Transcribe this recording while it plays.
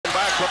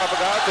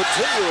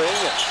continuing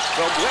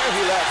from where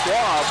he left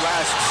off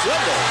last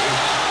Sunday.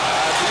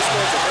 He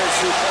scored the first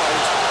 2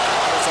 points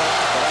para sa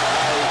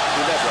Barangay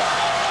Ginebra.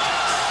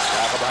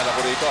 Nakakabahan ako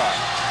rito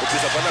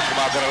Umpisa pa lang,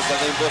 gumagaraw na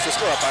yung boses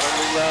ko Parang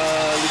nung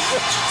linggo,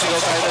 sigaw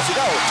tayo na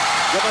sigaw.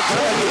 Gaman pa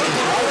lang yung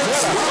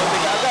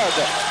something agad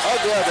on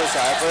the other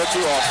side for a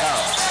 2-off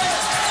count.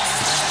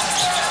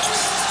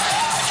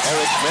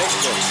 Eric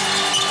Mencken.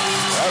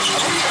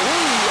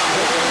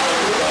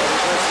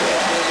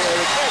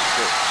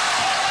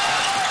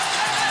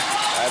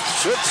 That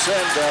should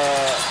send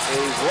a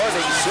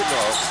warning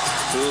signal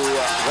to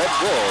Red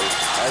Bull.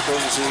 I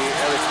don't see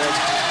Eric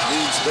Mencken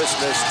means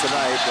business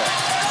tonight.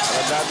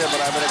 Alam natin,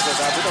 marami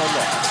nagsasabi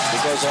noon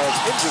because of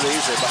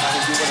injuries, baka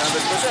hindi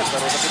 100%.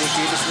 Pero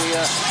nakinikilis ni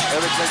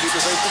Eric Mencken dito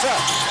sa umpisa.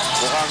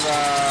 Mukhang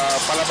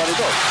palaban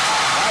ito.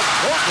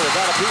 Walker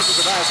got a piece of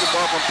the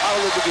basketball from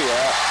Paulo Duguia,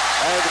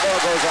 and the ball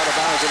goes out of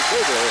bounds in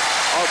favor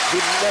of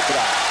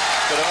Ginebra.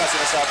 Pero nga,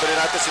 sinasabi rin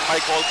natin si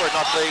Mike Holper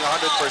not playing 100%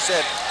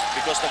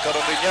 because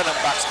nagkaroon rin niya ng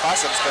back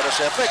spasms. Pero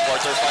syempre,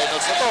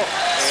 quarterfinals na to.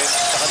 And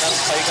saka nang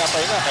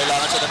pahinga-pahinga,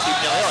 kailangan siya ng team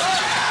niya ngayon.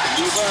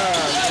 Hindi ba,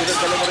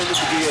 sinagdala mo rin yung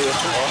Duguia yun?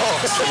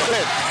 Oo,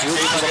 syempre. Yung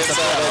against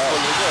Red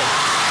Bull yun.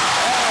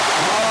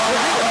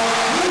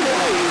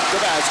 The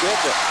basket.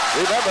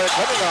 Remember,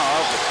 coming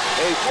off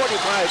a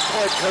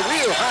 45-point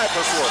career-high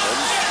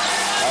performance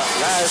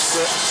last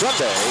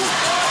Sunday.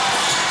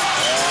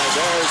 And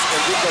there's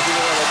Enrique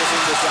Villanueva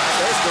missing the shot.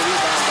 There's the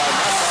rebound by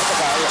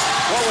Macapagal.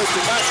 Forward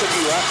to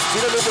Macapagal.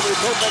 Sinalubog with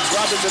Topex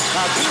Robinson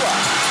Kagiwa.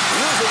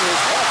 Using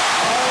his head.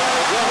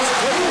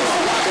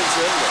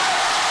 Robinson.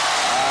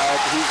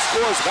 He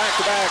scores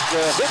back-to-back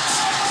hits.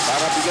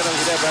 Para bigyan ng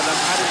Ginebra ng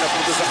 6 na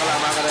puntos sa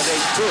kalamangan ng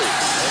 8-2.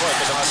 Ito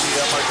na nga si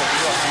Mark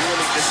Caguioa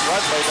fueling this run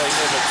by the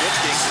Ginebra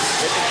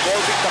Gymnastics and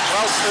involving the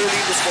crowd early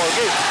in this ball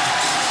game.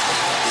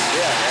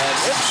 Yeah, and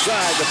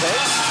inside the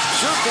paint,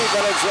 Juti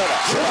Valenzuela.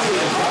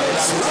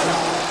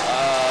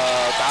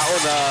 Tao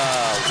na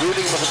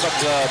willing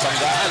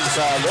makipagbanggaan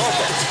sa loob.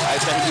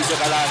 Kahit na hindi siya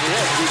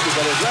kalahihin, Juti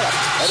Valenzuela.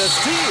 And a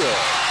steal.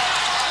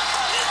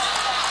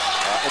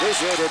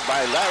 Initiated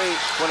by Larry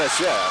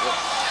Quinacher.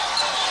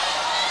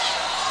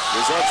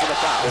 Results in the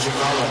foul. Just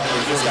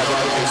got to be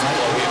a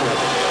ball game.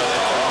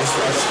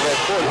 Red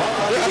Bull.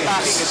 They're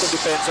attacking ito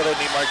defense rin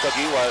ni Mark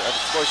Caguioa. And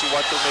of course, you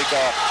want to make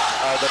the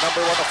 #1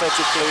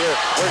 offensive player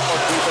work on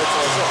defense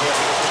also. Kaya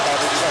sinusuntahan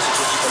nila si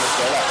Juti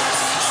Valenzuela.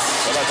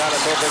 Wala ka na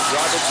Topex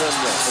Robinson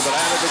in the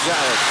land of the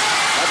Giants.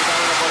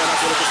 Nakitawa na po na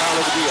nakulit si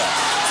Paulo Duguia.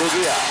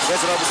 Duguia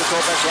gets it over to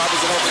Topex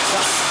Robinson, open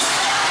shot.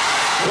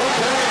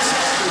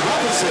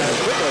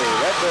 Quickly,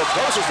 Red Bull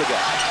closes the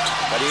gap.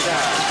 Kanina,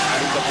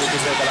 aling kaputis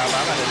na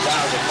kalamangan and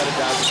down, they cut it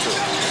down to 2.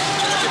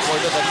 It's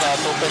important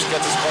that Topex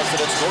gets his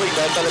confidence going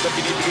dahil talaga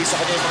pinibigay sa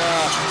kanya yung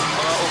mga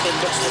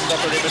open looks from the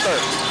perimeter.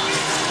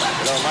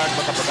 Hello, Mark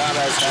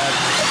Macapagal has had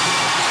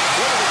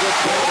one of the good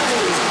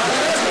plays.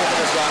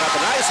 Has gone up. A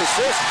nice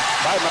assist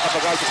by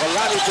Macapagal to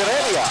Kalani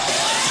Pereira.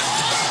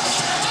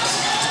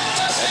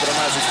 Ito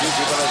naman si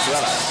Juti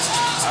Valenzuela.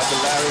 After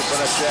Larry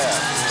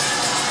Quinacher.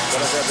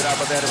 Quinacher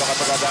pinapatay ni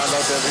Macapagal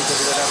download to Enrique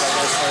Villanueva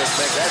against first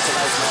back. That's a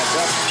nice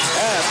matchup.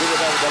 And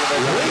Villanueva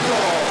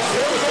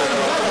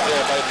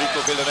by Enrique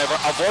Villanueva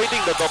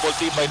avoiding the double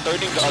team by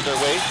turning the other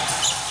way.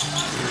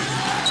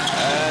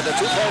 And a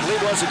 2-point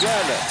lead once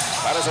again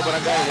para sa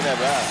Barangay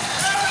Ginebra.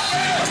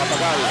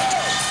 Macapagal.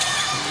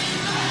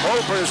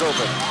 Holper is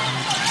open.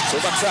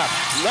 Subaksak.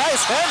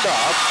 Nice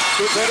handoff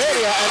to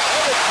Pereira and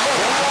Eric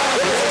Mencken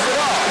finishes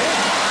it off.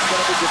 It's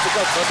gonna be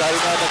difficult dahil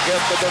na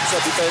nag-get na doon sa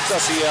depensa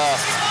si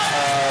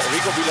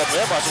Rico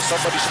Villanueva. So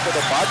somebody should put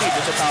a body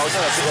doon sa tao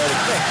niya si Eric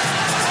Mencken.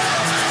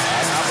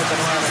 At apat na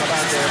mga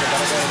nakabante na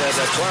Barangay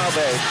Ginebra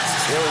 12-8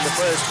 here in the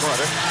first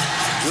quarter.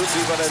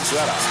 Juti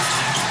Valenzuela.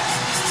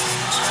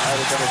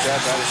 Trying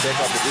to shake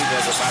off the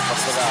defense of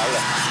Macapagal.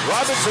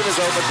 Robinson is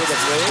open for the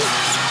play.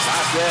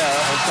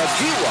 Maciel and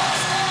Caguioa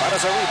para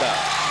sa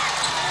rebound.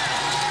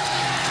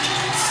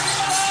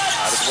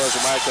 Out of course,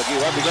 Mark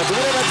Caguioa. Biglang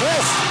tumulong ang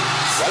twist.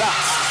 Wala.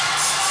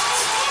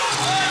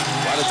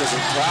 Wanted to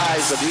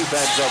surprise the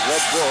defense of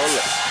Red Bull.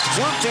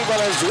 Juti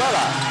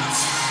Valenzuela.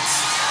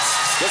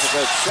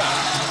 Difficult shot.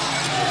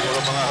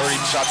 Puro mga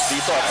hurried shots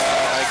dito.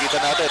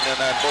 Nakikita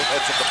natin on both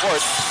ends of the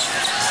court.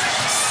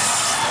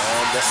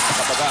 And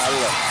Macapagal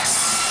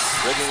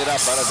bringing it up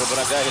para sa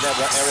Barangay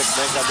Ginebra. Eric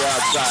Mencken on the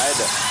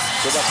outside.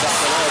 Subaksak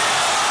na loob.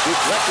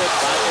 Deflected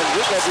by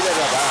Enrique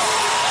Villanueva.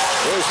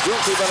 Here's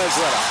Juti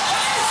Valenzuela.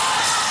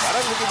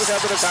 Parang hindi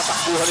masyado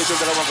nagtatakbuhan itong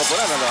dalawang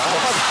kapunan. Ano?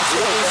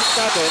 Iisip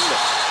natin,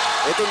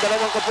 itong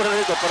dalawang kapunan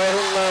nito,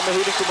 parehong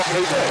mahilig tumakbo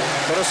ito.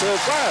 Pero so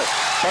far,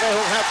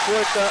 parehong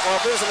half-court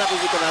offense na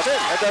nakikita natin.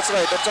 And that's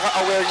right. At saka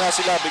aware nga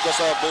sila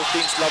because both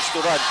teams loves to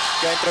run.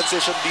 Kaya in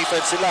transition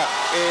defense sila,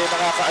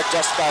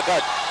 nakaka-adjust ka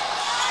agad.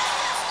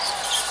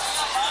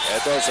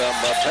 Ito some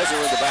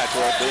pressure in the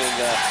backcourt being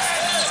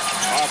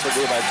offered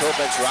here by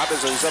Topex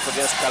Robinson. He's up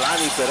against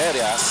Kalani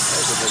Pereira.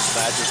 There's a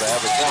mismatch as I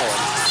have it going.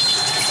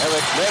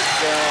 Eric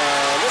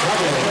Mencken, little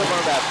bit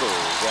on that move.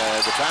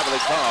 The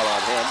traveling call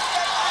on him.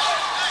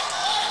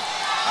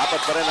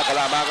 Apat pa rin ang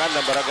kalamangan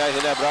ng Barangay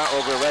Ginebra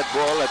over Red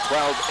Bull at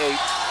 12-8.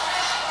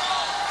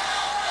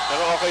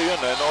 Pero okay yun.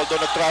 And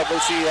although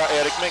nag-travel si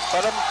Eric Meng,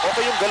 parang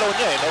okay yung galaw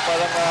niya. No?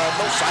 Parang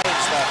no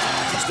signs na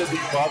he's still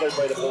being bothered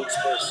by the Colts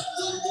first.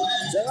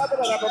 Siya nga ba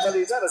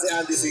nakapabalita na si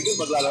Andy Siegel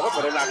maglalaro,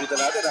 pero nakita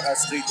natin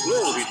naka-street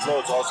blue. Street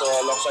clothes also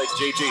alongside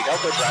JJ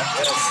Helterbrand.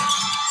 Yes.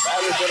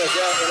 Married ko na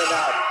siya in and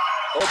out.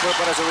 Over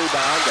para sa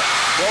rebound.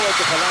 Forward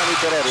to Kalani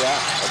Pereira.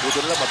 Mabuti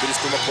na lang, mabilis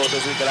tumakbo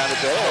to si Kalani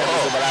Pereira.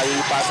 Medyo malayo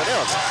yung pasa na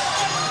yun.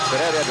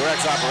 Pereira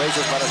directs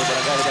operations para sa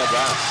Barangay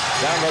Ginebra.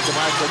 Down low to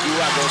Mark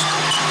Giwagos.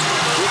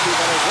 Juti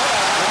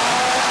Venezuela.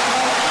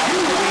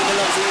 Hindi na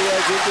lang si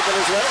Juti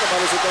Venezuela.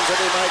 Namalusitan sa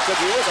Mark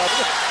Giwagos. Sabi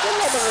niya,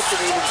 wala man ang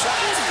tumilog sa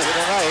akin.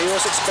 He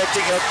was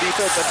expecting help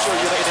defense. I'm sure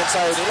yun ang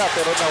in-ensayo nila.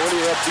 Pero nahuli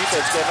help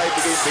defense. Kaya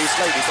naibigay yung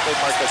baseline dito kay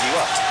Mark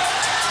Giwa.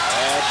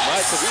 And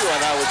Mark Giwa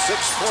now with 6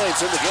 points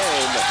in the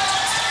game.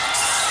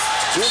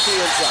 Juti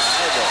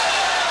inside.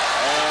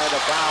 And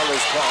a foul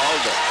is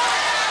called.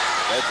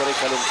 Referee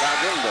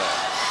Kalungkagin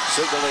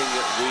signaling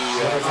the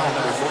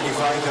number 45,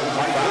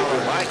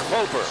 Mike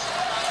Holper.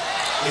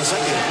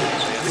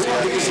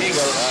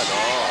 Siegel.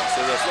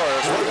 Silver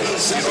Flores.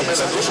 Sino may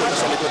nagusok na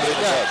sa likod rin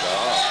niya.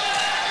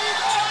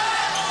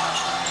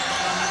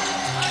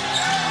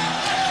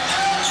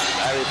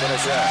 Larry pa na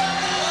siya.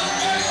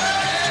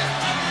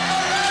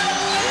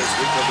 Here's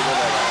Rico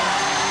Binonera.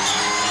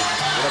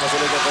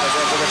 Pinapasuligan pa na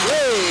siya for the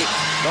three.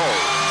 No.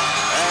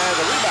 And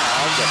the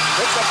rebound.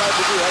 Picks up by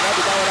Bugia.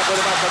 Nabitawan ako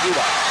naman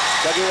Kagiwa.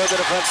 Kagiwa to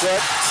the front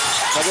court.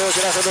 Kagiwa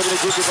sila sa loob ni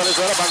Juti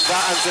Valenzuela.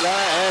 Banggaan sila.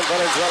 And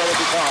Valenzuela will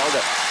be called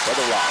for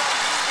the lock.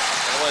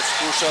 It's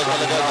crucial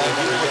talaga na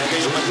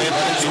magbigay yung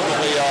momentum dito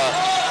kay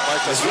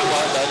Mark Giwa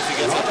dahil if he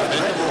gets that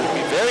momentum, it will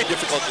be very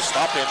difficult to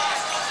stop him.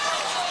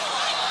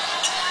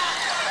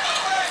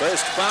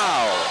 First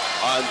foul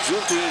on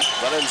Juti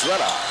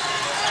Valenzuela.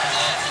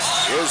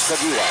 Here's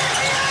Kagiwa.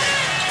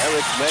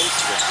 Eric Menk.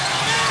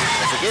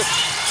 That's a gift.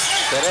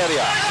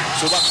 Pereira.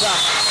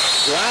 Sumaksak.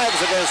 Drives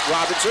against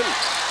Robinson.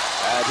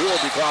 And he will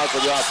be called for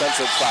the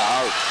offensive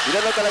foul. Hindi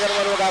na lang talaga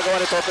naman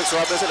magagawa ni Topex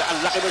Robinson. Ang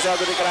laki masyado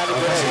ni Kalani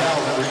Pereira.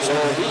 So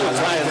he will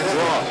try and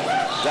draw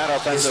that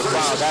offensive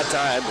foul. That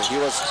time,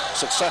 he was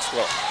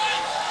successful.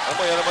 Ano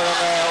mo, yan naman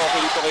ang okay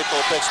dito kay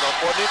Topex. No?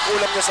 Kung ano yung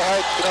kulang niya sa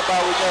height,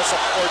 pinabawi niya sa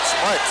court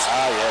smarts.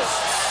 Yes.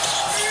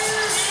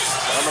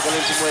 Baka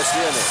magaling si West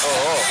yan eh.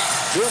 Oo.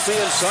 Juti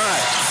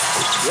inside.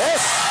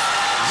 Yes!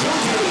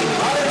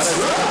 But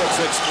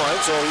 6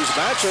 points, so he's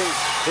matching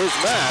his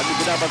man.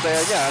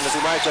 Pinabantayan niya na si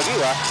Mike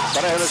Kagiwa.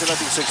 Pareho na sila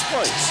 6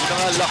 points. Yun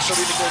ang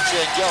luxury ni Coach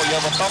Yengyao. You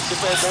have a top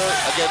defender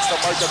against the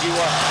Mark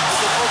Kagiwa.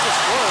 You can also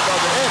score by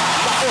the end.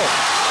 Lako!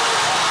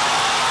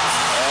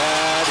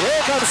 And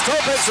here comes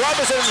Topex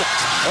Robinson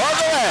on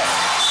the way.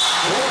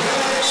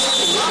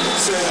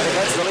 And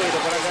that's the lead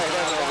of Barangay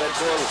Ginebra Red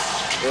Bull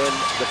in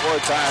the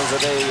 4 times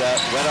that they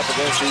went up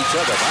against each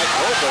other. Mike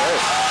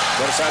Holper.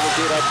 Bersama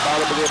tira,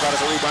 Paulo bigay para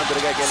sa rebound.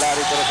 Binigay kay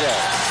Larry Porasher.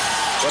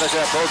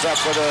 Porasher pulls up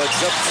for the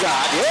jump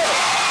shot. Yeah!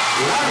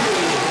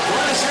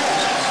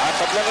 At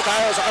paglang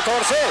tayo sa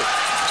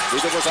 14.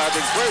 Dito po sa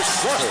ating first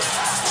quarter.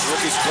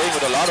 Rookie's playing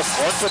with a lot of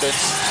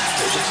confidence.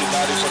 Ito si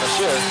Larry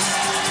Porasher.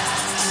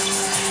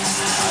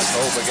 As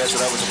Holper gets it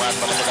over to Matt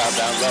Malamagam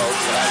down low.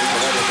 Larry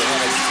Porasher, they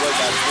want to exploit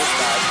that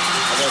mismatch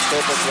against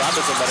Topex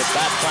Robinson, but it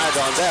backfired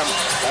on them.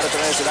 Narito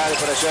na si Larry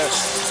Porasher.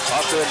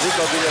 Off to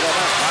Enrico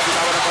Villarama.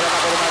 Mabitawan na pala na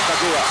pala ng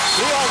Kagiwa.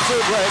 3-on-2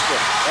 break.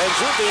 And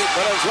Juti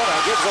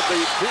Valenzuela gives up the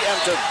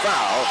preemptive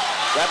foul.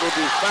 That will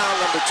be foul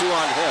number 2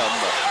 on him.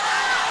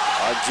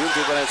 On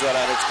Juti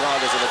Valenzuela, and it's called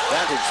as an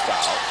advantage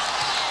foul.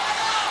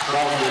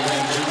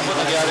 Ano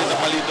nangyari na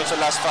mali doon sa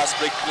last fast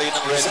break play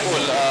ng Red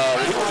Bull?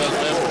 Rico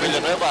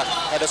Villanueva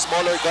had a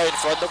smaller guy in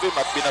front of him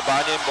at binaba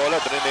niya yung bola,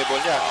 drinable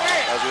niya.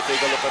 As we take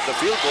a look at the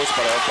field goals,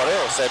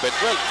 pareho,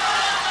 7-12.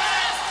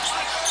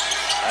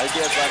 Ay,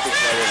 di advantage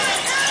na rin naman.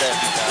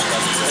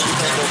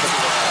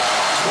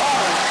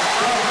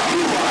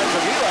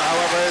 Kagiwa,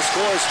 however,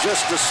 scores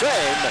just the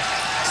same.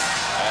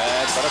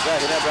 And Barangay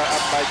Ginebra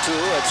up by 2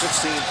 at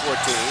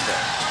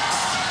 16-14.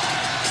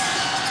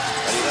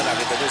 Kanina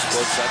nakita niyo si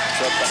Coach Shot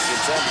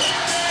Tankinson.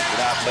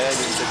 Pinaakbayan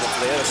yung second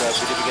player sa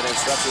binibigyan ng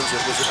instructions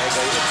yung Vision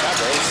Egay and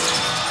Chavez.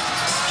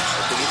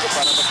 At tingin ko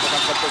parang mas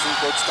matangkad pa si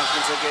Coach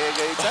Tankinson kay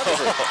Egay and Chavez.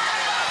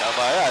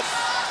 Tama yan.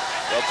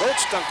 Well,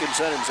 Coach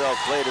Tankinson himself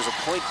played as a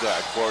point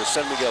guard for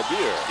San Miguel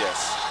Beer.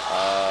 Yes.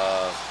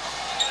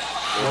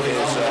 In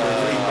his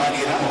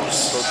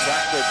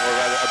protracted, or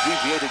rather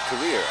abbreviated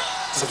career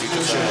sa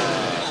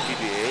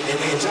PBA.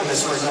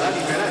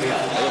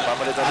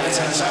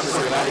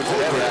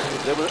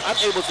 They were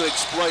unable to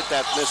exploit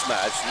that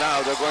mismatch. Now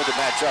they're going to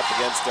match up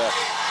against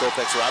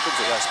Topex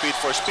Robinson. Yeah, speed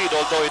for speed.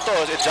 Although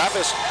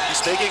Chavez,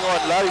 he's taking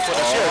on Larry for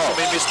the share. So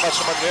may mismatch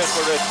naman ngayon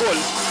for Red Bull.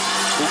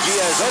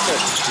 Bugia is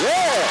open.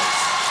 Yes!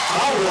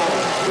 Paulo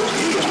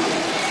Bugia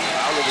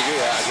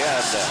again.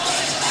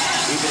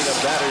 Evening of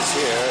batters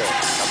here.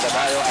 Ang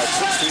Danayo at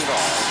 16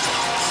 all.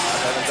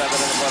 At ang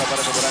nagdadala ng bola para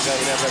sa Barangay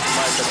Ginebra si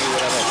Mike Kagiwa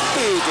naman.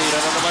 Titira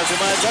na naman si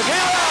Mike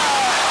Kagiwa!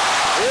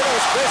 It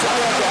is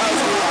basically at the house.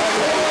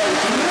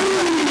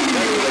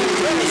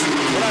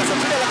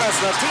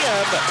 the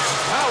TM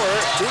Power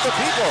to the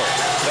People.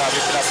 Grabe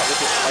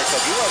pinapakita si Mark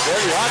Aguila.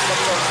 Very hot.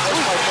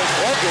 First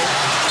walking.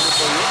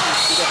 Ito yun,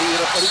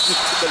 pinahirap pa rin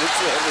dito dalit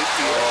si LAP.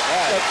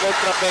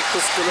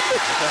 Nag-contrapectus tuloy.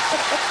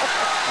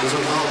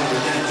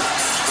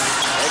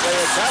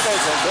 Egay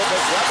Chavez and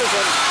Lopez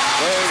Robinson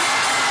going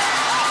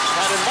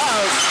cat and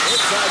mouse.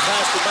 Inside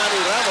pass to Manny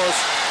Ramos.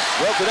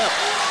 Broken up.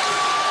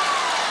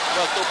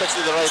 Well, Topex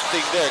did the right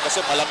thing there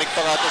kasi malamig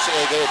pa nga ito si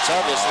Egay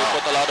Chavez. They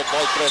put a lot of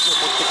ball pressure.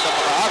 Puntik na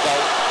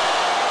makaagaw.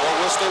 Well,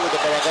 we'll stay with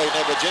the Barangay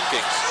Ginebra Gin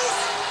Kings.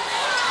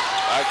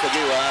 Mark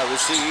Aguila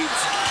receives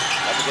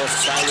up against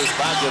Cyrus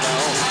Baguio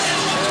now.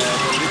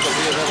 And Rico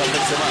Villanueva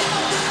picks him up.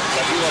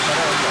 Aguila pa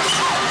rin.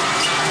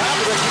 Top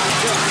of the key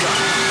jump shot.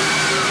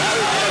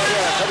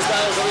 Comes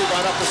down with the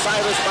rebound up to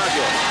Cyrus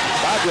Baguio.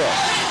 Baguio,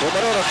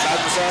 bumarunod.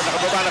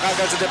 Nakababa na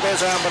kagad sa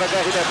depensa ang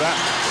Barangay Ginebra.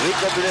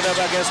 Rico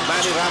Villanueva against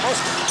Manny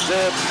Ramos.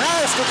 The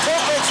pass to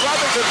Topex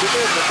Robinson.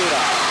 Bitin na tira.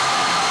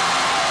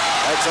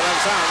 At sa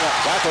lansang,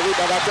 bato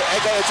rebound up to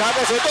Egay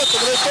Chavez. Ito,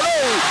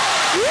 tuloy-tuloy.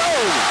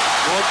 Yun!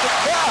 Montik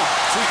pa!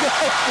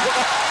 Sigaw!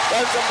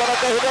 Yan sa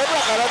Barangay Ginebra.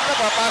 Kalam na,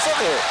 papasok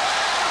eh.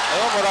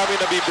 Marami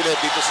nabibilit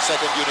dito sa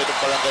second unit ng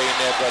Barangay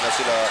Ginebra na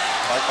sila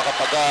Mark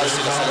Macapagal,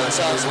 sila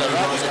Salansan, sila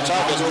Ramos at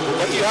Chavez.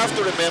 But you have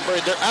to remember,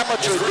 in their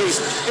amateur days,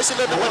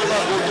 sila naman yung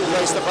mga go-to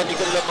guys na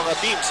kanilang mga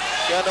teams.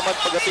 Kaya naman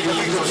pagdating ng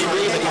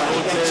PBA, naging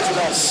role players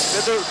sila.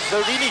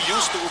 They're really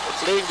used to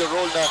playing the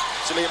role na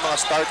sila yung mga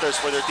starters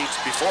for their teams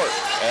before.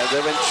 And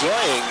they're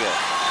enjoying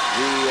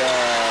the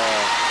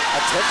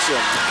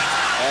attention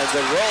and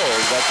the role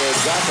that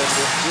they've gotten,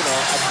 you know,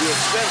 at the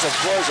expense, of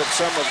course, of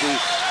some of the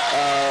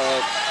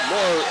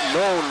more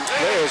known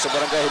players of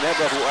Barangay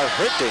Ginebra who are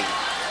hurting.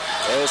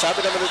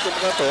 Sabi naman ito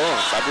mga to,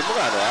 sabi mo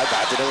nga,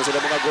 dati naman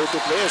sila mga go-to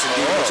players,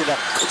 hindi naman sila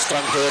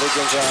extranjero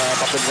dyan sa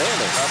papel na yun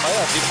eh. Tama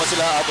yan, hindi naman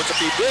sila abot sa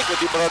PBA,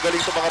 kundi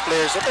magagaling itong mga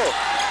players na to.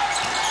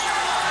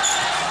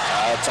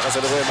 At saka sa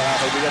lugar mga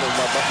kaibigan,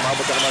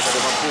 umabot na naman sa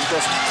 5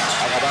 puntos.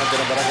 Ang abante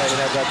ng Barangay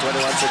Ginebra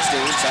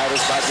 21-16.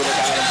 Cyrus Baguio na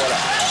tangan ng bola.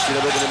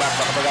 Sinabi ni Mark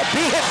Macapagal.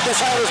 Bihit ni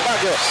Cyrus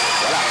Baguio.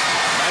 Wala.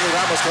 Manny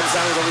Ramos comes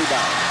down with the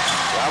rebound.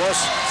 Ramos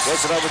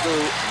gets it over to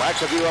Mark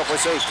Aguila for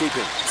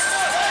safekeeping.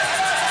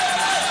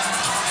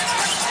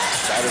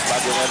 Cyrus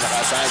Baguio ngayon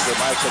naka-assign kay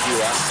Mark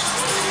Aguila.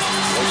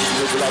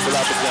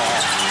 Bulabulabot niya.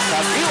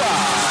 Aguila!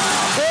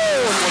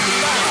 Boom!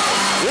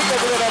 Rico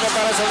Villanueva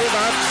para sa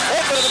rebound.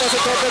 Open naman si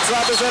Topex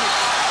Robinson.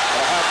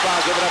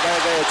 Give it up by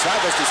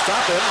Chavez to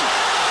stop him.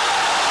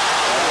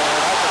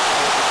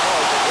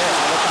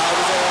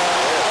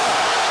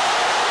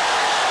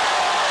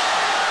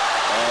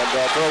 And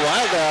for a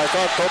while there, I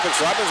thought Topex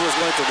Robinson was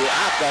going to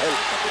react.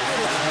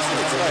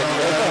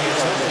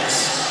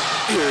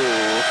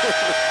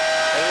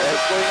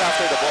 Going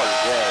after the ball.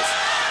 Yes.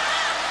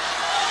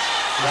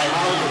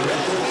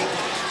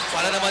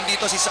 Para naman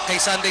dito kay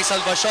Sunday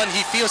Salvacion,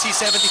 he feels he's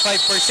 75%.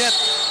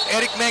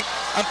 Eric Menk,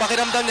 ang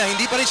pakiramdam niya,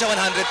 hindi pa rin siya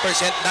 100%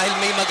 dahil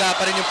may maga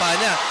pa rin yung paa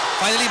niya.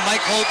 Finally,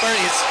 Mike Holper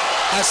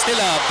has still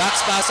a back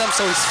spasm,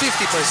 so he's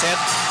 50%.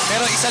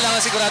 Pero isa lang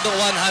ang siguradong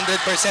 100%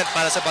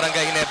 para sa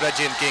Barangay Ginebra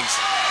Gin Kings.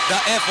 The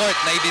effort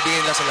na ibibigay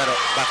nila sa laro.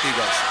 Back to you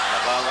guys.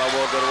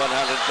 Nakaka-award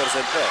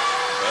 100% eh.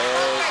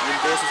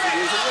 Yung boses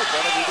situation mo,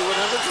 parang hindi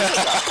 100%.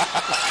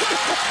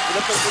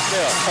 Ilang percent na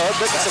yun?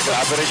 Kasi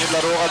grabe rin yung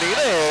laro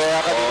kanina eh.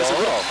 Kanina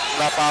siguro,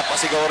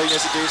 napapasigaw rin niya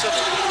si Jason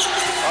eh.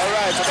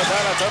 Alright, so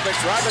Madonna, Topex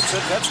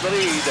Robinson, that's the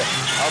lead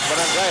of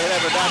Barangay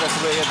Ginebra down to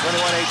 3 at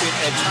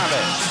 21-18 and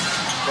Chavez.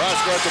 Cross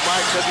court to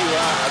Mark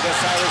Aguila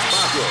against Cyrus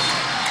Baguio.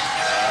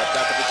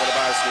 Tatapit ko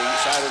naman si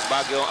Cyrus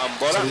Baguio ang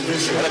bola.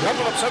 And a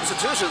couple of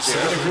substitutions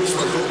here.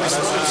 Para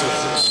sa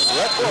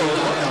Red Bull,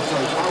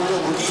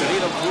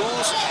 Sereno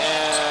Cruz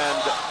and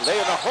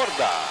Leona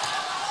Horda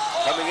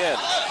coming in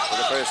for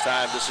the first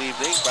time this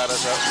evening para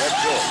sa Red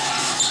Bull.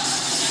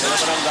 Yan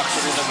naman ang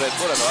luxury ng Red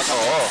Bull, ano?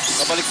 Oo,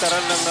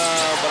 kabaliktaran ng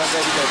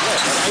Barangay Ginebra.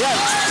 Ayan,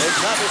 and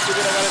Chavez to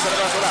ginagalit sa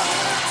labas wala.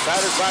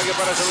 Cyrus Baguio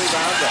para sa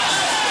rebound.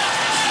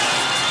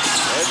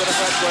 Ito na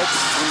front court,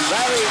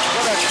 Larry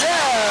Fonasher.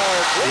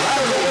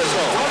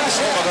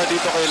 Kumbaga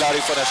dito kay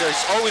Larry Fonasher,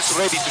 he's always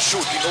ready to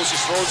shoot. He knows his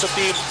role sa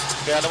team.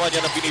 Kaya naman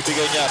yan ang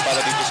binibigay niya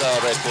para dito sa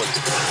Red Bull.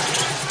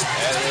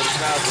 And it's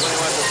now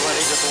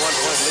 21-20, just a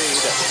 1-point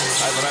lead.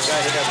 Ay Barangay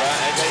Ginebra,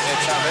 Egay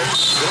and Chavez.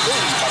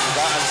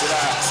 Pagdaan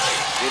sila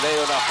ni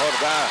Leona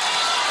Horda.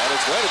 And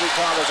it's going to be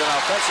called as an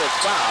offensive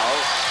foul.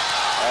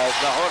 As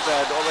the Horda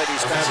had already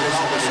established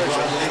the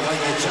position.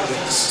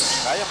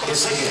 Kaya pa rin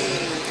si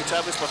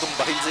Chavez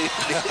matumbahin si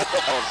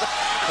Horda.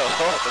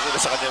 Kasi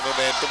nasa kanya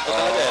momentum po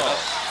talaga.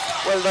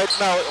 Well, right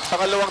now,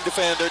 pangalawang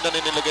defender na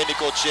nilagay ni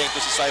Coach Yeng to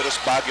si Cyrus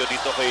Baguio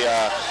dito kay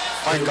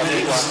Mark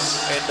Aguila.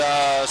 And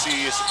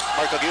si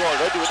Mark Aguila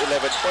already with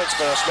 11 points.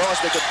 But as long as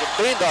they can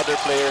contain the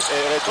other players,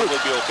 Red Bull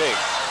will be okay.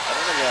 Ano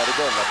nangyari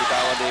doon?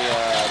 Napitawan ni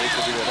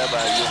Rico Villanueva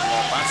yung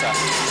pasa.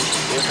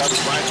 Here comes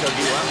Mark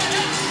Aguila.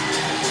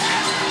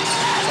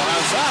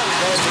 Saransan,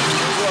 there's a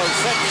usual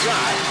set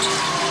shot.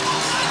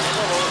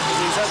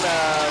 Minsan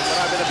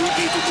marami na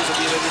bibiti dito sa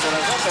tira ni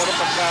Saransan. Pero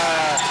pagka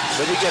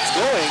when he gets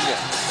going,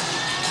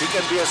 he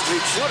can be a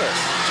street shooter.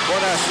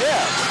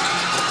 Bonasier.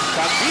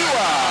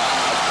 Kabiwa.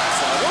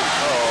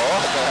 Oo,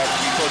 kaya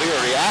people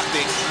here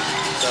reacting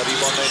sa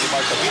rebound na ni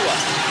Mark Kabiwa.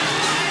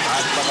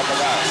 At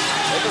Makapagal.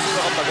 Ito si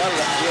Makapagal,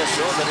 he has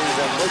shown that he is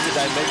a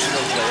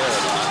multidimensional player.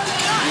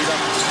 Hindi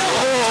lang...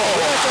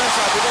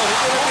 sabi ko,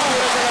 hindi lang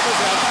pinira sa labas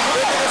yan.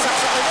 Pwede na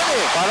saksakan yan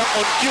eh. Parang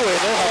on cue eh,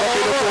 no? Habang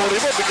pinupuri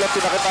mo, biglang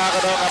pinakita ka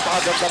ng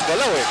napakagandang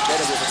galaw eh. Kaya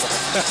nag-usap.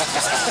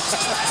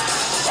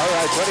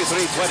 Alright,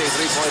 23-20,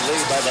 3-point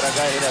lead by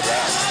Barangay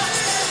Ginebra.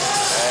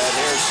 And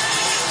here's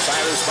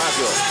Cyrus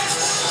Baguio.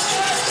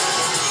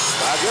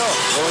 Baguio,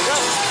 going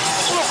up.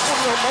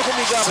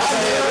 Humiga pa sa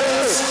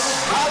ere.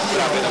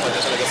 Grabe naman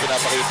niya talaga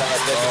pinapakita ng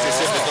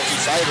athleticism itong si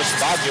Cyrus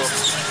Baguio.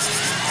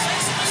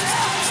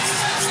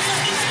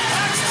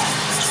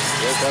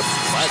 Here comes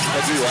Mike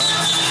Kagiwa.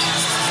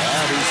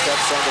 And he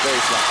steps on the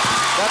baseline.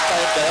 That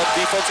time, the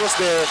defense was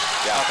there.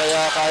 Kaya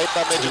kahit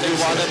na medyo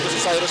naiwanan ko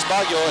si Cyrus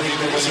Baguio,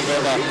 hindi mo si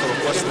Bella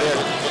was there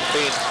to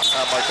contain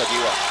Mark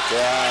Kagiwa.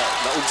 Kaya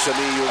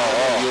naunsali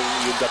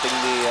yung dating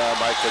ni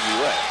Mark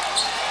Kagiwa.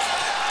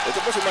 Ito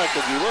po si Mark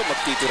Kagiwa,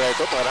 magtitira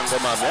ito parang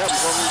gamamaya.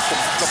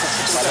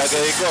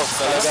 Palagay ko,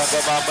 talagang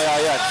gamamaya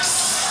yan.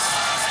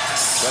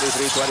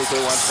 23-22,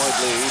 1-point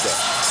lead.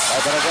 By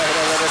Barangay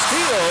Ginebra,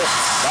 steal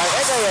by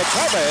Edgar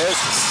Chavez.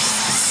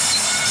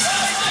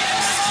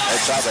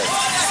 Chavez.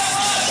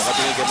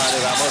 Nakatingin kay Manny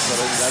Ramos,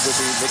 pero nandito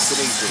si Nick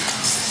Pinisi.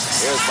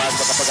 Here's Mark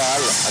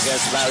Makapagal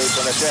against Larry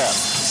Bonasier.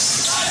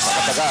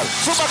 Makapagal.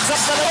 Sumaksak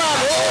na naman!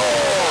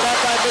 That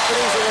time Nick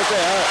Pinisi was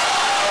there.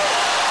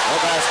 No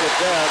basket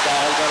there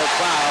dahil meron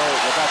foul.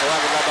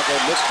 Natatawagan naman kay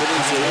Nick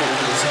Pinisi.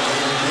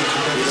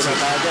 Hindi naman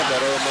natin,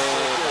 pero may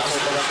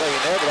Barangay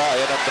Ginebra,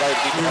 ayan ang drive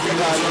dito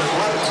Makapagal.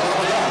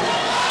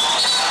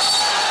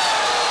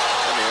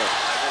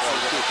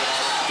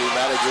 Team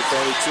manager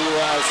Tony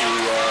Chua, si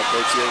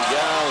Coach Yang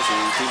Giao, si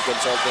team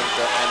consultant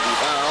Andy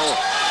Bao.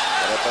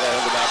 Pareho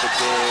lumapit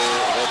kay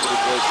referee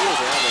Boy Cruz.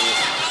 May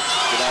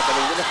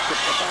tinatanong nila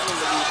kung paano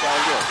naging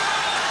foul yun.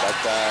 But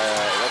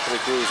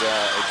referee Cruz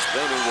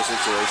explaining the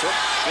situation.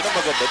 Yun ang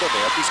maganda doon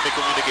eh, at least may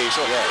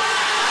communication. Yeah.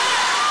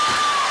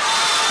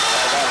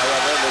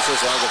 However, this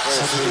is on the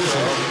first free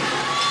throw.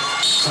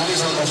 Sunday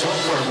Salvacion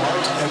for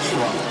Mark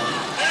Kagiwa.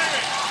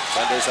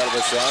 Sunday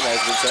Salvacion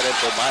has been set in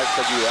for Mark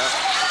Kagiwa.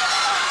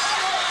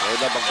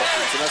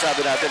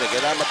 Sinasabi natin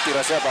kailangan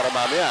magtira siya para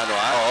mamaya, ano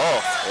ha? Oo.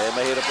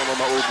 Mahirap naman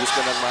maubos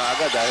ka ng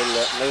maaga dahil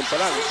ngayon pa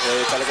lang,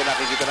 talaga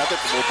nakikita natin,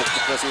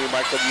 pumupukpuk na si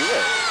Mark Kagiwa.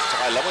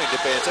 Tsaka alam mo, yung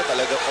depensa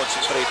talaga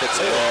concentrated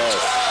sa'yo. Yes.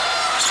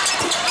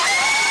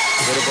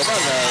 Pero pa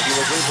man, he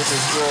was able to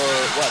score,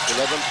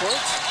 11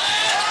 points?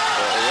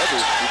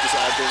 Already, dito sa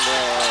ating,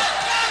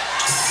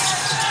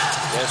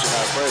 in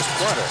our first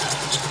quarter.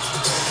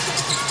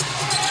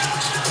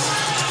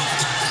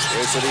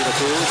 Here's Selena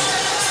Cruz.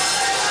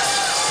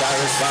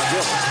 Cyrus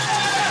Baguio.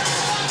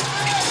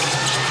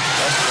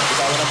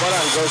 Nakitawan ng bola.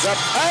 He goes up.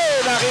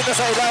 Ay! Nakita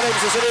sa ilalim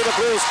si Selena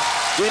Cruz.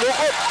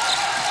 Dinukot.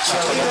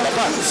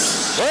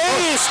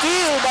 Hey!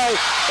 Steal by...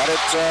 But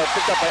it's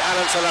picked up by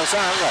Alan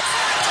Salangsang.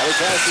 And it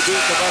has to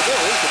beat the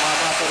Baguio.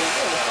 Tumama pa rin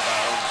ito.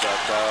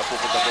 At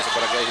pupunta ko sa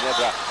Barangay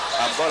Ginebra.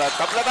 Ang bola.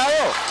 Tabla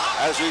tayo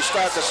as we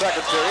start the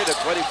second period at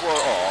 24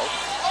 all.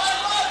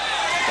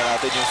 Kita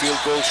natin yung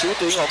field goal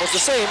shooting. Almost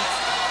the same.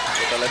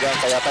 Talagang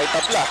kaya tayo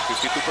tabla,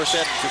 52%,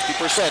 50%.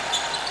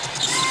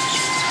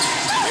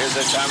 Here's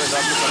the Chavez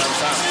up to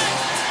Salangsang.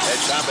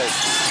 Ed Chavez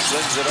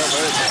swings it over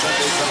to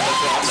Sunday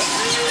Salvacion.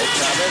 Ed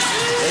Chavez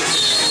takes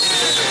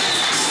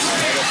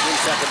and a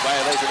 3-second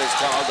violation is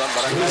called on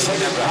Barangay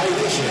Ginebra.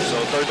 So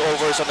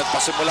turnovers ang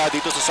nagpasimula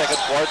dito sa second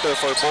quarter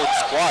for both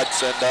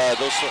squads, and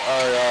those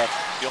are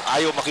yung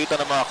ayaw makita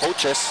ng mga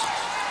coaches.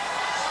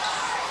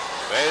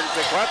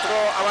 24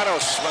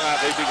 amaros, mga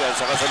kaibigan,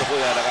 sa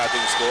kasalukuyan ng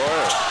ating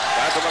score.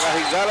 Kato mga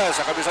higala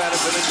sa kabisayan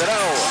ng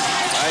Mindanao.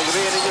 Ay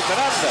gawin ninyong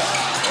kananda.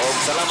 O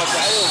salamat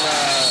kayo na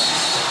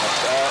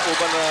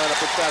uban na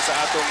napunta sa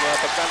atong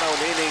pagtanaw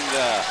nining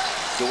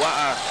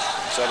duwaa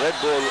sa Red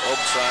Bull o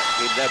sa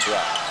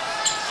Ginebra.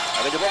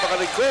 Ano nyo po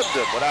makalingkod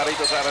mula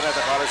rito sa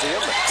Araneta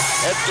Coliseum?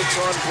 Ed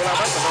Dixon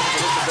Pulaman, kasama sa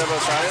Lucas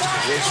Dental Science,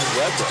 Jason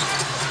Webb.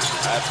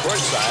 At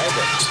courtside,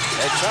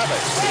 Ed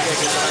Chavez.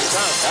 Bigay sa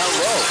Langsang, down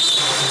low.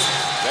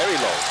 Very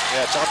low.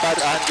 Yeah, tsaka bad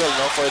angle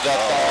no, for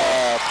that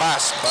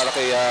pass para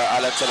kay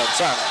Alan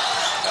Salangsang.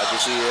 At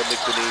si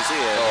Nick Pinisi.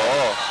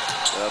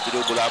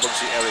 Pinubulabog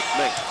si Eric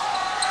Meng.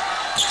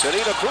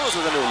 Selena Cruz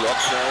with a new look.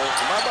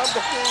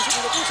 Kumabambok niya yung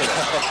Selena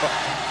Cruz.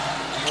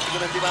 Hindi ko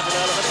na hindi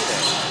makilala kanina.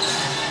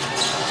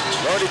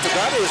 Lordy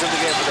Tugani is in the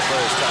game for the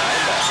first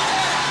time.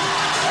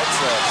 That's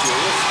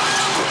curious.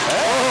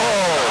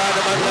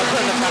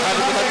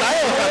 Nakakalimutan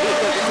tayo.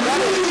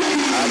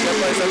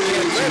 Sa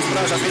TM First,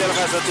 mula sa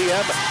pinalakas sa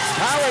TM.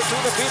 Power to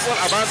the people.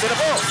 Abante na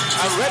po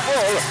ang Red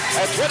Bull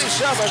at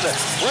 27-24.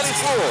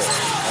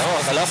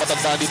 Akala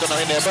matandaan dito ng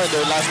Ginebra in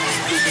their last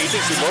two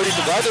meetings. Si Lordy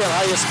Tugado ang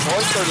highest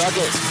pointer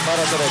lagi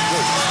para sa Red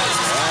Bull.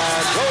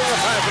 And going up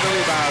high for the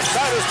rebound.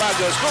 Cyrus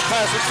Baguio. Good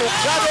pass with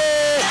Tugado.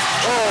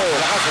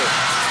 Lakas eh.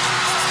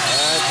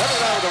 And coming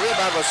down with the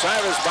rebound was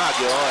Cyrus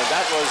Baguio. And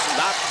that was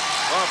not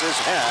off his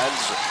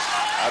hands.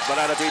 At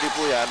mananatili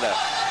po yan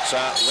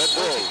sa Red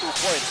Bull. 2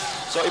 points.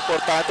 So,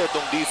 importante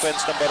itong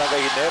defense ng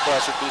Barangay Ginebra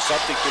should do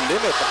something to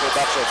limit the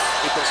production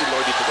itong si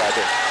Lordy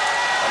Tugade.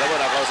 Alam mo,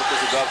 nakausap ko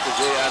si Dr.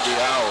 J. Andy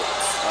Howe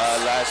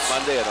last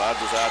Monday,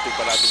 doon sa ating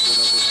parating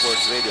tunan sa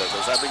Sports Radio. So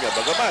sabi niya,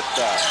 bagamat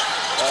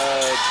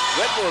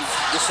Red Bull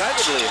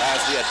decidedly has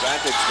the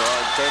advantage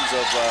in terms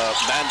of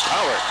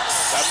manpower.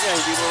 Sabi niya,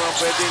 hindi mo naman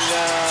pwedeng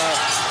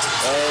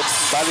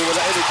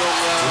baliwalain itong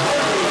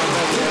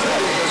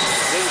because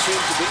they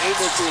seem to be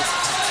able to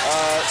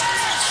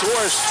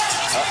source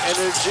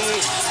energy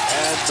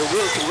and the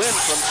will to win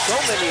from so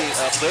many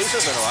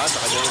places, sa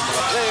kanyang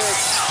mga players,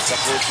 sa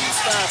coaching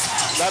staff,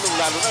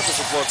 lalong-lalo na sa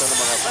suporta ng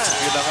mga fans.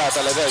 Yun na nga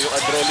talaga, yung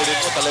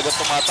adrenaline mo talaga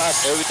tumataas.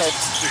 Every time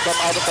you come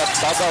out of that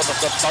dugout of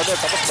that tunnel,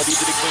 tapos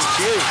madidinig mo yung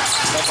cheering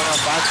ng mga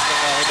fans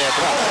ng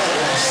Ginebra.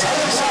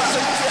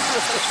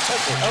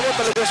 Ano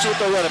talaga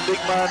shooter yan, a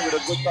big man with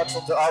a good touch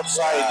from the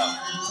outside.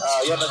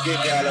 Yan ang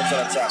game ni Alan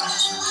Salansan.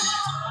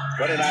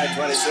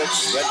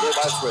 29-26, Red Bull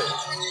by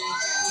 3.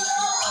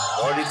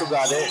 Lordy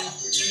Tugade.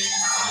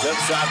 Jump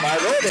shot by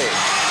Lordy.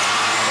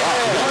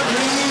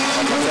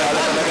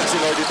 Alam talaga si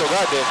Lordy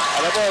Tugade.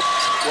 Alam mo,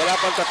 wala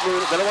pang 2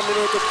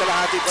 minuto at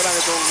kalahati pa lang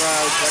itong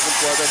second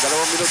quarter. 2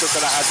 minuto at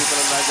kalahati pa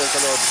lang nandyan sa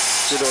loob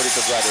si Lordy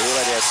Tugade. He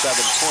already has 7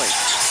 points.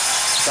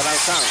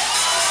 Salangsang.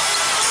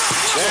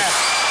 Yes!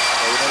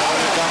 Ayun na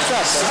naman yung jump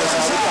shot. Kasi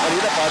sabi ko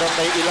kanina, parang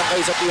naiilang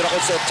kayo sa tira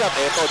concept shot.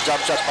 Ito,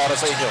 jump shot para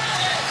sa inyo.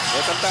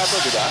 May kantato,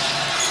 di ba?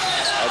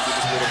 Ay, hindi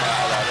ko siguro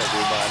maaalala. Di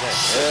ba na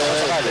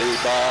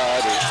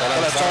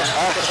Salangsang.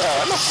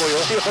 Alam ko yun.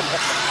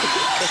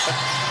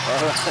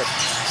 Alright.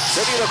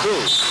 Sergio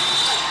Cruz.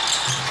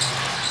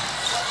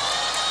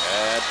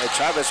 And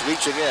Chavez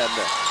reaching in.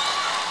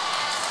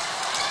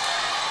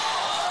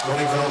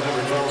 Running foul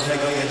number 12,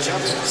 Hegay and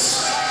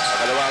Chavez.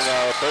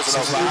 Dalawang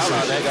personal foul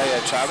on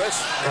Hegay and Chavez.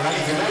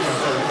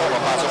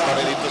 Papasok pa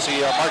rin dito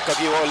si Mark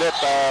Caguio ulit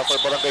for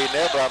Barangay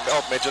Ginebra.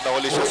 Medyo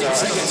nahuli siya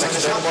sa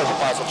next step ball.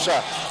 Papasok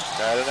siya.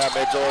 Dahil nga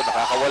medyo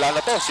nakakawala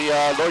na to si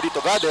Lordy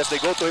Tugade as they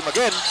go to him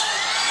again.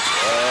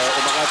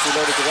 Umangat si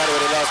Lordy Tugade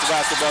when he lost the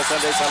basketball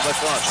Sunday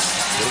Salvacion.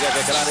 Binigay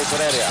kay Karani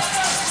Pereira.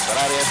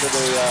 Karani into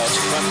the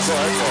front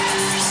court.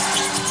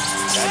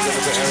 That's going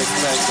to be Eric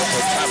Craig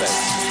for Chavez.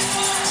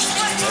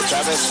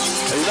 Chavez,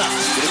 ayun na.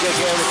 Binigay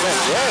kay Eric Craig.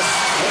 Yes!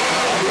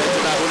 Medyo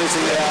nahuli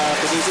si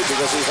Pinisi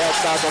because he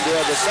helped out on the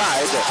other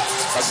side.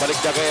 Pagbalik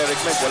niya kay Eric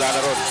Craig, wala na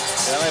ron.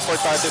 Kaya nga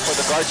importante for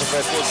the guards of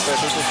Red Bull,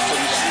 especially to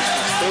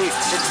stay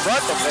in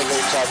front of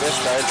Hegay Chavez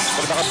dahil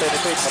pag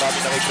naka-penetrate, marami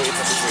nakikreate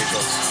na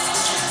situation.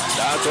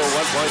 Down to a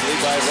 1-point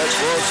lead by Red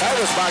Bull.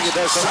 Cyrus Baguio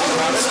does something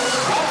about it.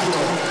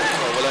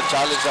 Walang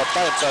challenge that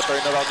time sa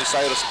turnaround ni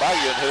Cyrus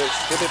Baguio and he'll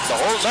hit it the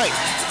whole night.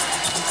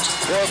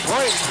 4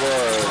 points for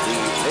the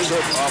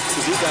native of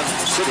Ibigan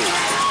City.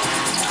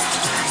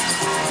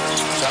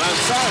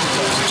 Salangsang.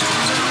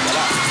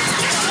 Wala.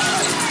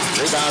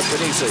 Rebound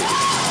Pinisi.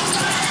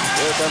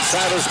 Here comes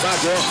Cyrus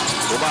Baguio.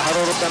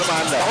 Bumaharurot na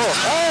naman.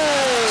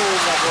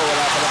 Naku,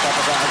 wala pa ng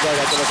papasahan dyan.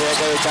 Ito na si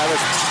Hegay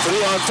Chavez.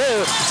 3-on-2.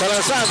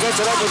 Salangsang gets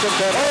it up with the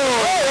ball.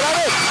 Wala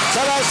rin.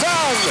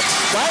 Salangsang.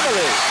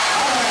 Finally.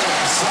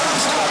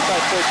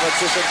 Third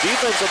position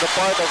defense on the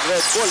part of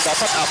Red Bull.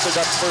 Dapat after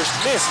that first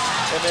miss,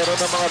 meron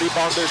ng mga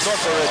rebounders doon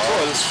sa Red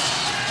Bull.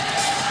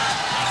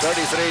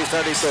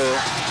 33-32.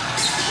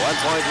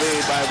 1-point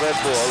lead by Red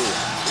Bull.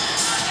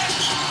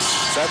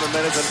 7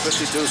 minutes and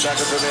 52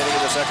 seconds remaining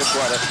in the second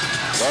quarter.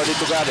 Lordy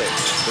Tugade.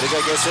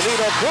 Binigay kay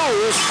Celino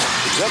Cruz.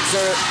 The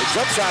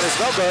jump shot is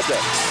no good.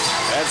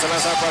 And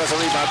Salazar para sa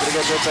rebound.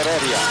 Binigay kay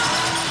Pereira.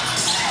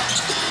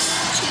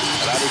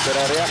 Rani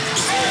Pereira.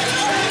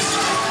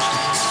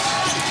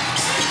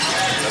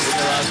 Looking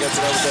around, gets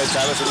it over to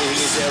Chavez, and he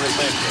needs Eric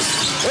Craig.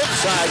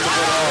 Inside to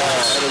put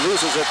and he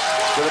loses it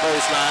to the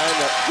baseline.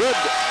 Good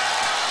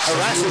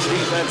harassing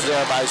defense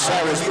there by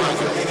Cyrus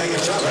Baguio.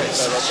 Right,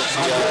 so that's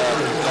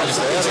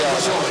the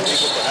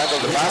able to handle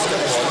the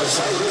basketball.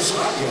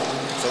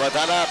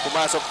 Samantala,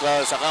 pumasok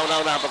sa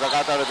kauna-unahang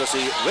pagkakataon ito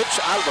si Rich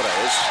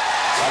Alvarez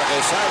para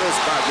kay Cyrus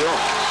Baguio.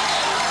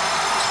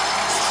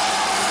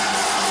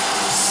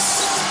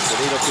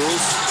 Celino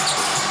Cruz.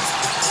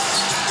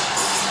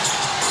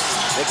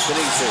 Nick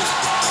Pinisi.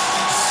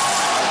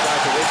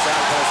 Out to Rich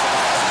Alvarez from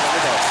the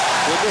middle.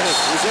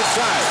 He's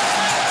inside.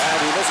 And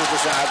he misses the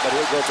shot, but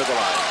he'll go to the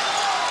line.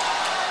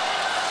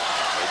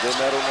 Medyo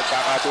merong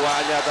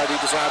nagkakatuwaan yata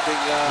dito sa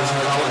ating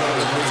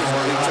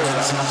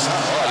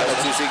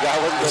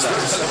nagsisigawan ko na.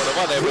 Alam mo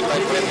naman, every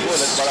time Red Bull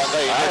and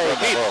Barangay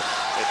Ginebra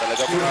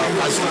talagang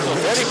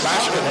very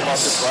passionate about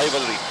this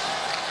rivalry.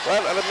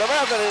 Well, alam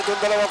naman,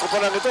 itong dalawang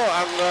kupunan ito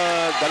ang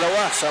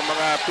dalawa sa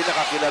mga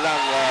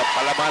pinakakilalang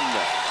palaman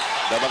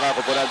na mga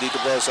kupunan dito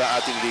po sa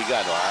ating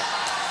liga.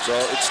 So,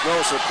 it's no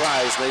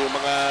surprise na yung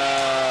mga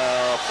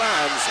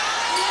fans,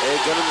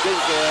 ganun din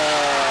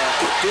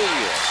iting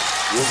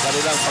yung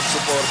kanilang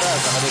pagsuporta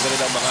sa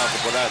kanilang mga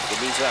kupunan.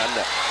 Kuminsan,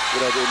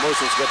 the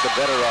emotions get the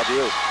better of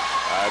you.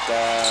 At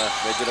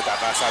medyo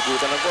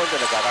nagkakasagutan ng konti,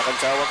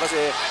 nagkakakantsawan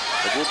kasi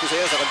nag-umpisa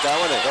yan sa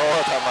kantsawan eh. Oo,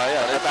 tama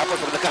yan. At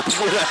tapos pag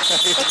nagkapigulan,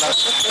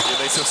 Yun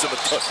na yung susunod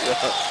to.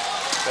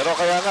 Pero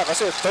kaya nga,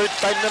 kasi third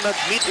time na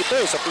nag-meet ito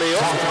sa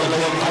playoff.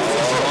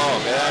 Oo,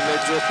 kaya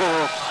medyo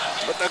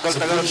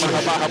matagal-tagal at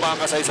mahaba-haba ang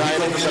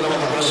kasaysayan ng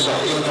dalawang oras ito.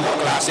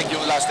 Classic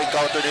yung last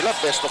encounter nila.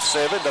 Best of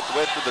 7 that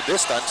went to the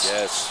distance.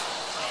 Yes.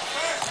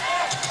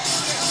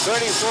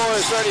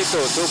 34-32,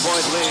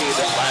 2-point lead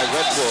by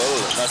Red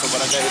Bull. Nasa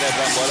Barangay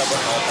Ginebra ang bola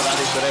para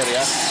Talaning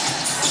Pereira.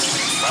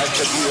 Mark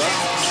Tagiwa.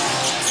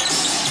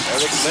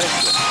 Eric Meg.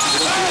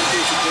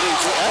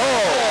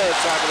 Oh!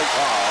 Traveling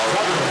foul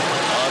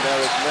on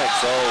Eric Meg.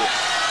 So,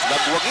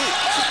 nagwagi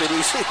si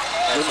Pinisi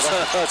dun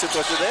sa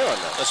sitwasyon na yun.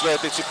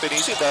 Naswerte si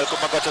Pinisi dahil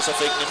kumagat siya sa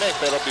fake ni Meg.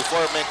 Pero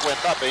before Meg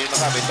went up, yun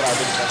na nga, may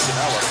traveling ng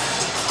tinawag.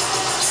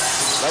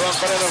 Lawang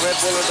pa rin ang Red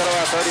Bull ng dalawa,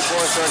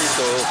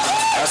 34-32.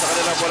 Nasa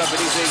kanilang bola,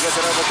 Pinisi. Kasi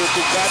na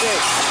matutugkade.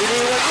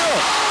 Iniwan nyo.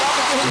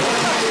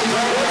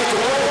 Bakit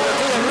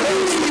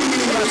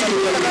yung nasa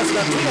pinakas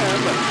ng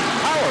TM.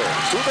 Power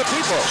to the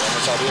people.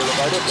 Sabi yung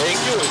Ricardo, thank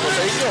you. Ito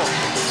sa inyo.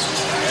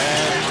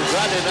 And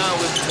Tugade now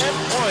with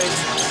 10 points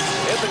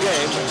in the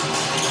game.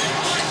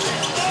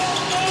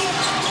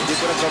 Hindi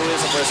ko nagkaroon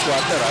sa first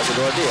quarter, si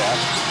Lordy,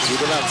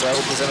 dito lang sa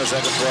umpisa ng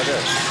second quarter.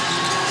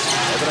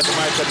 Ito na si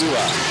Mark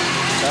Tagiwa.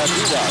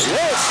 Tagiwa,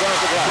 yes! On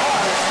the ground.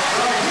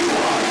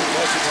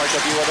 Si Mark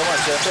Tagiwa naman,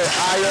 siyempre,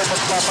 ayaw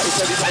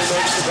magpapaisa dito kay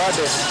Lordy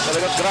Tugade.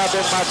 Talagang grabe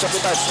ang matchup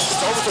ito.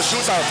 It's almost a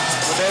shootout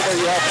whenever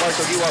you have Mark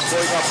Tagiwa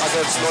going up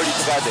against Lordy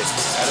Tugade.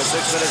 And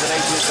 6 minutes and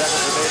 18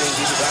 seconds remaining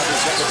dito sa ating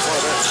second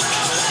quarter.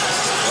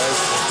 Yes.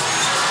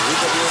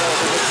 Rico Buena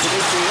with the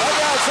Pinisi. On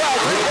the outside,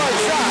 3-point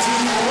shot.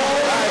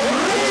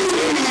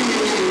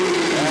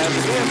 And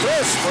the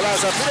twist mula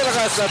sa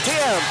pinalakas na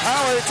TM.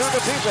 Power to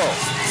the people.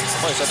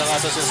 Isa na nga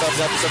sa sinasabi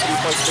natin sa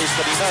 3-point place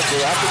kanina.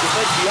 They have to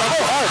defend beyond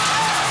the heart.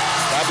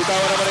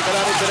 Kabitawan naman ni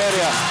Talaning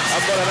Pereira.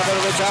 Ang bola naman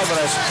ni Rich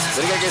Alvarez.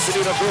 Binigay kay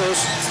Celino Cruz.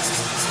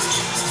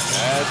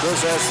 And Cruz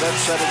says, let's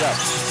set it up.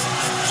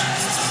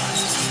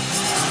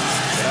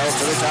 Tinawag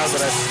sa Rich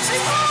Alvarez.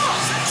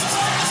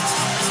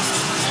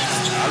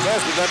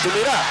 Alvarez, biglang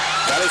tumira.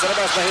 Galing sa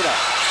labas, mahina.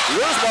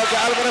 Loose ball kay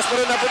Alvarez pa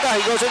rin napunta.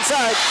 He goes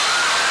inside.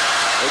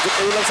 Medyo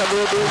kulang sa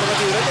ludo yung mga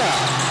tira niya.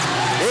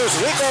 Here's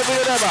Rico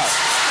Villanueva.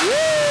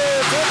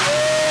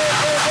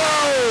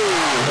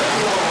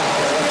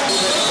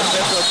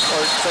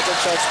 Or second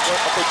chance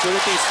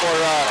opportunities for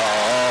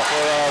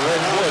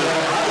Red Bull.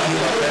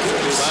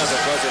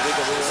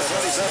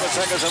 27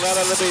 seconds ang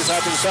nalalabay sa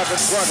ating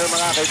second quarter,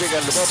 mga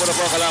kaibigan. Lumobo na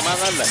po ang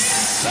kalamangan ng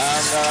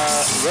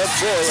Red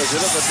Bull as you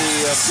look at the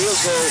field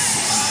goal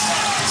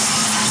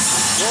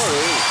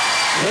scoring.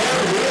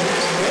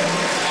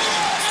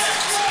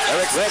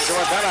 Eric Meg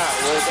Samantana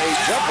with a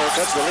jumper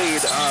cuts the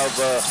lead of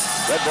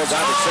Red Bull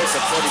down to 6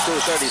 at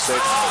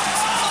 42-36.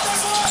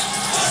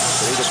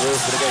 Celino Cruz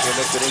binigay kay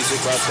Nick Pinisi.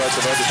 Cross court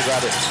to Lordy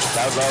Tugade.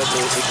 Down low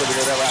to Rico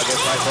Villanueva against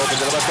Mike Hope.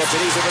 Nilabas ko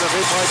Pinisi with a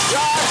 3-point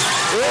shot.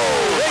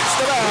 Reached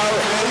the ball.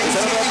 Isa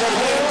na lang ng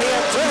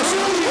TM twist.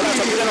 Wala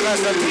sa pinalakas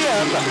ng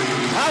TM.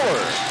 Power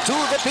to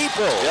the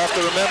people. You have to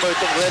remember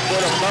itong Red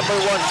Bull ang number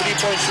 1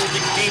 3-point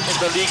shooting team in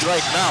the league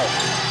right now.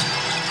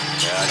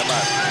 Yan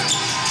naman.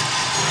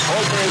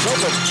 Holter is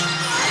open.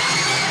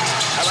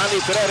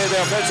 Talaning Pereira the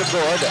offensive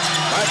board.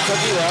 Mark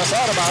Tagiwa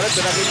thought about it.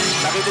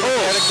 Nakita niya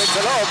Eric Meg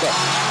sa loob.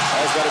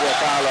 There's got to be a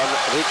foul on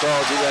Rico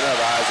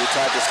Villanueva as he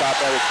tried to stop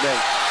Eric Meg.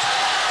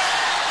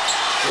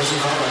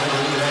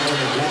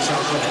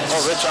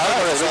 Rich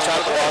Alvarez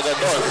agad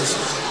doon.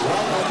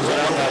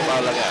 Wala na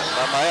foul lang yan.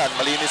 Tama yan,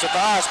 malinis sa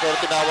taas pero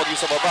tinawag yung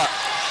sa baba.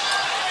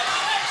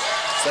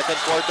 Second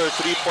quarter,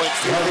 3-point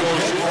field goal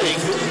shooting.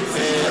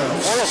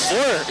 4 of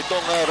 4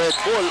 itong Red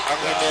Bull. Ang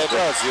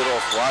Ginebra, 0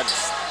 of 1.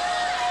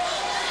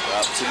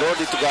 Si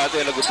Lordy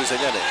Tugade ang nag-umpisa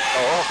niyan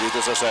Oo. dito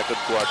sa second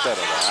quarter.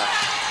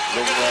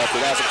 Nung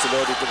pinasok si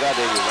Lordy Tugade,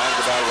 he rang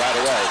the ball right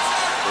away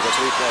with a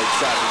 3-point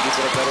shot. Hindi ko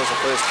nagkaroon sa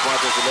first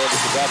quarter si Lordy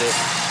Tugade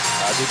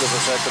dito sa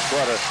second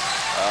quarter.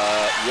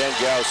 Yang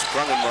Giao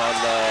sprung him on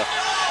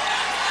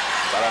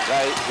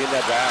Barangay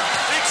Ginebra.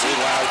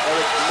 Meanwhile,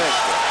 Eric Meg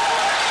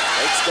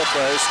makes the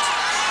first.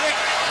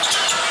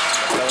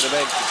 Alam ni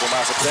Meg,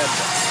 pumasok din.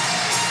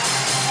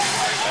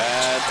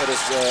 And it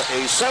is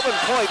a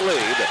 7-point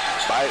lead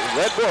by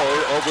Red Bull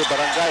over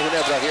Barangay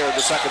Ginebra here in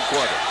the second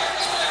quarter.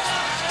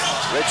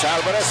 Rich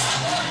Alvarez.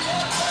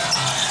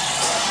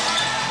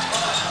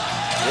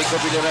 Rico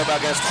Villanueva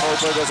against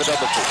Holter. There's a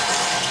double two.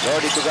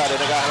 Lordy Tugade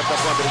naghahanap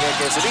ng point binigay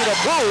kay Celino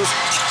Cruz,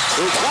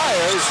 who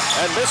fires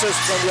and misses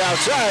from the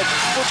outside.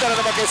 Punta na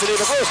naman kay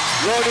Celino Cruz.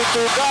 Lordy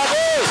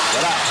Tugade.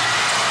 Wala.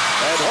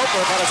 And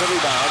Holter para sa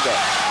rebound.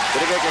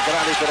 Binigay kay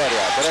Talaning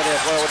Pereira. Pereira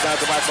forward down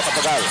to Mark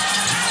Makapagal.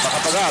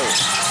 Makapagal.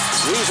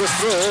 Weases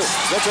through.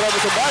 Gets it over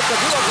to Mark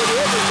Tagiwa for the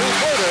open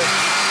three-pointer.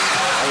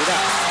 Ayun na.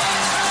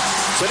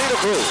 Celino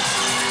Cruz.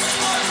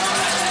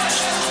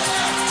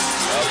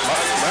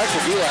 Mark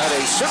Tagiwa had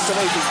a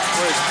scintillating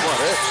first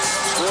quarter.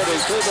 Scored a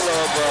total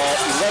of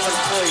 11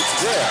 points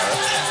there.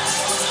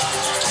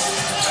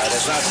 And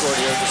has not scored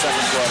here in the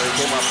second quarter.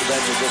 He came off the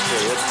bench in this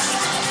period.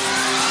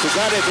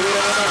 Tugade, tumira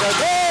naman agad.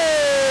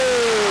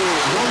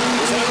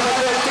 Isa naman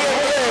agad,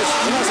 TNS.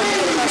 Mula sa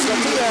Pilipinas na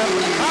TM,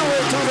 power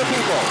to the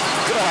people.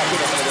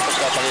 Grabe na talaga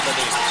pagpapakita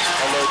ni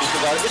Lordy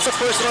Tugade. It's a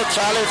personal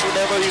challenge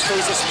whenever he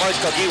faces Mark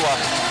Kagiwa.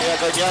 Kaya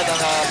ganyan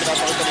ang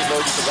pinapakita ni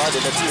Lordy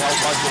Tugade. Let's see how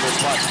Mark will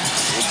respond.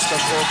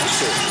 Instant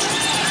focus eh.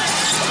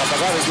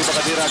 Makatagal, hindi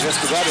makatira against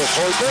Tugade.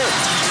 Holder.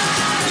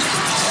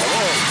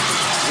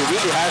 He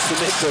really has to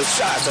make those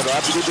shots.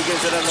 Binibigyan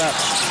siya ng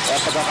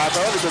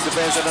pagkakataon. Itong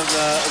depensa ng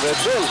Red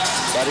Bull.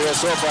 But he has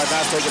so far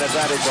not taken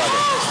advantage of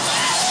it.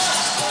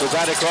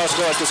 Tugade cross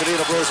court to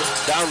Sereno Cruz.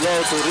 Down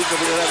low to Rico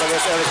Villanueva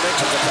against Eric Menk.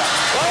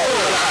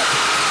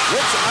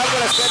 Rich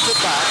Alvarez gets it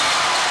back.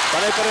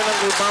 Panay pa rin ang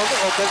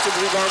rebounding, offensive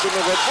rebounding ng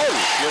Red Bull.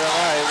 Yun na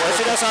nga eh.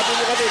 Kasi sinasabi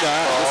mo kanina,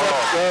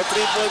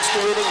 3 points to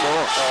winning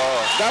mo.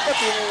 Dapat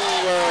yung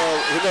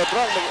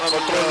Ginebra,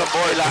 control ng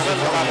ball. Kailangan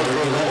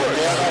makakontrol ng ball.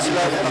 Kaya nga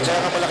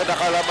malaki na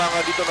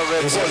kalamangan dito ng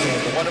Red Bull.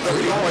 One of the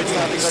 3 points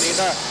natin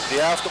kanina,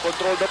 they have to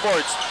control the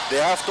boards. They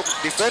have to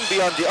defend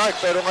beyond the arc.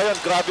 Pero ngayon,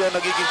 grabe ang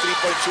nagiging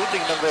 3-point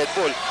shooting ng Red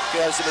Bull.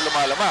 Kaya sila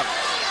lumalamang.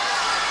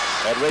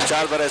 And Rich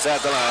Alvarez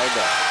at the line.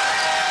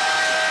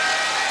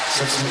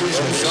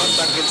 Sean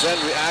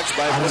Duncanson reacts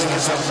by putting in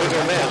some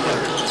bigger men.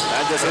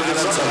 And just looking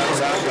at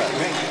Salazar.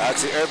 At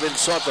si Irvin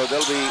Soto,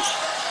 they'll be,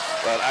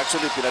 well,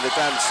 actually,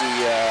 pinalitan si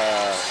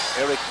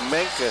Eric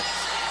Menk.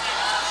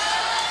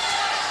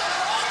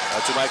 At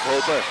si Mike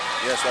Holper.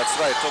 Yes, that's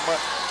right. So,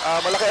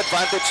 malaki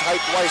advantage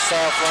height-wise sa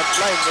front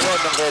line ngayon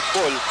ng Red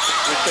Bull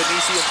with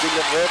Tenisi and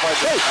Villanueva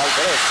and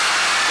Alvarez.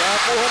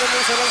 Nakakuha na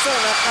yung Salazar.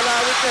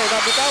 Nakalawit niya.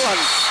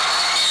 Nabitawan.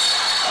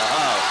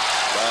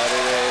 But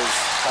it is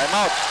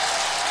Timeout.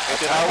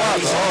 Tawag.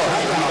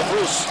 The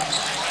Bruce.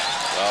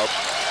 Well,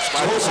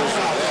 smart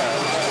decision there.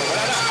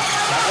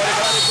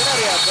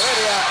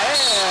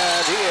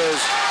 And he is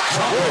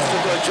forced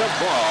into a jump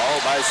ball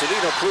by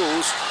Sereno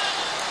Cruz.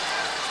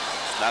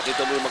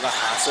 Nakita mo yung mga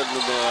hassle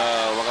ng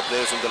mga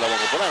players ng dalawang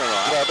kupunan.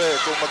 Grabe,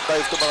 kung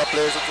mag-dive to mga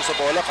players ito sa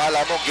bola,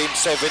 kala mo Game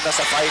 7 na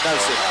sa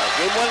finals.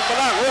 Game 1 pa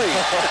lang, oy.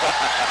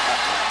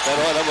 Pero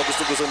alam mo,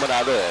 gusto-gusto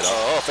manalo eh.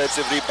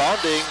 Offensive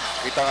rebounding.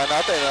 Kita nga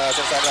natin,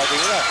 sinasabi natin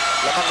yun na.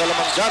 Lamang na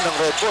lamang dyan ng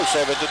Red Bull,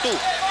 7-2.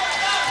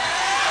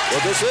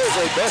 Well, this is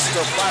a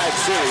best-of-5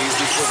 series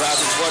dito sa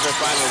ating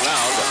quarterfinal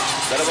round.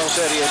 Dalawang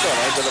serye ito.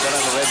 Ito naman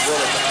ang Red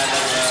Bull at saka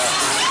ng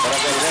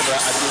Barangay Ginebra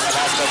at yung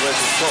Alaska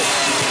versus Coke.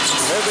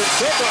 Irvin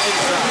Soto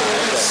inside.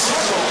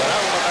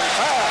 Walang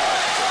matangka.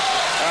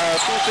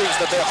 Two things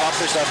that they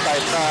accomplished that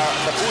time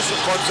na-boost yung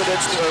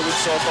confidence ni Irvin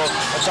Soto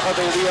at saka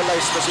they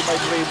realized na si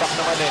Mike Rayback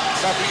naman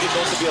not really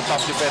known to be a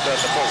tough defender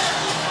at the post.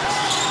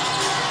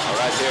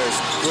 Alright, here's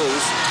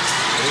Cruz.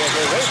 Kaya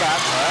Rayback.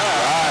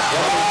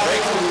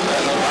 Break.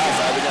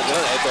 Sabi niya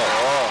gano'n. Ito.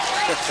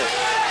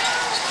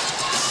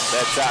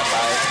 Bad shot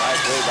by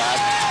Mike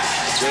Rayback.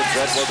 Gives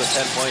Red Bull the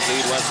 10-point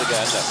lead once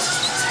again.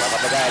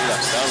 Makapagayan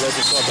lang. Down low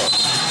to Soto.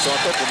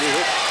 Soto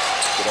pumihit.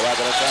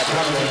 Tinawagan ng traffic.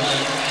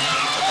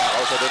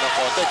 Nakausa din ng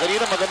konti.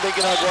 Kanina maganda yung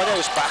ginagawa niya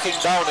was backing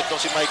down itong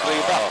si Mike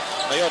Rayback.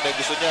 Ngayon,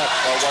 gusto niya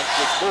one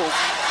quick move.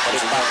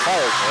 Palit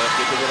backfired.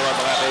 Kita nyo naman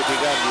mga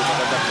kaibigan, yung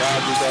magandang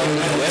crowd dito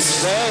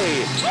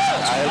Wednesday.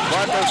 Dahil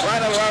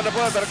quarter-final round na po,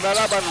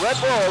 naglalaban Red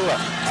Bull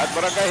at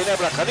Barangay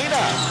Ginebra. Kanina,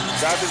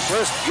 sa ating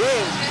first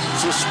game,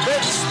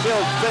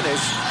 suspense-filled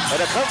finish and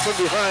a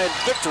come-from-behind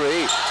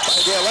victory by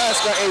the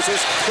Alaska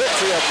Aces.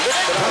 Victory of Nick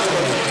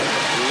Barako.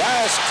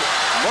 Last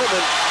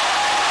moment,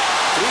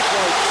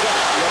 3-point shot.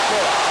 Yan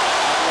po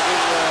ang naging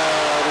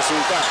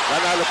resulta.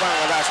 Nanalo pa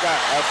ang Alaska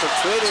after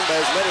trailing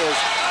by as many as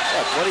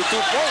 22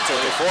 points or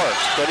 24.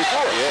 24.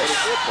 Yes.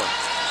 24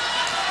 points.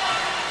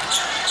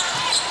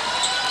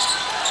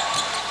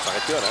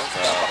 Sakit yun, ha?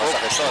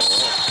 Napakasakit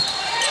yun.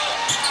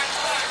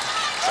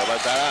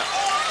 Samantala,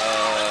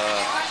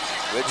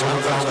 Rich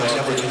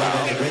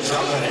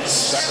Alvarez.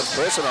 Second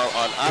personal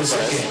on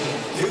Alvarez.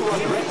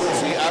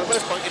 Si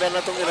Alvarez, pang ilan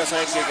na itong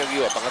inasahin kay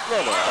Kagiwa?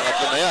 Pangatlo, no?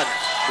 Pangatlo na yan.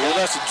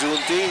 Una si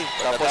Junti,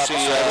 tapos si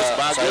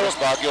Cyrus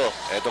Baguio.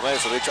 Ito ngayon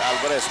si Rich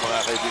Alvarez,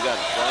 mga kaibigan.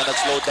 Kaya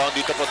nag-slow down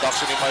dito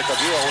production ni Mark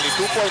Kagiwa. Only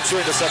 2 points here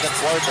in the second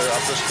quarter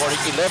after scoring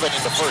 11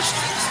 in the first.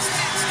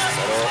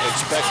 Pero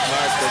expect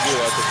Mark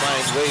Kagiwa to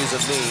find ways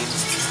and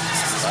means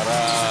para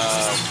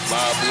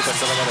mabutas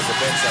na naman ang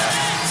depensa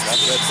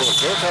ng Red Bull.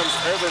 Here comes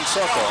Irvin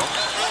Soto.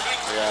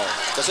 Yeah.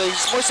 Kasi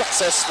he's more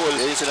successful.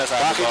 Yung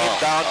sinasabi backing him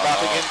down.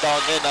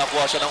 Ngayon,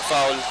 nakuha siya ng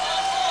foul.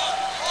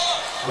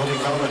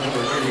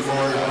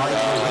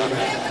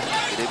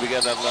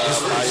 Binibigyan ng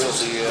payo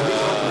si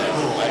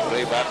Mike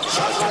Rayback.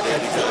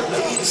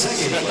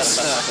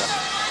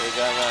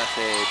 Ika nga,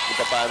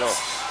 kung paano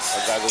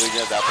ang gagawin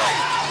niya dapat.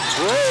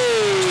 You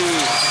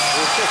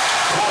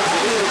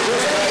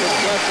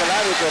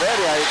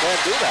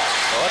can't do that.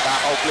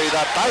 Takaw play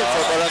that time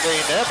for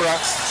Barangay Ginebra.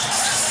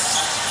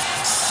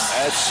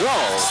 And so,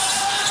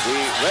 the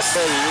Red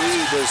Bull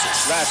lead is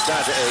slashed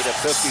down to 8 at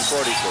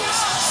 50-42.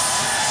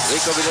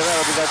 Rico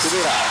Villanueva began to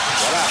mira.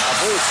 Wala, a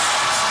boost.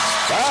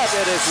 But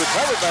it is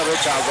recovered by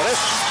Rich Alvarez.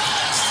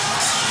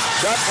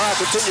 Shot clock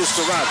continues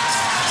to run.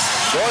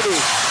 Gordy,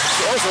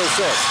 also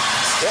short.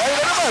 Eh, ayun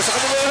na naman, sa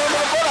kanila naman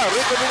ang bola.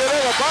 Rico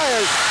Minarella,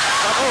 Baez.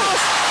 Tapos,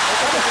 ay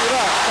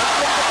kapatira.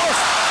 Tatlong tapos.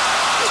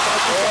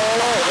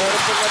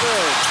 Meron pong ano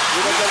eh.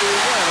 Ginagaling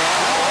niya, no?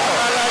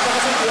 Akala niya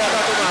kasi hindi yata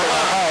tumama.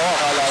 Oo,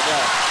 akala niya.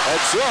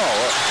 And so,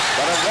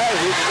 Barangay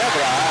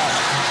Ginebra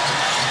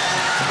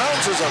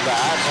pounces on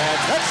that and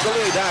cuts the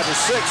lead down to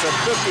 6 at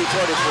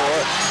 50-44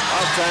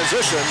 of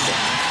transition.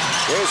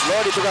 Here's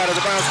Lodi to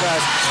the bounce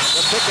pass,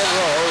 the pick and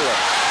roll.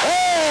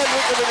 And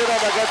Rico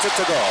Minarella gets it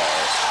to go.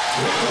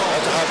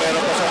 At saka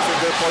meron pa siyang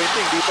finger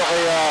pointing dito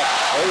kay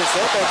Owen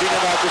Soto. Hindi na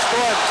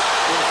nagustuhan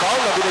yung foul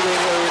na binigay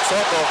ni Owen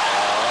Soto.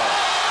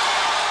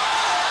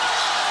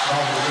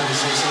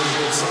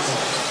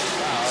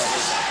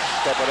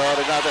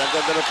 Panoorin natin. Ang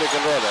ganda ng pick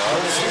and roll.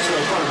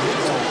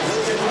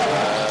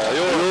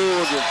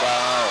 Yun yung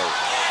foul.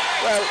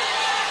 Well,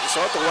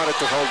 Soto wanted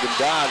to hold him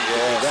down.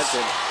 Prevent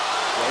him.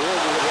 Yun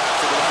yung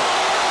reaction naman.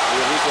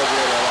 Yung Rico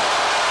Minarella.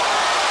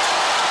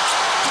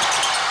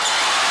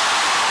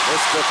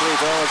 It's the free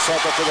throw and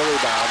Soto to the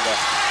rebound.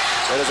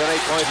 There is an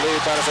 8-point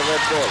lead para sa Red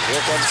Bull.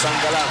 Here comes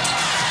Sanggalang.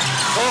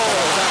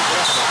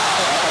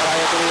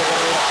 Nakakaya tuloy yung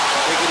kanila.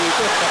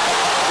 Tigilito.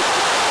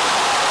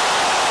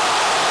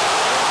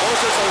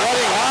 Moses are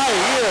running high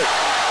here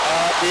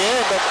at the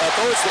end of,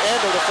 towards the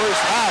end of the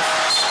first half.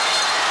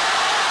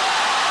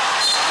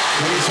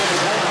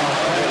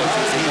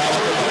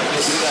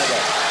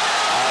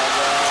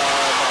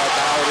 Ang mga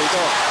tao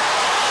rito.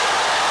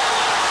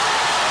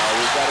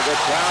 We've got a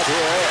good crowd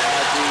here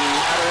at the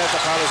Araneta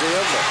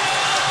Coliseum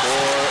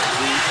for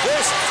the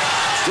first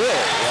day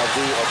of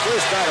the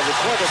first night of the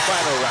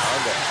quarterfinal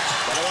round.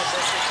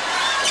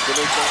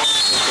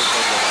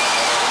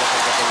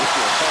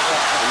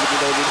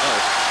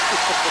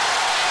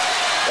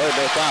 Oh,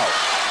 no foul.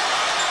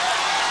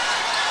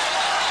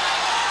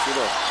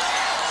 Sino?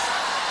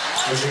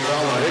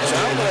 Rich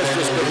Alvarez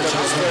just picked up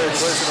his third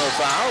personal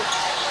foul.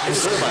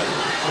 It's Truman.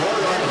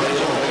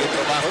 Naging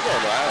trabaho niya,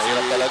 no?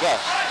 Hirap talaga.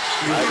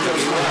 Ay,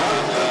 Kagiwa,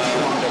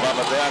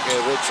 namamatayan kay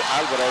Rich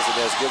Alvarez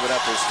and has given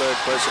up his third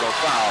personal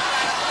foul.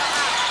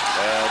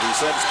 And he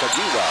sends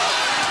Kagiwa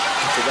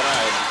to the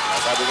line.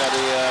 Sabi nga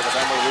ni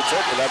kasama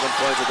Richard, 11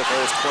 points in the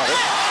first quarter.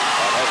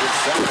 And has been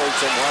strengthened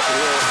somewhat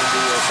here in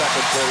the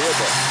second period.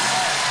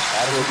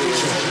 That will be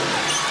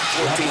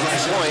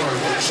 14th point.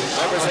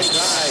 Never say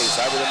die,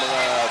 sabi ng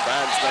mga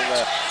fans ng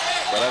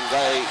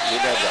Barangay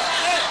Ginebra.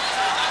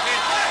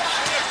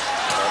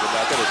 Sabi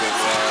natin, itong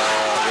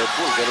Red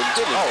Bull, ganun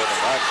din. Oo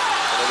naman.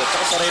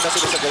 Tsaka sanay na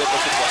sila sa ganun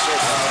ng sitwasyon.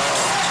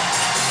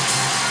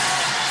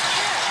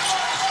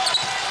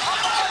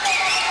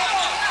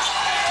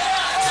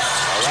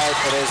 Alright,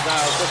 it is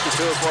now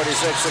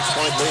 52-46,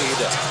 6-point lead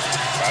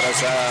para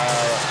sa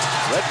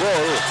Red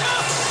Bull.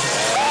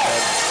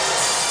 And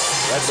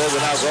Red Bull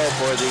will now go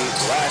for the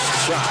last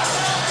shot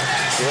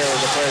here in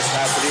the first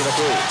half. Lina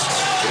Cruz.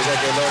 Binigay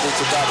kay Lodi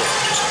Tugade.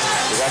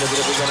 Tugade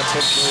binibigyan ng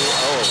pitch ni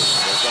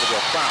there's going to be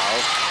a foul.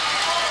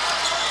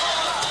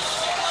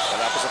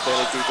 Wala pa sa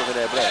penalty to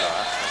Ginebra.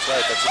 That's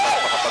right. At si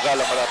Makapagal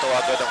ang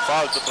malatawagan ng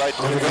foul to try to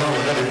prevent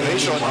the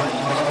elimination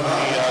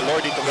ni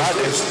Lodi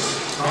Tugade.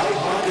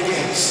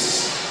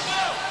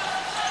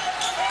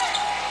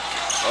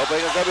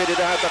 Okay ng gabi din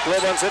na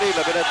Tacloban City.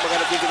 Labi na't mga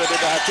nakikita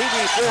din na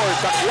TV4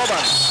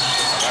 Tacloban.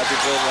 Ang ating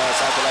pong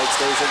satellite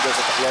station dyan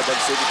sa Tacloban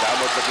City.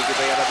 Damot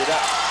nakikita yan na din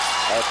na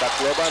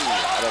Tacloban.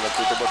 Ano,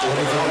 nagtutubo-tubo.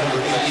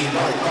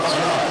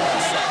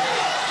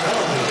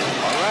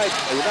 Alright,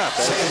 ayun na.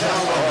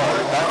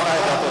 That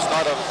time that was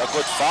not a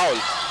good foul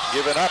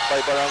given up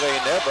by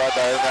Barangay Ginebra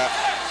dahil na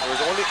there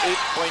was only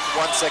 8.1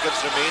 seconds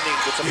remaining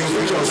dun sa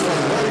position.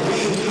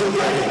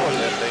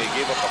 And they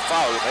gave up a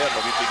foul. Ngayon,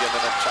 mabibigyan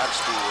na ng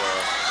chance to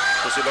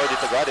si Lodi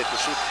Tugade to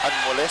shoot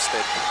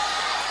unmolested.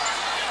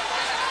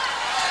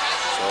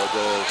 So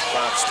the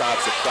clock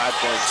stops at 5.6.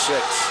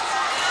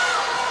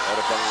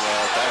 Meron pang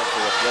time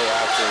for a play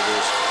after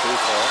this free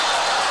throw.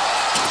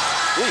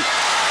 Uy!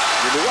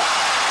 Niluwa!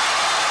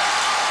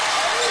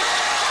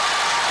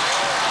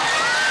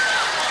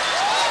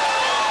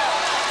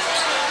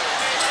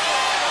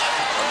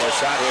 One more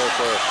shot here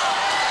for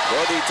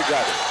Lodi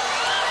Tugade.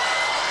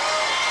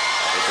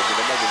 Ito din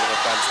naman yung mga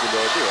fans ni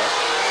Lodi, ha?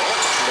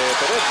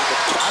 Pero the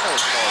channel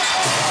small.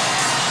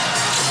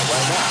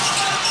 Why not?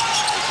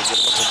 Ito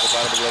din naman kung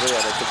paano maglaro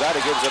yan. And Tugade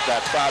gives up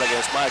that foul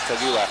against Mike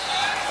Kagiwa.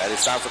 And he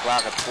stops the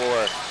clock at 4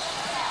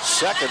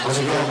 seconds.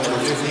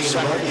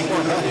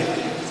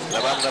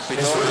 Lamang ng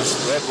pito.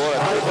 Red Bull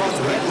at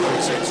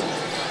 36.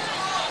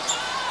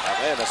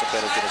 Okay, nasa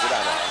penalty na sila.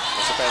 No?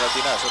 Nasa penalty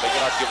na. So they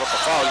cannot give up a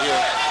foul here.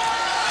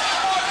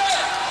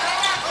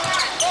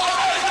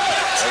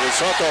 And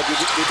Soto,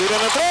 bibira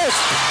ng tres.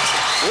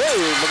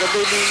 Uy,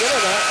 maganda yung linya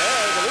nun, ha?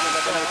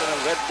 Ito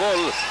ng Red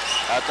Bull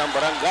at ng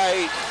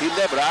Barangay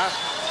Ginebra.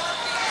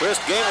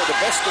 First game of the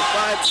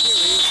best-of-5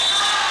 series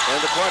in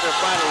the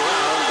quarterfinal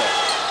round.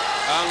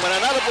 Ang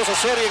mananalo po sa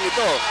seryeng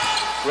ito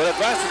will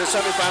advance to the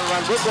semifinal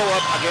round, will go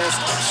up against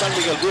San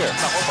Miguel Beer.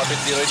 Ako,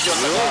 patindi rin yun.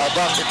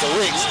 Nakaabang in the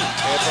wings.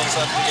 Etong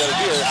San Miguel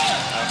Beer,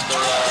 after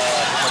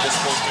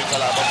mag-dispose ko yung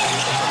kalaban mo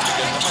dito, San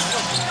Miguel naman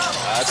yun.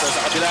 At sa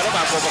kabila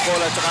naman,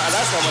 Coca-Cola at saka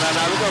Alaska,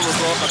 mananalo ko,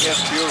 mag-go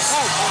against Pure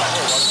Food.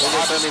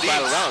 Sa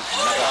semi-final round.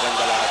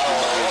 Nakaganda lahat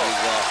yung magiging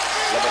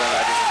labanan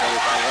natin sa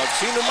semi-final round.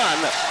 Sino man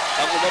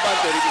ang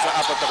umabante rito sa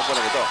 4 na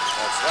kumpulan ito.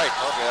 That's right.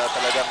 No? Kaya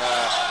talagang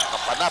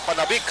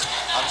kapanapanabik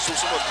ang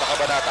susunod na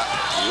kabanata.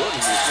 Yun,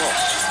 mismo.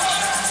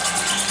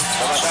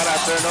 Samantala,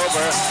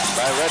 turnover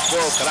by Red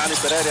Bull. Kalani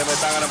Pereira, may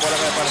tanga ng bola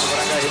ngayon para sa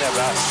Barangay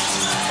Ginebra.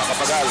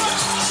 Makapagal.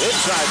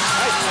 Inside,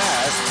 high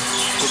pass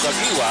to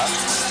Kagiwa.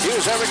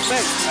 Here's Eric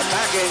Meng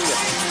attacking.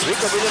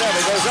 Rico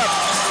Villanueva goes up.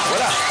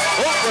 Wala.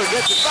 Holker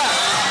gets it back.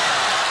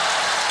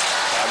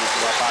 Kami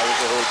sumapawin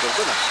kay Holker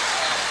dun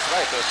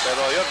Right.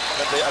 Pero yun,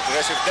 maganda yung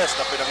aggressiveness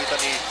na pinakita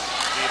ni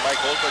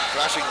Mike Holford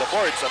crashing the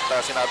boards at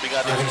sinabi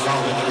nga ni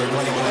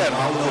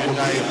yun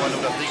nga yung one of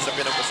the things na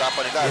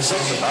pinag-usapan nila sa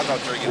dugout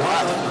during the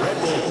half.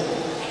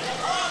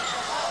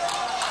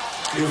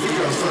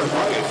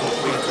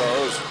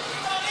 Because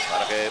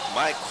para kay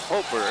Mike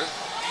Holford.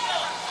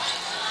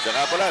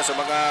 Saka pala sa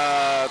mga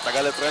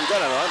taga-Letran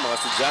dyan, mga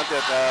estudyante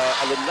at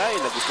alumni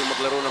na gusto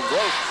maglaro ng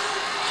golf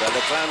sa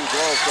Letran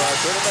Golf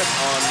Tournament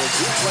on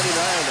June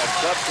 29 at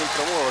Club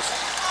Intramuros.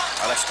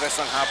 Alas 3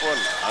 ng hapon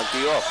ang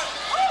tee-off.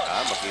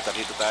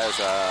 Makita-kita tayo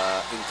sa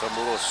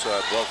Intramuros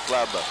Golf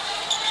Club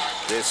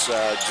this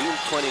June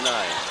 29.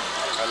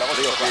 Kala ko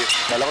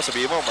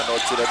sabihin mo,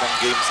 manood sila ng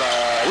game sa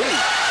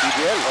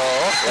PBL.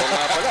 Oo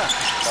nga pala.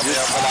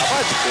 Mamaya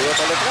palaban. Kaya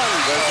Letran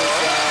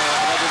versus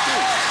another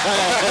team.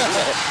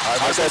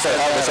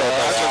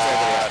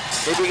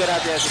 Kaibigan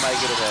natin yan si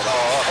Mikey Romero.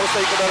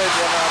 Hostay ko na rin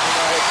yung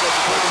mga headset.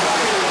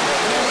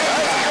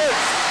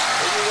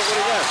 Kaibigan ko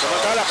rin yan.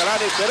 Samantala,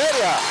 Kalani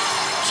Pereira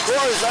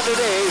scores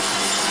underneath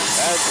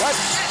and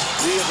cuts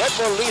the Red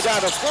Bull lead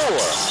out of 4.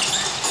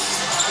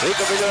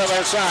 Rico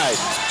Villanueva inside.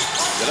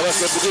 Ginebra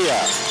kay Bugia.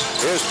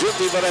 Here's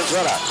Junti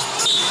Valenzuela.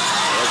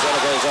 Valenzuela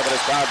goes up and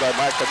is fouled by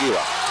Mark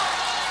Kagiwa.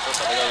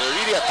 So they're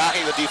really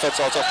attacking the defense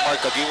also of Mark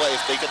Kagiwa.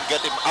 If they can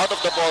get him out of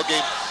the ball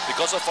game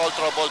because of foul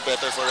trouble,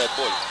 better for Red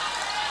Bull.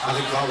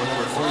 Adding foul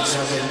number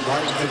 47,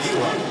 Mark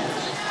Kagiwa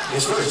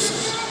is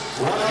first.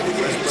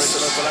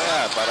 Personal pa lang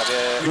yan para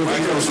kay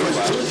Mark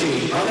Kagiwa.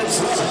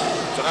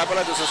 So nga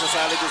pala doon sa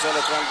sasali doon sa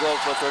Letran Golf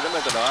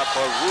Tournament,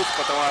 Paul Ruth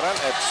patawaran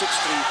at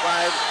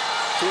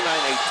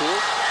 635-2982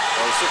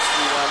 or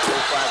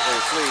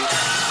 631-0503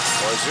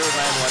 or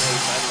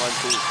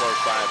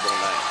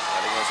 0918-912-4509.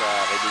 Galing nga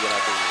sa kaibigan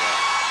natin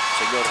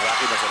Senyor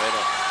Rocky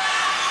Nazareno.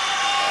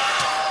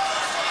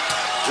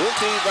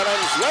 Junti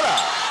Valenzuela.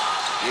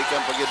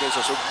 Ikan pagdating sa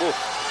Sugbo.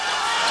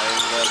 Ang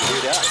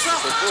Lida sa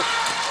Sugbo.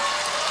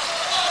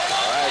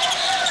 Alright.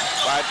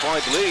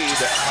 5-point lead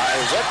by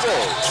Red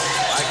Bull.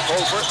 Mike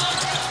Holford.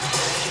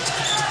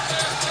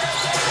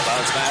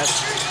 Bounce pass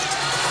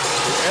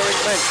to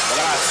Eric Meng.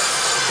 Balas.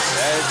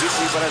 And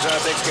Junti Valenzuela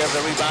takes care of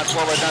the rebound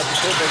forward. Now to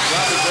Philippine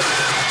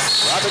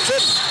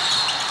Robinson.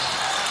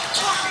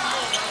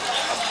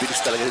 Bilis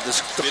talaga dito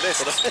sa bilis.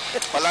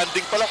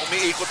 Palanding pa lang,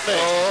 umiikot na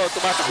eh. Oo,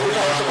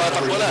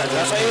 tumatakbo na.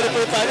 Nasa air pa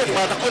yung tayo,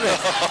 tumatakbo na.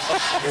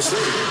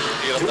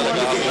 Hirap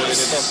talaga ang huli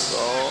nito.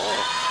 Oo.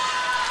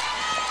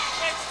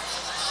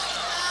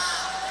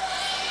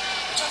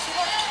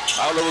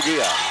 Paolo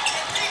Bugia.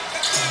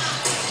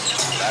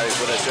 Dahil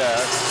ko na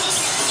siya.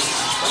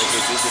 Balik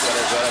kay Junti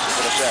Valenzuela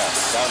ko na siya.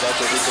 Down down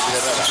to Rico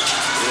Villanueva.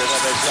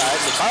 Villanueva inside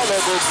to Paolo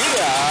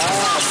Bugia.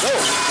 No.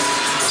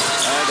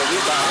 And the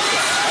rebound.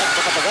 At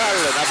makapagal.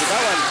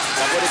 Nabitawan.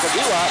 Nakuha ni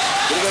Kagiwa.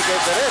 Binigay kay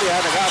Pereira.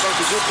 Nag-aabang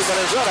si Junti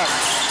Valenzuela.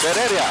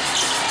 Pereira.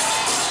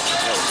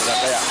 No, sila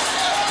kaya.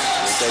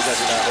 Hintay na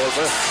sila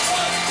Holfer.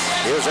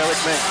 Here's Eric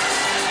Meng.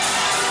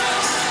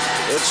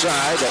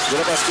 Inside.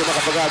 Ginebra kay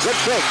makapagal. Good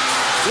pick.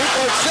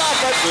 3-point shot.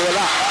 But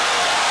wala.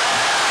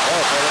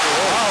 Oh, pero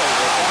wow.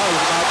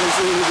 Lumagal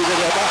si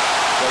Ginebra.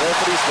 The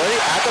referee is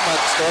very adamant.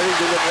 Staring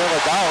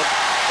Ginebra down.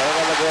 Kaya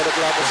nga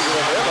nagre-reklamo si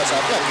Ginebra.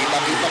 Sabi niya,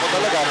 kita-kita ko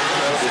talaga.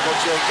 Si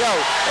Coach Yenkiao.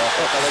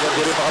 Talaga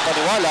di rin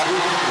makapaniwala.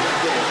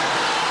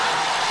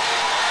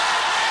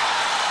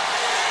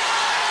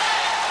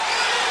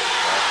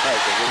 Okay,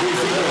 kaya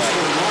Ginebra.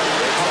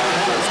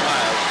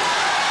 Smile.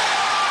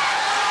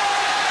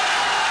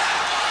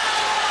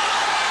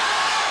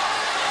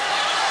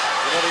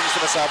 Yun na rin yung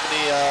sinasabi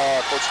ni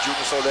Coach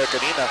Junior Soler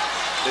kanina.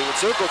 They would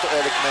circle to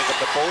Eric Meng at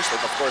the post and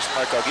of course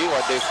Mark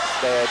Kagiwa. The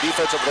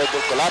defense of Red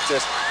Bull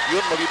collapses. Yun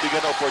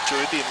mabibigyan ng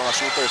opportunity mga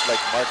shooters like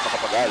Mark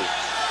Makapagal.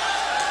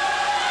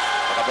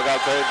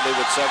 Makapagal currently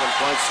with 7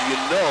 points. You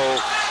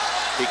know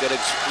he could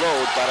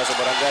explode para sa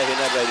Barangay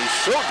Ginebra. He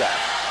showed that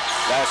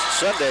last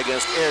Sunday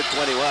against Air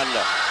 21.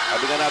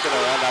 Sabigan natin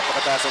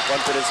napakataas ang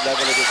confidence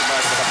level nito si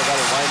Mark Makapagal.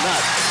 Why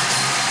not?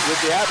 With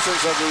the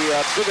absence of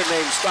the bigger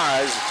name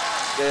stars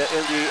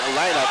in the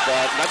lineup,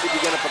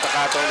 nabibigyan ng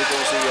pagkakataon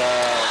itong si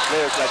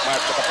players like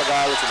Mark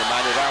Makapagal, si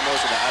Manny Ramos,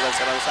 si Alan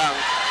Saransang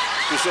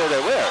to show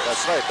their wear.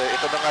 That's right.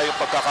 Ito na nga yung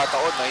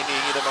pagkakataon na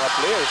hinihingi ng mga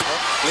players, no?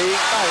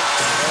 Playing time.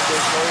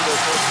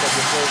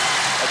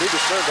 And they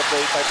deserve the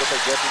playing time that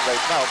they're getting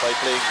right now by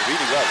playing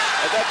really well.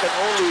 And that can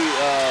only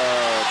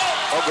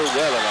augur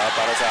well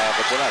para sa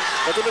Kapunan.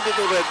 Katulad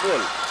nito Red Bull.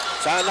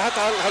 Sa lahat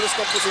halos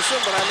ng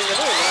posisyon, maraming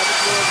maraming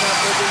player na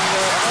pwedeng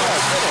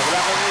wala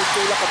kang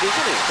tulak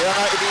kabigin eh. Kaya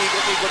nga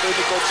iniikot-ikot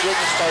ni Coach Yeng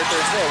yung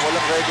starters na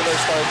walang regular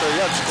starter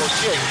yan si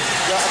Coach Yeng.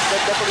 Kaya ang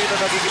ganda tuloy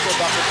na nagiging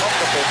productive off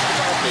the bench ng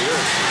mga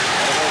players.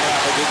 Ano kayo mga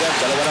kaibigan,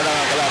 dalawa na lang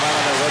ang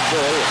kalamangan ng Red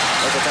Bull.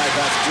 At the time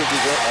pass to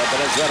Judy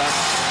Venezuela.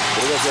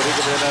 Pero si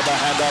Rico Villanueva,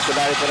 hand off to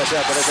Larry Perez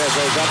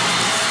goes up.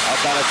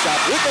 Out-balance shot.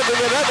 Rico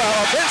Villanueva,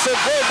 offensive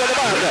goal na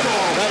naman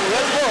ng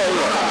Red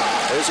Bull.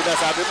 Yung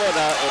sinasabi mo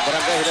na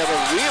Barangay Ginebra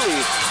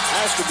really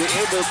has to be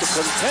able to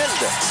contend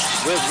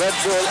with Red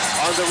Bull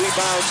on the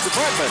rebounds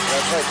department.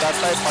 That's right. That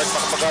time, Mark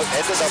Makapagal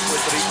ended up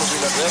with Rico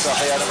Villanueva.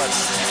 Kaya naman,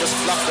 he just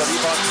blocked the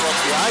rebound from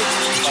behind.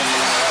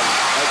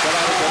 Ay,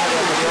 kalari ko na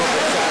yung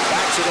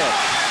backs it in.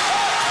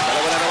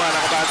 Dalawa na naman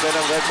ang kabante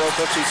ng Red Bull,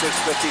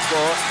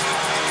 56-54.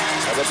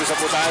 Nag-upisa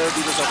po tayo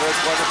dito sa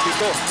first quarter.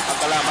 Pito ang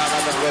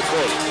kalamangan ng Red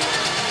Bull.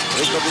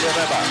 Rico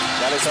Villanueva,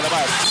 galing sa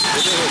labas.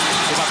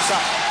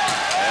 Sumaksak.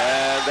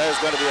 And there's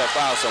going to be a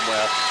foul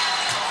somewhere.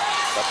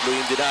 Tatlo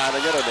yung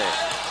dinaanan niya ron eh.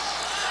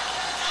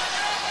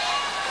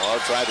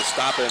 Or try to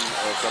stop him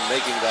from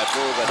making that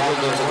move, and he'll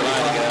go to the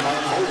line again.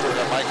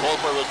 Mike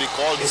Holper will be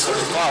called for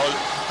the foul.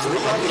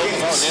 Long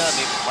foul niya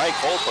ni Mike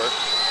Holper.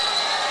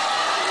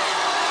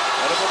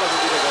 Ano po ba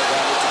hindi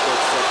nagagamit si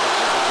Coach Fred?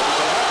 Hindi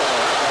ka lahat,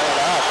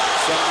 kaya lahat.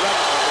 Siyang lang,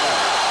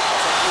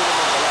 isang kilo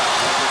naman pala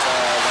natin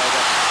sa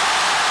lineup.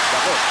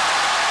 Bako.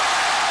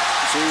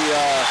 Si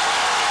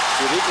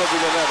Rico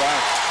Villanueva,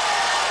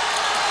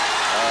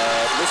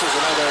 this is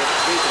another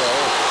free throw.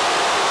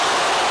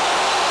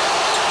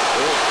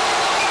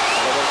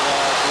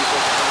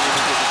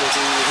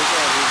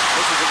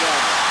 This is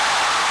again.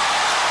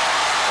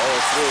 0-3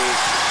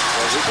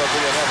 for Rico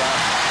Villanueva.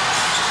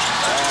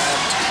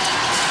 And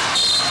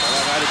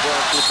Mananali for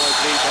a 2-point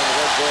lead on the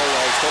Red Bull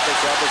as Topex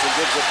Robinson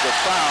gives up the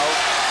foul.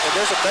 And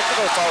there's a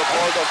technical foul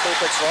called on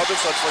Topex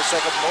Robinson for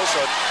second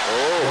motion.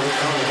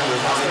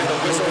 After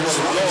the whistle was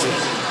blown.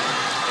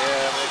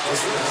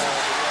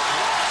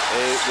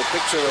 The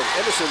picture of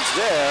innocence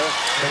there.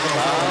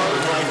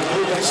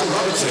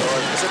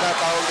 Kasi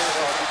natawag din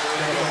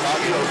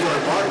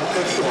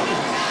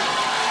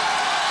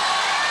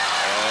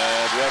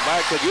And we have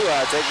Mark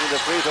Kagua taking the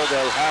free throw.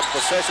 They'll have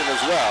possession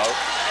as well.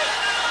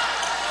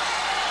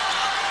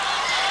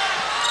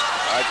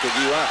 Mark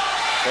Kagua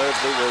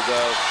currently with 15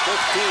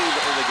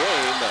 in the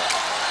game.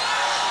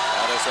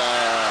 That is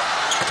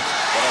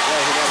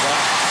Barangay Ginebra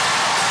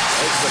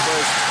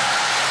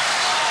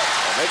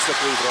makes the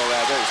free throw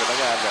rather. Isa na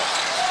yan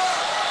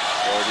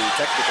for the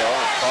technical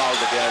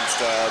called against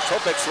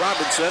Topex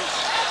Robinson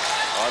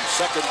on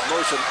second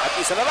motion. At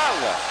isa na lang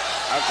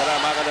ang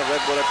kalamangan ng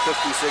Red Bull at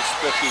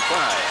 56-55.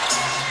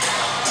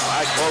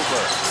 Mike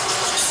Holper.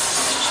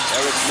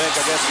 Eric Mink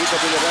against Rico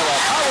Villanueva.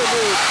 Power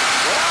move.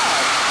 Wala.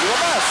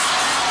 Lumabas.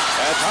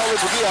 And Howard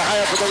Bugia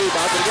high up for the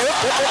rebound. Medyo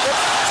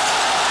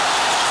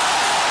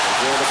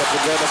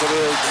nakaproblema sa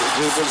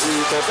dribble si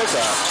Topex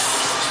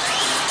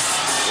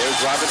Here's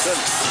Robinson.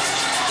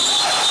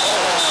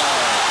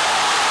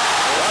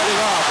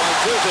 Running off on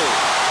Tutu. If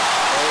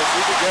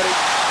we could get it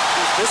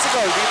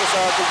physical dito sa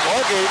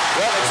ball game,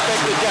 well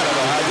expected yan.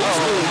 These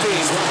two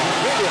teams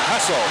really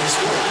hustle in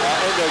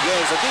their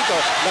games. At dito,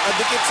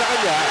 nakadikit sa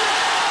kanya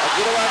at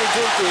ginawa ni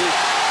Junti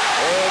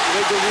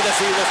medyo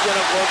hinasinas niya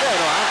ng konti.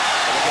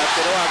 At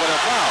tinawagan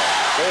ng foul.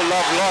 no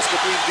love lost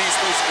between these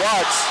two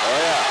squads. Oh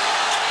yeah.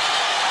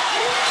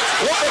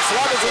 Topex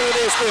Robinson in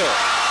his steal.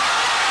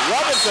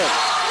 Robinson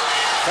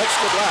touched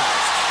the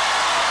blast.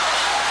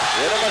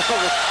 Yan naman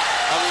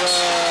ang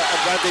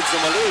advantage na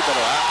maliit.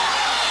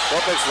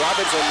 Topex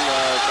Robinson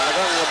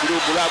talagang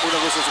binubulabo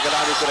ng gusto si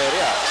Kalani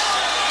Pereira.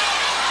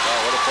 Wow,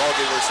 what a ball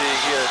game we're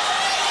seeing here.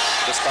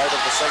 The start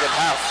of the second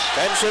half.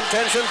 Tension.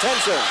 Topex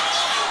Robinson.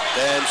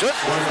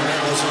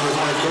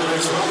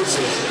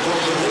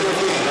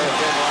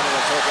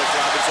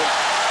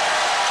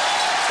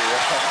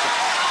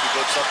 Si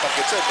Coach Sam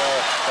Pakitsen,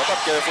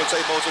 dapat careful sa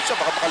emotions siya.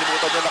 Baka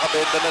makalimutan niya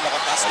nakabenda na,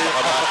 nakakasli.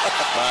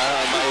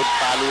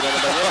 Maipalo na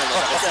naman yan.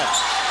 Masakit yan.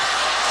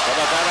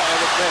 Kabagara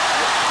Eric Beck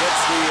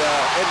gets the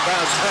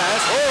inbound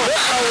pass.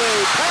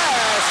 Away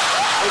pass!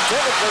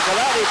 Intended for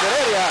Kalani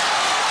Pereira.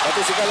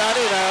 Pati si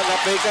Kalani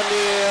na-fakean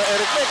ni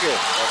Eric Beck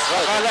That's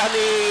right. Akala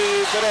ni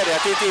Pereira,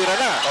 titira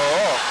na.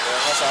 Oo. Kaya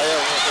nga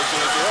sayang yung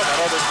opportunity yun.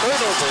 Another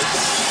turnover.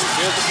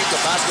 Failed to keep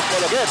the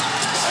basketball again.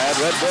 And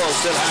Red Bull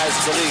still has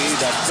the lead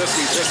at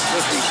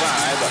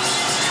 56-55.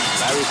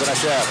 Larry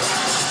Brasher.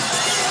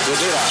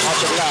 Gudira,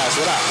 off the glass,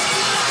 wala.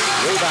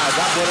 Rebound,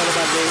 back na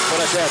naman ni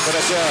Brasher.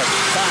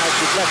 Pass,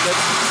 deflected.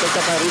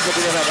 Pagka pa Rico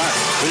Villanueva.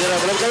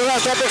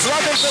 Topex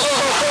Robinson.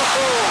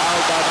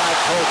 Out by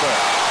Mike Holper.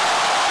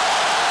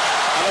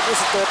 Alam mo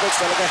si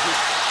Topex talaga,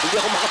 hindi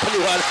ako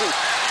makapaniwala.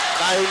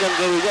 Kaya niyang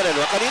gawin yan.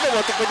 Kanina,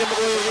 watik pa niya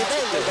makuha yung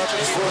rebound. That's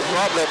his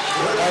problem.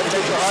 Kahit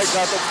medyo hard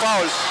na itong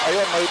foul.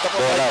 Ayun, makita ko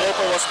Mike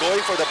Holper was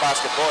going for the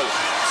basketball.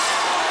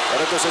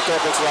 Pero ito si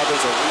Topex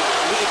Robinson,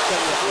 liit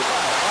lang niya.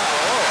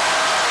 Oo.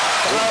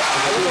 Saka,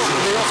 ayun,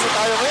 playoffs na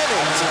tayo ngayon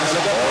eh.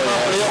 Talagang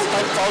mga playoff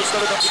time fouls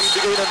talagang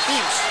pinibigay ng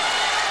teams.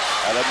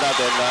 Alam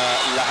natin na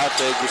lahat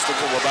ay gusto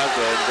kong mabanko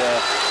and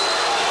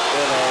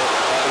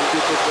hindi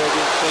po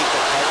pwedeng fake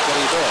at hard ka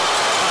rito.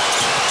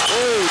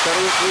 Uy, pero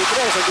yung free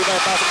throws, hindi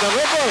na pasok ng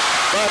Red Bull.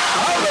 But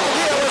Paolo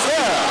Bugia was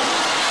there.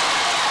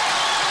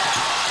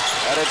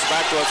 And it's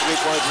back to a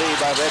 3-point lead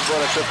by Red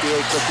Bull at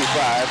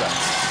 58-55.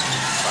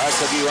 Mark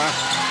Kagiwa.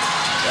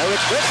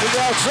 Eric Quick from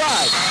the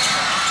outside.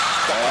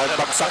 And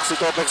bagsak si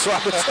Topex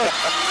Robinson.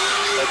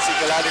 At si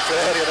Kalani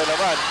Ferreira na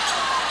naman.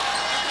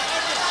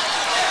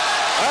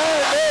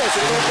 Ay, hindi. Si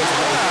Topex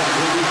na.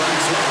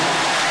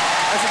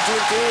 Ay, si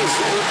Junti.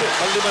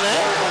 Panglima na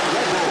yan.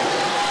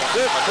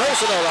 Good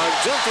personal on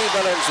Junti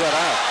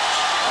Valenzuela.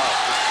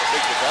 This is a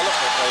big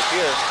development right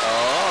here.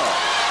 Oh.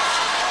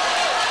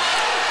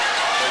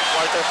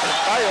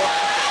 Quarterfinals tayo.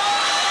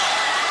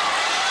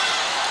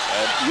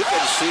 And you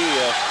can see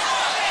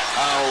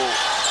how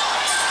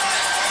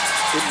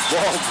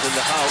involved and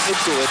how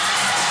into it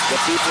the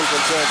people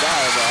concerned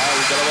are.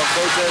 Yung dalawang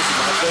coaches, yung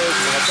mga players,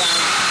 yung mga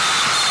fans.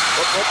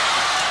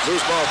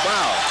 Loose ball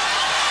foul.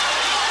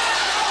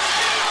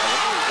 Alam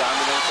mo, yung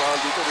dami ng foul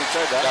dito,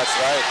 Richard. That's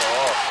right.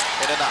 Oh.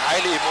 And in a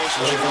highly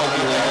emotional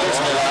moment,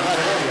 kailangan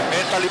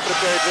mentally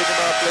prepared rin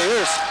yung mga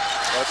players.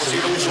 Kaya kung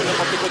sino gusto na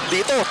mapikot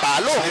dito,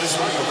 talo.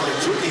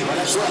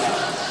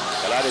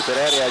 Kalani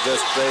Ferreira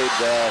just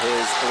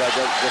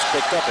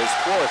picked up his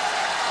fourth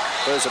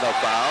personal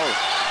foul.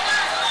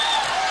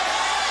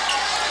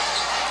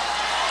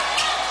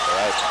 All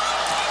right.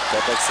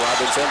 Topex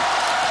Robinson.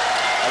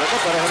 Alam mo,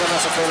 pareho na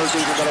nasa penalty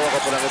yung dalawa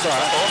ko po lang ito,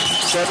 ha?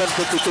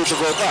 7:52 to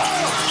go pa.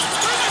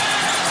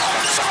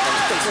 Saksak ng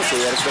ito. Si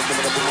Eric Quick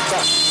naman ang bumunta.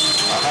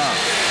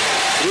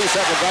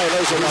 3-second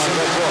violation ng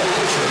Red Bull.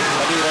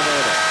 Kanina na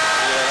yun.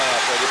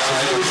 Pwede na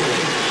nga yun.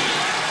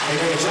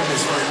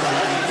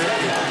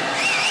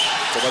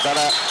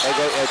 Samantala,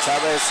 Ego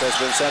Chavez has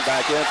been sent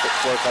back in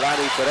for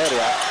Kalani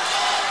Ferreira.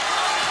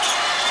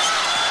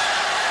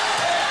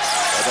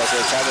 Ito si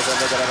Chavez ang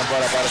nagdala ng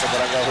bola para sa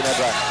Barangay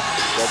Ginebra.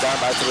 Go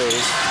down by 3.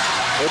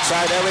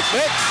 Inside Eric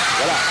Mick.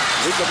 Wala.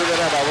 Rico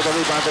Villarreal with the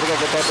rebound to go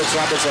for Topex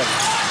Robinson.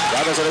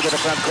 Robinson into the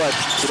front court.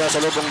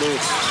 Sinasalubong ni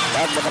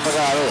Bad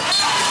Makapagaro.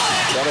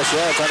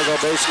 Venezuela trying to go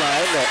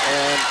baseline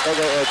and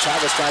Ego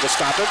Chavez trying to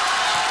stop it.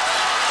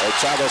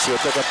 Chavez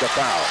will pick up the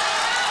foul.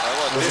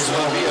 This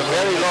will be a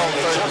very long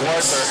third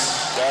quarter.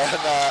 Dahil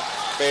na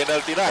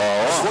penalty na.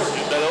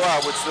 Yung dalawa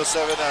with still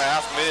 7.5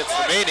 minutes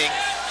remaining.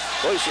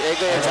 Boy, si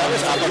Ego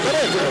Chavez, apat na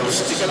rin.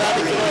 Si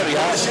Kalani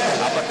Ferreira,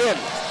 apat din.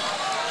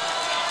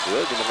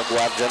 Yun, yung mga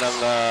guardia ng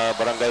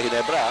Barangay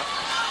Ginebra.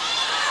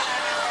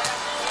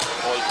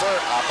 Holper,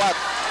 apat.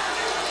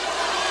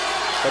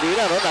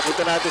 Kanina, no,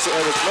 nakita natin si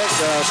Eric Mick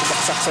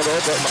sumaksak sa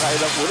loob,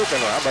 makailang ulit,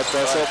 but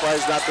so far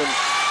he's not been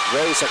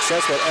very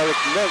successful. Eric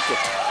Mick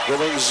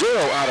going 0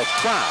 out of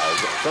 5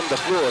 from the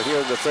floor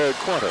here in the third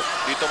quarter.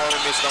 Dito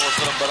mamimiss ng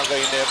gusto ng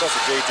Barangay Ginebra si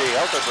J.J.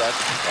 Helterbrand.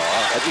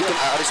 At dito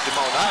aaris di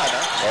maunahan,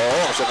 ha?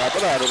 Oo, kasi nga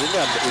pala, ano rin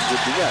yan,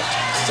 injured din yan.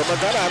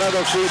 Samantala,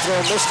 another free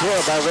throw missed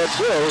here by Red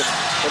Bull.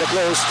 In a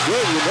close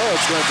game, you know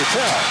it's going to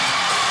tell.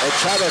 And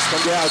Chavez from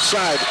the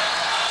outside.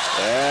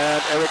 And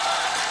Eric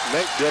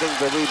Mick getting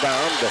the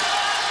rebound.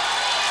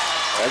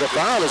 And the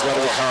foul is going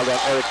to be called on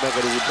Eric Mick,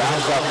 and he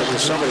bounced off and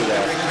there's somebody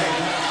there.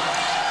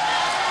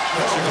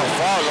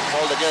 Foul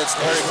called against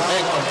Eric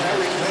Mick.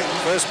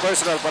 First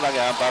personal pa lang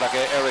yan para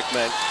kay Eric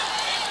Mick.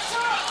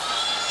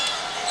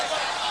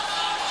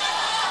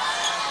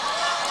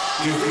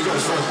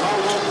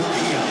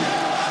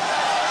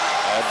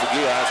 At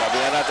Bugia, sabi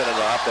nga natin,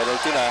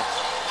 penalty na.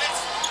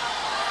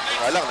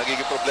 Nga lang,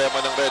 nagiging problema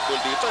ng Red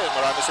Bull dito.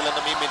 Marami silang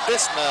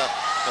namimintis na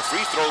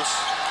free throws.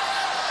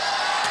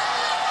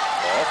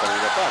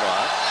 Kanina pa, no,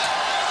 ha?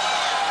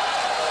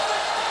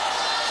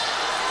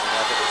 Tingnan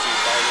natin kung si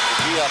Paolo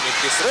Bugia,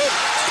 mintis rin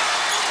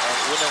ang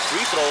unang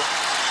free throw.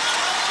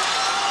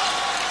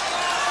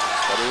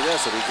 Kanina,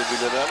 si Rico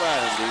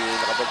Villarreal, hindi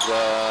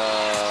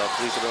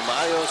nakapag-free throw na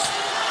maayos.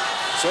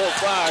 So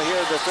far,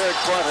 here in the third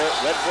quarter,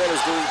 Red Bull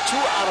is doing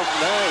 2 out of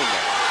 9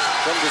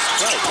 from the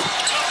strike.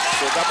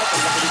 So dapat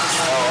ang laki dito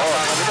sa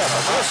kanila.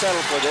 But no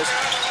settle for this.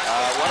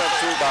 1 of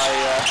 2 by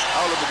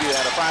Paolo Bugia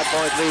and a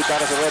 5-point lead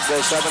para sa Red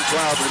Bull. 7-12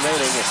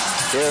 remaining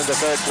here in the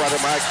third quarter.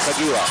 Mark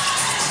Kagiwa.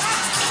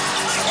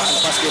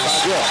 Pass kay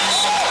Baguio.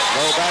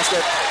 No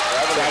basket.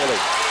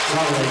 Traveling.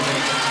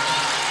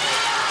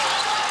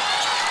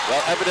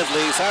 Well,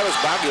 evidently, Cyrus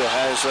Baguio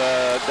has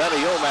done a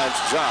yeoman's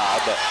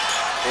job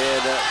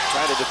in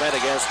trying to defend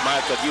against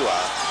Mark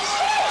Kagiwa.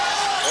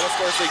 And of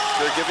course,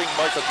 they're giving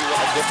Mark Kagiwa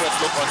a different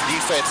look on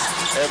defense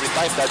every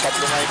time. Dahil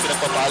tatlo nga yung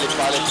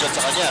pinagpapalit-palit dyan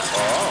sa kanya.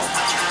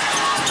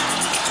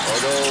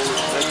 Although,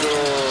 medyo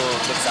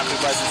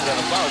nag-sacrifice sila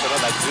ng fouls,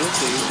 like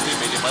Junti,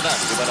 may lima na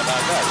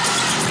kagad.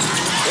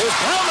 There's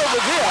Paolo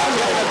Bugia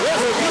getting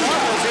aggressive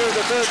offense here in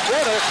the third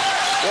quarter.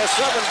 There's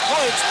 7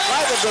 points,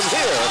 5 of them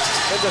here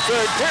in the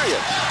third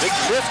period. Big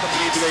lift na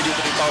binibigay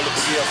dito ni Paolo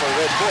Bugia for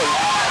Red Bull.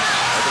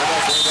 Ito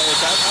naman, 8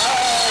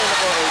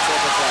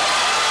 seconds left.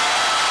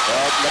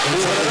 At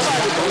nakuha na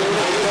naman itong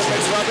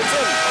Thomas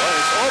Robinson.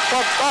 It's all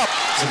pumped up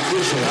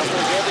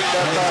after getting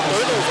that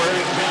turnover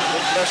in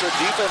pressure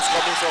defense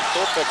coming from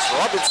Topex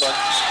Robinson.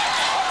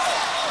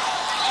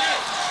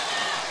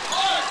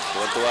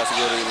 Tuwan-tuwa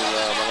siguro yung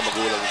mga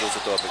magulang ito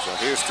sa Topex.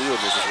 Here's to you,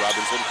 Mrs.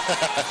 Robinson.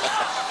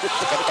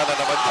 Kanta na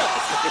naman yan.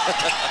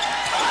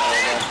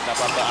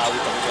 Napapaawit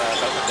ang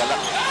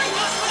galak.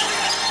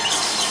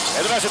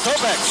 Ito na si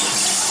Topex.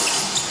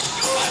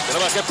 Ito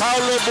naman kay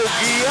Paulo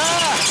Bugia.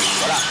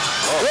 Wala.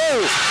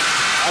 Oh.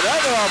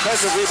 Another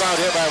offensive rebound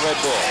here by Red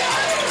Bull.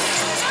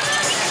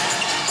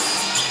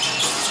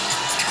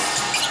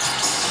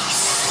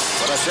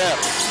 Barasher.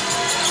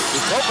 Si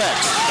Topex.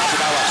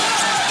 Kapinawa.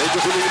 Medyo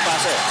huli yung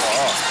pase.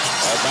 Oo.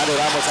 Manny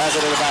Ramos has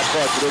it in the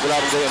backcourt.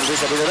 Pinubulabog din ang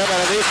Luis Abinarama.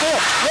 And he's still.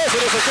 Yes,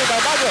 it is a shoot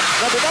by Baguio.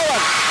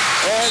 Nabitawan.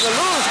 And the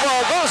loose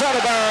ball goes out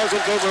of bounds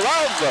in favor of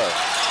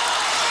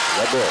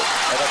Red Bull.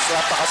 At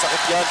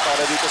napakasakit yan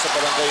para dito sa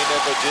Barangay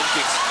Ginebra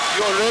Kings.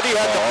 You already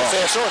had the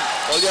possession.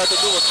 All you had to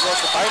do was cross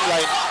the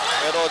timeline.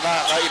 Pero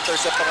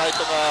naka-intercept pa nga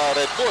itong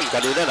Red Bull.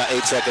 Kanina na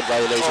 8-second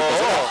violation pa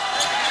sila.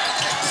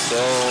 So,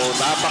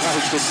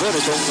 napakahigpit po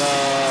itong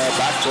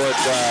backcourt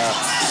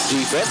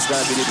defense na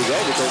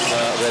binibigay nitong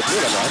Red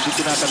Bull. Hindi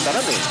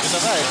tinatantanan eh. Ito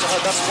nga eh.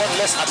 Saka that's one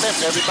less attempt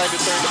every time you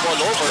turn the ball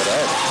over.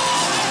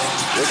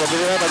 Dito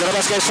binibigay,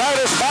 magalabas kay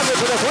Cyrus. Bago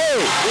to the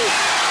three.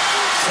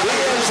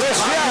 Ian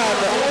Christian.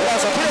 Mula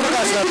sa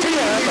pinakakas na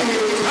PM.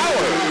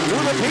 Power to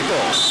the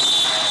people.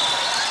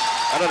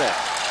 Ano na?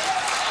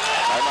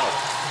 Time out.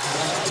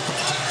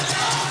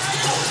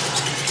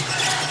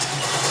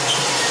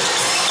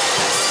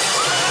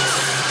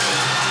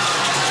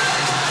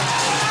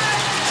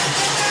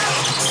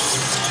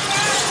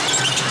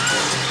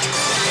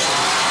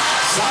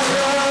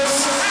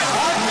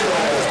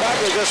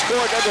 Just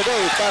scored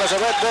underneath para sa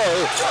Red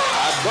Bull.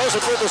 At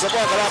 12 puntos na po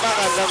ang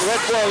kalamangan ng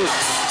Red Bull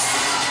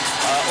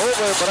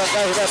over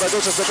Barangay Ginebra.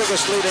 This is the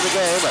biggest lead in the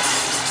game.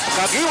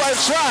 Kagiwa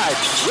inside.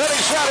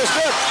 Running shot is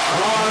good.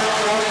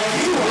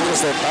 It is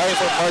the time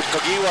for Mark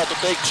Kagiwa to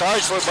take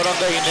charge for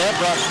Barangay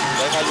Ginebra.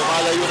 Dahil nga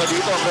lumalayo na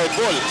dito ang Red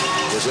Bull.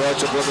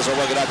 18 puntos ang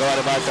mga ginagawa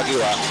ni Mark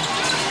Kagiwa.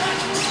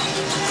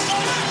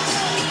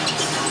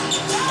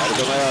 At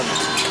ito ngayon,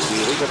 si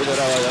Rico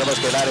Pinarawa, nalabas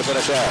kay Larry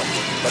Parasha.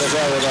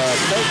 Parasha with a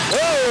take. Oh!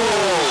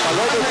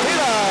 Palodong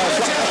Pina!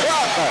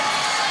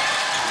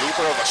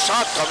 Leaper of a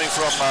shot coming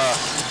from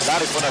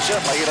Larry Funasher.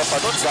 Mahirap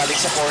pa nun, galing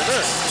sa corner.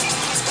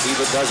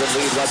 Even doesn't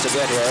lead once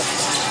again here.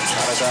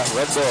 Para sa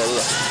Red Bull.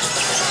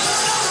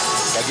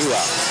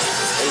 Kagiwa.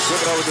 He's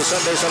Ginebra with the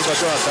Sunday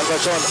Salvacion.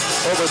 Salvacion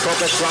over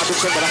Topex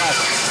Robinson. Malakas.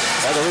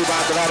 And the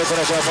rebound to Larry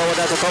Funasher. Forward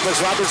now to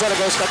Topex Robinson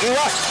against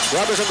Kagiwa.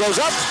 Robinson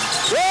goes up.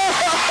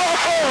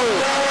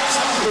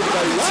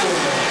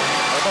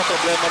 Ano,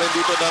 problema rin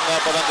dito ng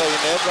Barangay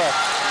Ginebra.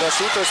 The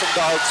shooters from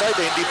the outside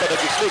hindi pa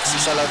nag-click. Si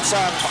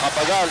Salansang,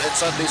 Makapagal, and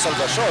Sunday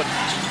Salvacion.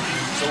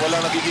 So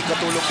walang nagiging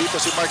katulong dito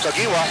si Mark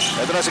Kagiwa.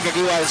 Ito na si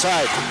Kagiwa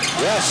inside.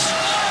 Yes.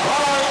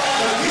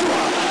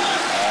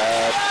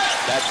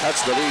 That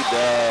cuts the lead.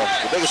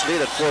 The biggest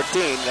lead at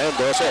 14 and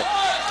 12.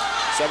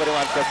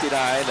 71-59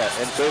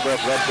 in favor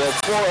of Red Bull.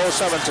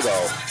 4:07 to go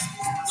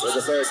for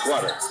the third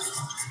quarter.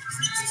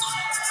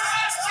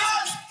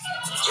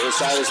 Here's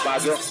Cyrus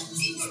Baguio.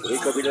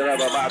 Rico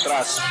Villarama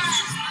maatras.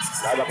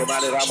 Laba kay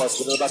Manny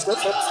Ramos. Pinulabas ko.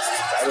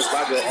 Cyrus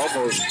Baguio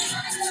almost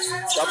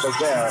stumbled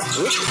there.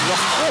 Rico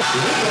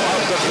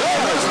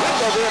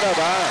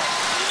Villarama.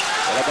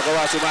 Wala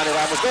magawa si Manny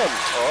Ramos doon.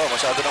 Oo,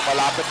 masyado nang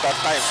malapit that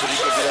time. Si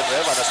Rico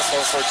Villarama, nasa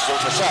comfort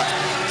zone na siya.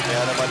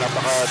 Kaya naman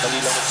napakadali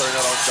lang ng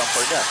turnaround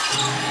jumper niya.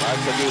 Mark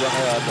Kagiwa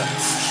ngayon.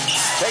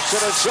 Takes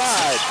it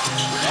inside.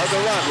 On the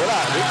run. Wala.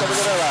 Rico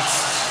Villarama.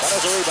 Para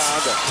sa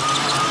rebound.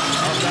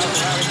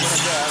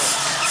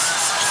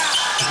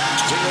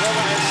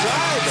 Ginebra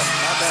inside.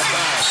 Not that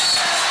bad.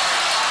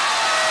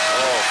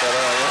 Oh,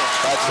 pero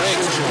bad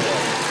breaks.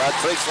 Bad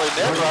breaks for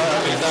Ginebra. I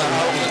mean,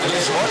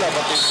 nagalis bola,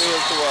 but they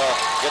failed to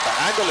get a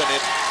handle on it.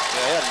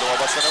 Kaya yan,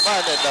 lumabas na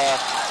naman, and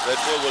Red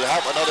Bull will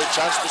have another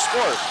chance to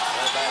score.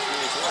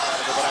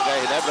 Sa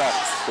Barangay Ginebra,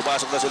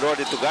 pumasok na si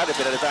Lord Tugade,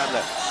 pinalitan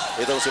na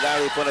itong si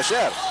Larry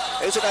Funasher.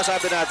 Eh,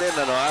 sinasabi natin,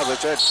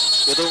 Richard,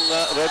 itong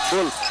Red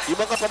Bull, yung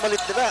mga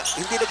pamalit nila,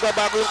 hindi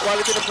nagbabago yung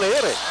quality ng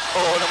player eh.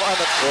 Oo naman.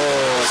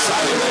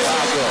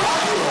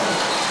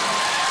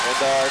 And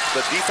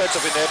the defense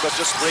of Ginebra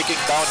just breaking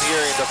down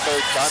here in the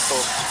third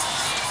canto.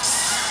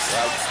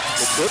 Well,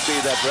 it could be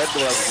that Red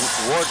Bull has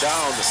wore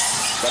down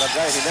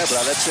Barangay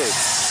Ginebra. Let's see.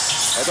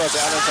 Ito si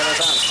Alan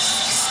Salansang.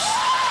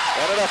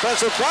 And an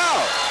offensive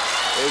foul.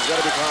 He's going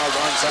to be called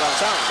on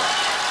Salansang.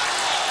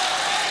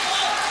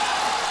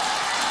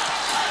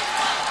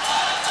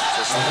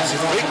 It's a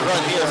big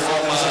run here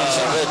from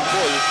Red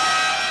Bull.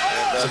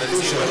 And let's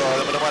see, pero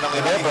alam mo naman ang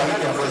Ginebra,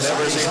 never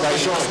say die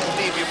young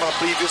team. Yung mga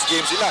previous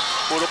games nila,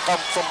 puro come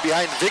from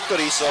behind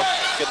victory, so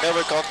you can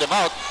never count them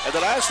out. And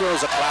the last one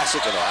was a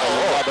classic,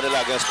 Yung laban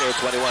nila against Air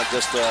 21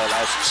 just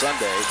last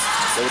Sunday.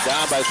 They were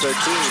down by 13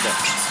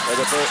 in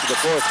the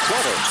fourth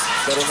quarter.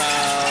 Pero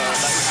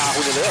naiaho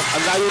nila yun.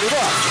 Ang layo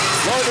nila.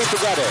 Going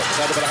together.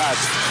 Sana Barakas.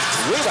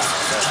 Rebound.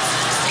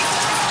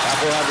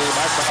 Nakuha ni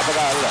Mark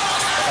Makapagal.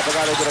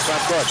 Makapagal into the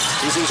front court.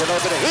 He sees an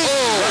opening. He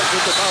runs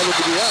into Paulo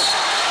Bugia.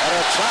 And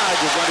a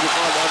charge is going to be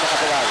called on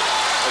Makapagal.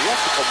 So you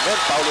have to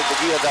commend Paulo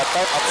Bugia that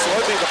time,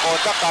 absorbing the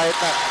contact kahit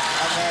na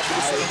ang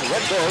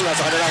Red Bull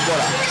nasa kanilang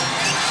bola.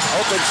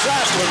 Open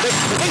shot for Nick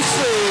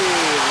Pinisi.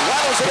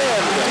 Rattles it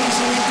in.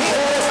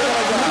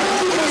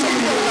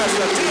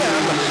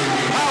 TM.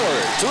 Power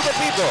to the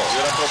people.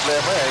 Yun ang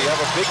problema eh. You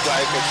have a big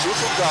guy can shoot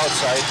from the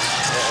outside.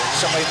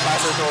 Siya may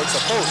passer towards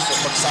the post. So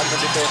pagsali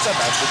ng depensa,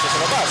 nandun siya sa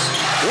labas.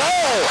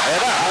 Wow! Ayan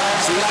na.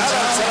 Si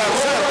Alan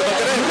Sarancer.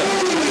 Dumagaling.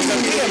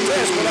 Isang TM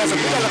press mula sa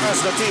pinalakas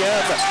na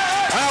TM.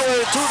 Power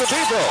to the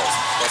people.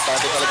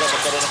 Importante talaga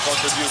magkaroon ng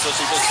contribution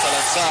si Coach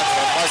Salansan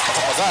ng Mark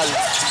Makapagal.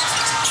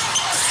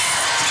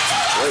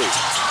 Wait.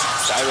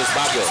 Cyrus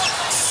Baguio.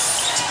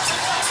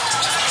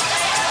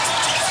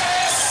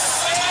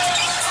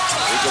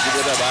 Rico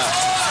Ginebra.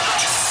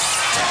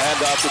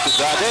 Hand off to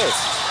Tugade.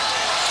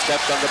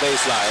 Stepped on the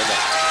baseline.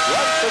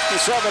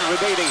 1:57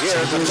 remaining here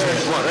in the third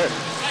quarter.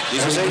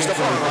 This is Ace the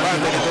Ball.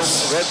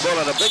 Red Bull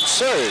on a big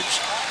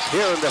surge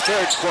here in the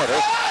third quarter.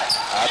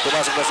 At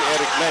tumasok na si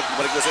Eric Menk.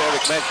 Bumalik na si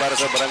Eric Menk para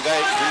sa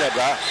Barangay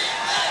Ginebra.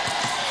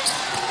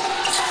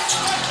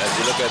 As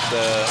you look at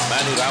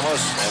Manny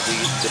Ramos and the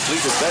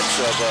depleted bench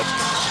of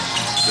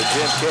the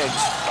Gin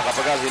Kings,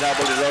 Makapagal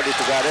hinabol ni Lordy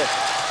Tugade.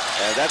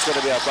 And that's going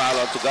to be a foul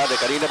on Tugade.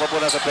 Kanina pa po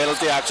nasa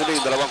penalty actually,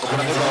 yung dalawang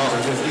kupunan ito.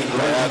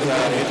 Kaya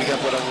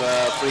bibigyan po ng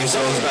free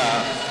throws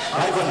na.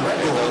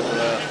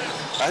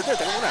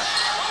 Teka muna.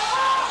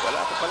 Wala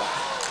pa pala.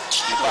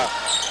 Di pa.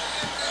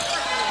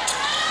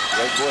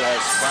 Red Bull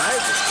has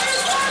 5.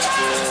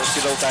 And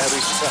silaw tayo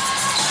rin isa.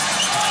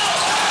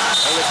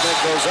 Eric Menk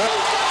goes up.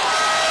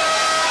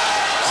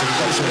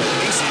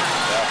 Easy.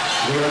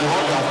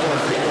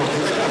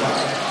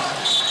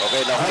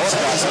 Okay, now Honda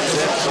comes in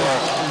for Rico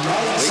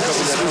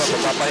Villanueva.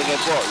 Papapahingin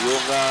po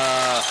yung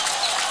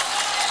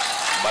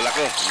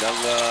malaki ng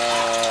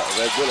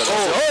Red Bull.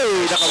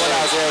 Nakawala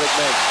si Eric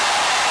Menk.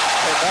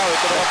 And now,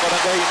 ito naman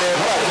Barangay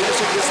Ginebra.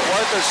 Using this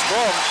quarter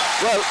strong.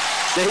 Well,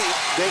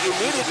 they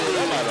immediately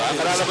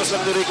nakalabas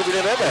lang ni Rico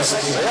Villanueva.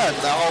 Ayan,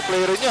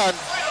 naka-play rin yan.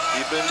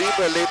 Even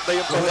libre, late na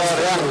yung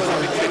pag-react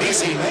ng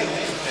Pinisi.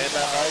 And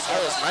kahit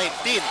oras,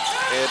 19.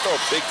 Ito,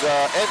 big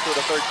end to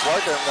the third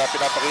quarter na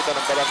pinapakita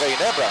ng Barangay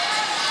Ginebra.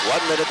 1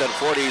 minute and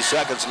 40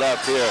 seconds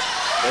left here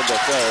in the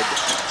third.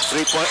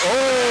 3-point.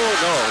 Oh,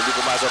 no. Hindi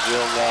pumasok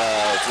yung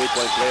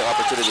 3-point play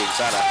opportunity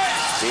sana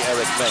si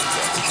Eric Menk.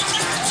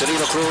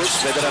 Celino Cruz,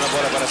 may dala ng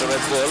bola para sa Red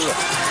Bull.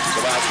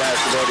 Kumakas na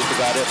si Lordy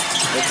Tugade.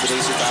 Nick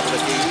Pinisi, top of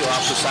the key.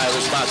 Off to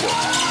Cyrus Baguio.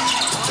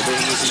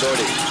 Sabihin si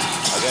Lordy.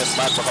 Against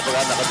Mark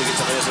Makapagal. Nakatigit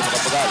sa kanya si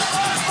Makapagal.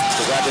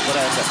 Tugade pa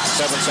rin.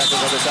 7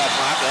 seconds on the shot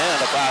clock. And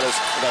the foul is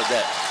not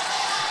dead.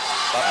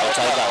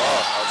 Outside lang.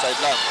 Outside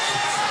lang.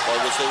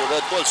 Always say with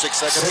Red Bull, 6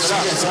 seconds na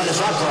lang.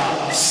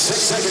 6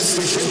 seconds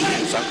to shoot.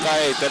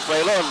 Sangkay, Ted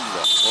Pailon.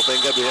 Open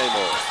gabi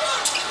mo.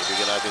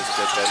 Ibigyan natin si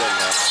Ted Pailon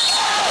na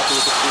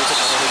nakatutok-tutok.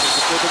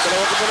 Nakatutok-tutok.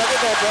 Dalawa ko pala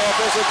kita.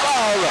 Offensive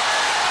foul.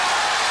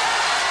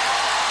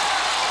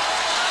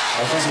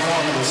 Offensive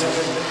foul number 7.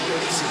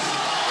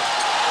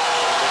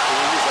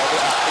 Sabi,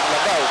 acting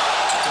lang daw.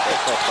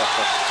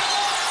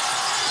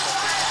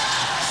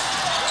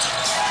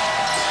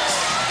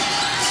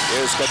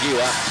 Here's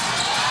Kagiwa.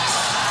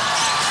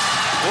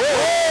 Oh,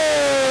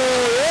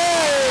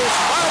 yes!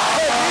 Mark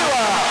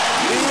Kagiwa!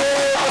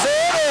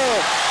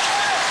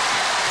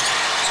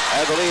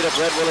 And the lead of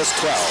Red Bull is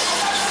 12.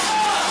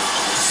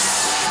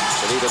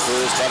 Celino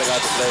Cruz starting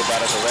out to play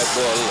para sa Red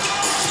Bull.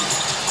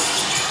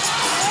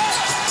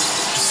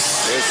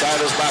 Here's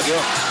Cyrus Baguio.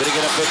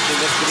 Binigyan ng pick ni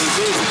Nick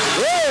Pinisi.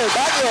 Oh,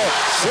 Baguio!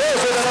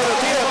 Here's another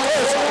TM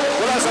push.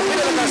 Wala sa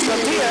pinalakas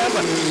ng TM.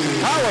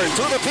 Power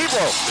to the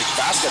people. Big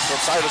basket from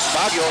Cyrus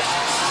Baguio.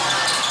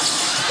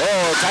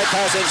 Oh, tight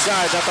pass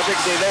inside. Natabik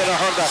ni Lena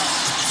Honda.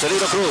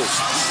 Celino Cruz.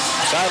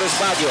 Cyrus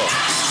Baguio.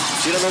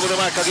 Sinalo mo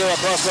naman Kagiwa.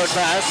 Cross-court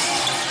pass.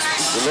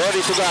 Lordy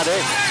Tugade.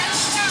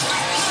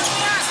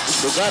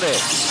 Tugade.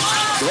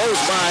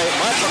 Close by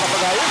Mark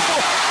Makapagal.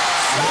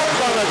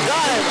 Saan ang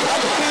dive?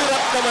 Ang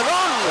hirap naman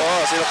nun.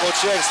 Oh, sila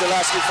Coach Yang still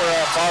asking for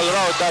a foul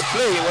round. That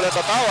play, wala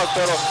tatawag.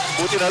 Pero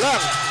buti na lang,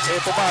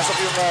 pumasok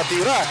yung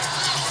tira.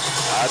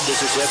 At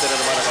 17 na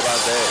naman ang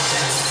kabante.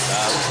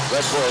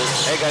 Red Bull,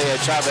 Egay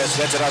Chavez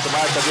gets it out to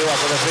Mark Kagiwa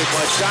for the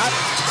 3-point shot.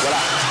 Wala.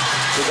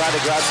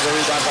 Tugade grabs the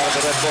rebound para sa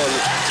Red Bull.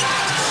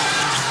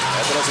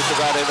 Ito na si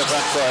Tugade in the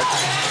front court.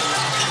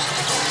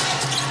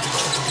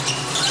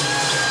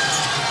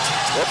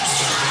 Oops.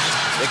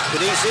 Nick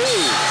Pinisi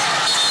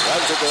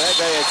runs into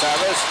Egay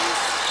Chavez.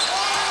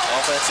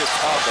 Offensive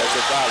foul.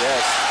 Offensive foul,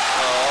 yes.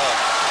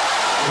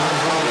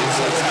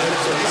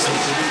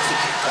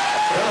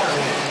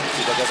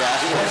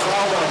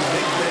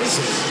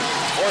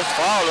 Fourth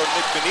foul on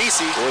Nick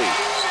Pinisi. Uy.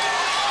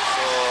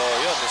 So,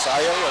 yun,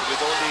 sayang yun.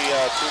 With only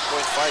 2.5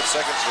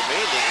 seconds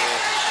remaining,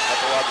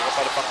 natawagan ka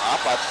pala pang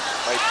apat.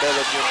 May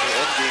pelon yung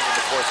ending in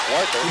the fourth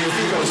quarter.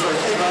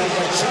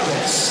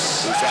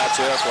 Two shots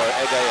here for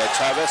Egay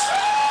Chavez.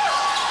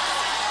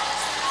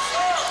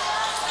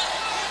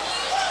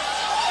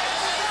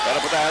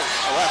 Kaputan,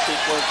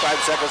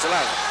 2.5 seconds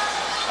lang.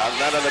 Ang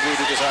nanalabi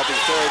dito sa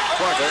ating third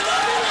quarter.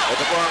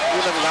 Ito po ang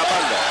unang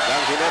laban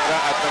ng Ginebra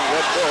at ng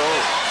Red Bull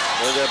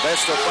in the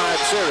best of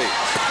 5 series.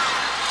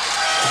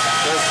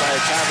 First by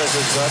Chavez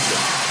is good.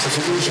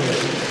 Substitution.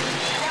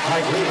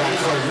 Mike Layback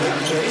for Nick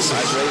Canisi.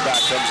 Mike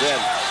Layback comes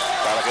in.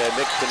 Para kay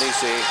Nick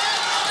Canisi.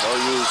 No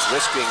use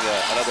risking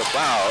another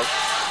foul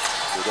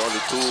with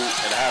only 2.5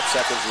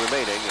 seconds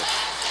remaining.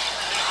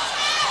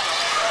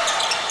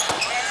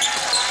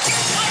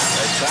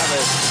 And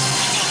Chavez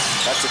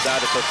cuts it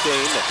down to 15.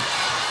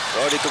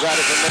 Already to got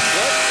it from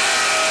midcourt.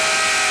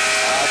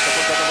 At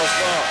papunta tapos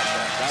mo.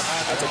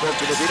 At sa buong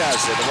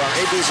Pilipinas. Ito po ang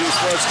ABC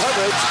Sports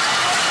coverage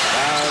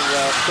ng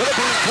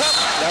Philippine Cup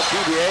na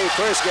PBA.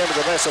 First game of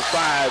the best of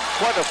 5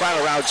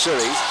 quarterfinal round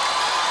series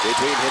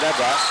between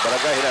Ginebra,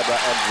 Barangay Ginebra,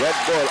 and Red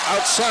Bull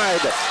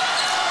outside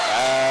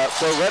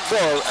for Red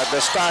Bull at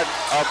the start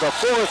of the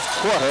fourth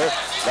quarter.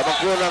 Lamang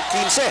po ng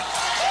 15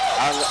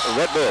 ang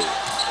Red Bull.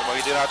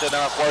 Makikita natin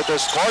ang quarter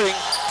scoring.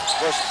 Of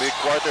course, big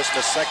quarters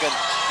the second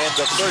and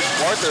the third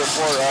quarter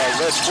for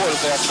Red Bull.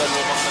 Kaya sa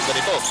lumang ng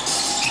ganito.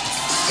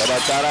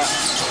 Kabantara,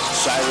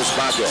 Cyrus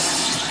Baguio.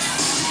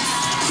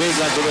 Big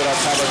on the on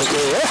top of the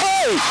game.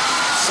 Hey!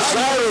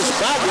 Cyrus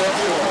Baguio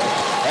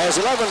has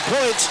 11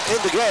 points in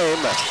the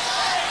game.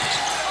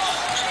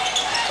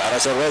 Para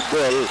sa Red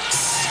Bull.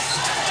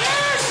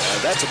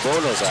 And that's a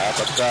bonus, ha?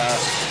 Pagka,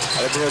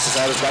 alam mo si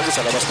Cyrus Baguio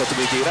sa labas na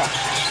tumitira.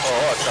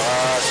 Oo, at saka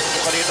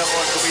yung kanina mo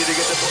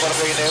tumiligit ito para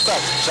kay Ginebra.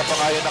 Siya pa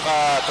nga yung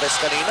naka-tres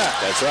kanina.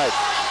 That's right.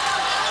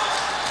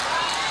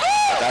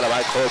 At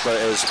Mike Holper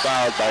is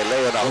fouled by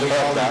Leon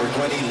Ahorta.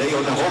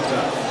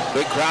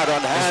 Big crowd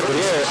on hand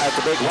here at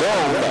the Big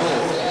Dome.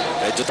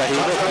 Medyo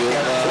tahimik yung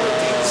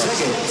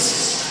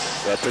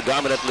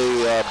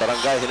predominantly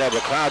Barangay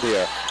Ginebra crowd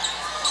here.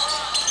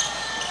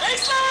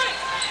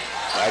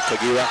 Mike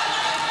Kagiwa.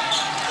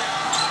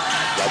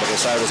 Laban kay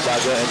Cyrus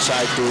Baguio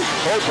inside to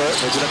Holper.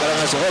 Medyo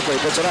nakalangan si Holper.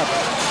 He puts it up.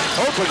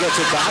 Holper gets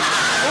it back.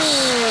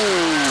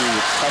 Ooh!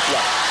 Tough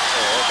luck.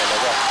 Oo,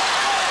 talaga.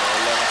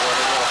 Wala na po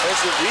yung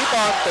offensive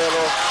rebound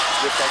pero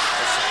with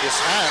his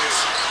hands,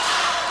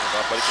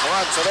 babalik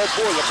naman sa Red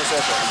Bull ang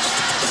possession.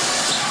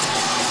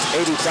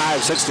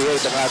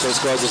 85-68 ang ating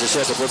score. This is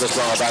to put us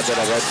from about the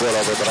Red Bull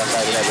over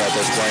Barangay Ginebra at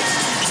this point.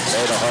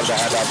 Leon Ahorta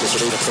hand off to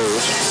Serena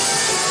Cruz.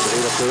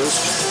 Serena Cruz.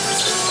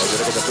 As you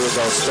look at the field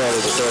goal story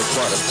in the third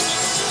quarter.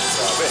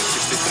 Grabe,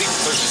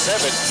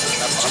 63-37.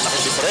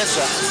 Napakataking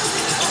diferensya.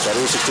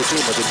 Sorry,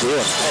 63, matindi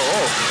yun.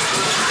 Oo.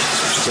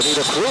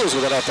 Serena Cruz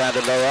with an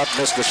left-handed layup,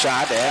 missed the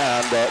shot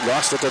and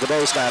lost it to the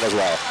baseline as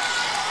well.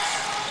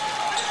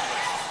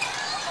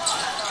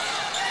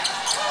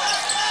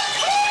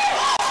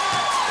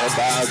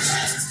 Inbounds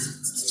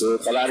to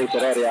Kalani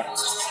Pereira.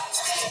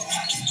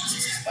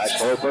 Mike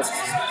Holper.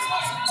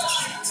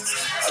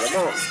 Alam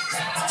mo,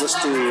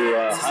 just to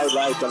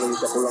highlight ang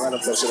kakulangan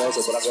ng personnel sa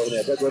Barangay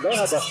Ginebra, they don't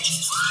have a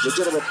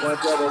legitimate point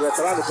guard.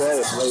 Kalani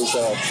Pereira plays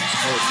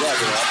point guard,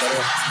 pero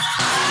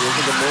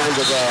in the mold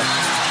of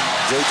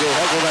J.J.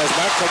 Hegel as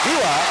Mark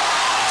Kagiwa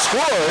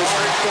scores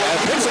and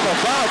picks up a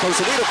foul from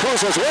Serena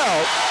Cruz as well.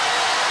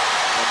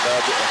 And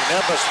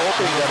Ginebra's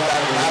hoping that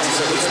pass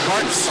will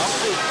spark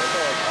something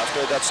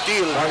after that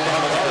steal. Mark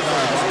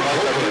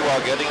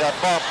Kagiwa getting that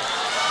bump.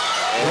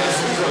 And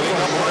going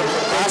up on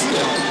the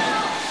basket.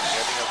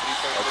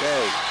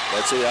 Okay,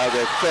 let's see how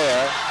they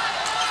fare.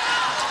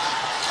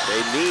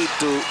 They need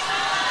to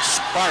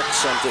spark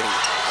something.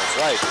 That's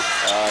right.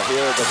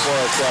 Here in the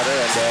fourth quarter,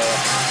 and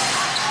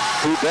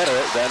who better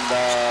than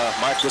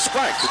Marcus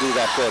Spark to do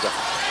that for them.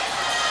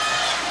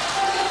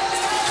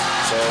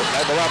 So,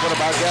 naibawa po na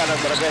bahagyan ng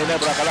Barangay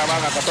Ginebra,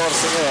 kalamang 14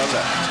 ngayon.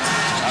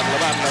 Ang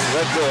laban ng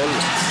Red Bull,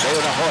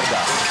 Leon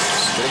Ahorta.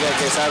 Binigay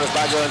kay Cyrus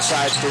Baguio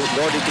inside to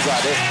Lordy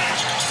Tugade.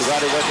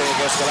 Tugade working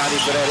against Kalani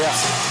Pereira.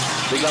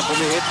 Biglang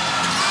pumihit,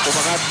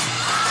 pumangat.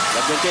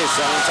 Nagdungkis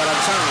ang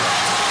salansang.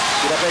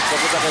 Kinapit,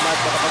 papunta kay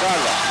Mike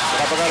Makapagal.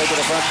 Makapagal into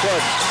the front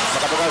court.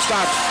 Makapagal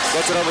stop.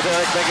 Gets it over to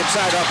Eric Beck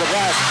inside off the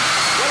glass.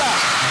 Wala!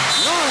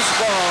 Loose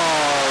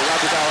ball!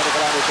 Nabitawan ni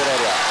Kalani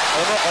Pereira.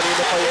 Ano,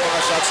 kanina pa yung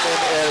mga shots na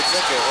ni Eric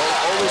Beck eh.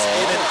 Always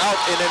in and out,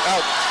 in and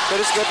out. Pero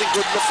he's getting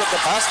good looks at the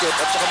basket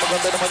at saka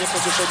maganda naman yung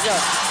position niya.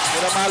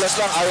 Minamalas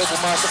lang, ayaw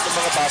pumasok ng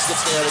mga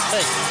baskets ni Eric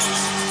Beck.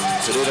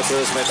 Serena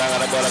Cruz may tanga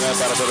ng bola ngayon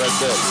para sa Red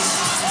Bull.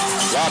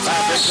 Lob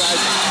back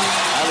inside.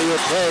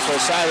 Alley-oop play for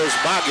Cyrus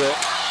Baguio.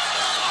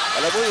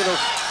 Alam mo,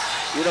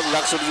 yun ang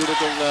luxury unit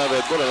ng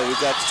Red Bull. We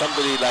got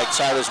somebody like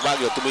Cyrus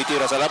Baguio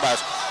tumitira sa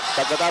labas.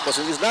 Pagkatapos,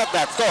 he's not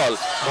that tall.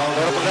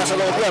 Pero pag nasa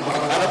loob yan,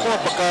 alam mo,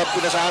 pagka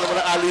pinasahan mo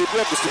ng alley-oop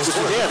yan,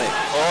 gusto niya yan eh.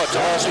 Oo,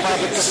 tsaka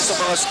sumabit kasi sa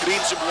mga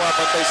screens yung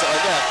bumabantay sa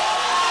kanya.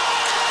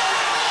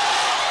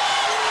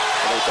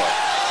 Ano ito?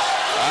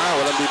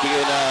 Walang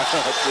bibigay na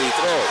free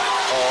throw.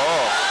 Oo.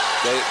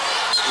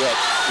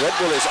 Red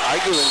Bull is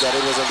arguing that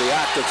it was in the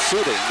act of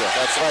shooting.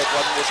 That's right.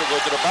 One mo siya go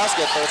to the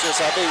basket. Pero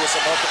sinasabi, he was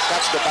about to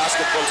catch the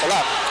basketball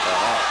pala.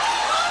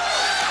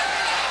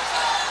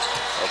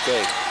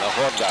 Okay,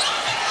 Ahorta.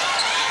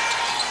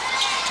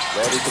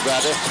 Ready to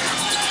grab it.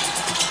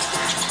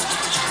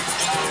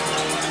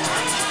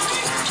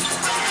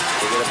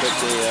 pick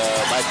the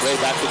Mike Ray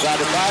back to God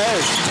and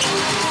fires.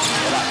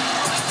 Wala.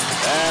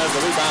 And the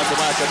rebound to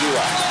Mark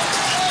Kagiwa.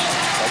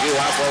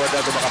 Kagiwa forward na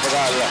to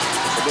Makapagal.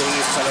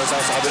 Humihingi sa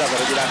Salansang sa kabila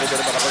pero ginamit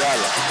na Makapagal.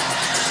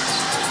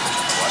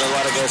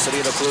 One-on-one against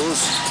Serena Cruz.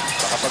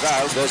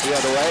 Makapagal goes the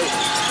other way.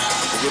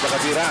 Hindi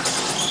makatira.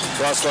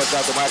 Cross-court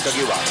na to Mark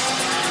Kagiwa.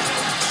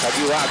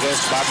 Kagiwa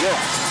against Baguio.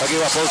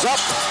 Kagiwa pulls up.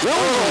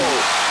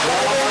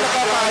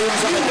 Nakapayong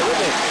sa kanya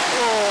yun eh.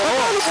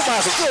 Paano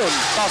pumasok yun?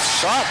 Tough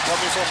shot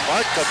coming from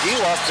Mark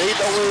Kagiwa.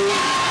 Fade away.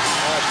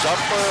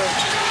 Jumper.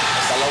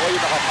 Dalawa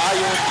yung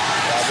nakapayong.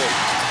 Grabe.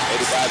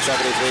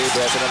 85-73.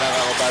 Beso na lang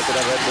ang umparte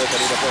ng Red Bull.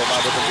 Kanina po,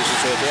 umabot ng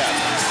 17 yan.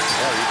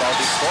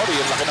 Rebounding story.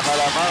 Yung laki na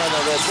kalamangan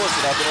ng Red Bull.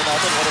 Sinabi na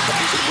natin, one of the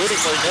pieces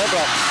winning for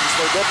Ginebra is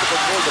for them to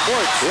control the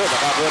board. Yun,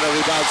 nakakuha ng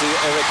rebound si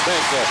Eric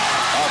Menk.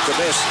 Off the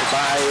miss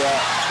by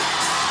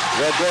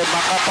Red Bull.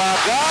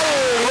 Makapagal!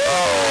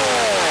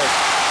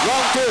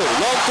 Long two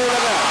na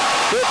nga.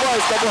 2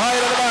 points, nabuhay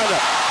na naman.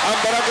 Ang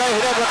Barangay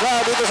Ginebra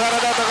crowd dito sa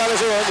Araneta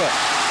Coliseum.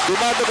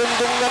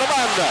 Dumadugundong na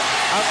naman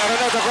ang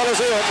Araneta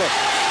Coliseum.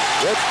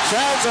 With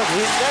chance of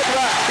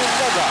Ginebra.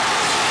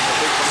 A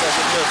big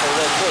possession there for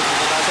Red Bull.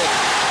 Tingnan natin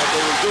what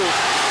they will do.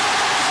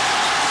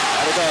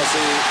 Ano ba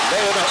si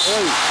Leon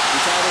Oy? Si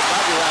Chinese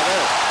Bobby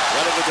rather.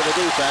 Running into the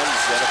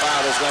defense. And a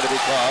foul is going to be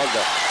called.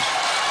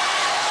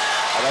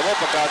 Alam mo,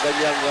 pagka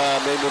ganyang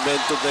may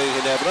momentum na yung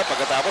Ginebra,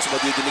 pagkatapos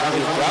madidinig mo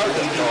yung crowd.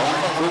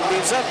 Kung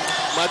minsan,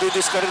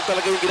 madidiscourage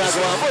talaga yung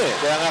ginagawa mo eh.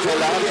 Kaya nga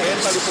kailangan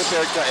mentally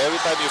prepared ka every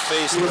time you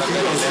face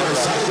Barangay Ginebra.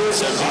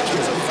 Their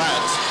legions of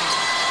fans.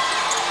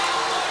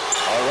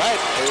 All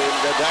right, in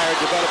the dire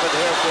development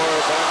here for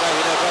Barangay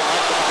Ginebra,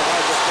 Mark Makapagal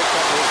just picked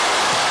up his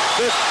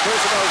 5th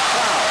personal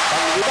foul.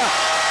 Pang-lima.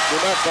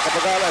 Mark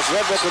Makapagal as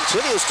Red Bull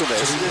continues to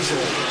miss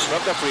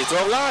from the free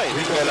throw line.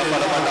 Kailan pa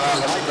naman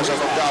nakakasing na siya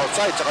from the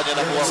outside. Sa kanya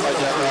nakuha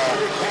kanyang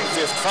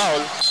 5th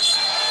foul.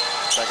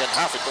 Second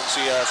half, itong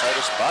si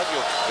Cyrus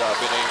Baguio.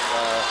 Grabe na yung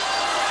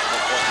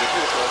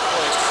contribute 12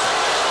 points.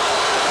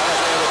 Para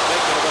si Eric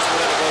Blake, nalabas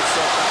muna ni Gold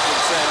Sock Captain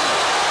Sen.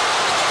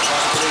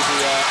 Possibly si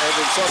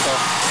Edwin Soto.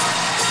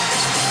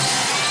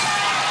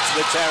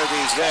 Split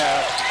charities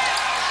there.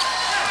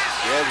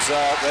 Gives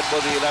Red Bull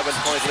the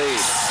 11-point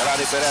lead.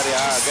 Karani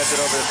Pereira gets it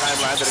over the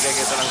timeline. Binigay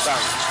kay Salansang.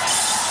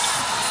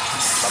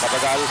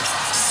 Makapagal.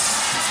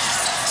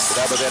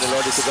 Pinabot yan ni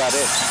Lodi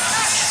Tugade.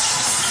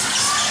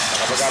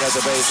 Makapagal at the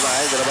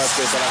baseline. Nilabas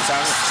kay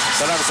Salansang.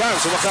 Salansang,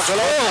 sumaksak sa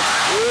loob.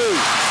 Uy!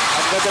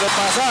 Ang ganda ng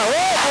pasa.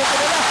 Oh! Puto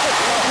na lang!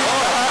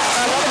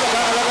 Akala mo,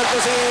 magkakalangan ko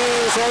si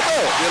Soto.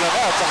 Yun lang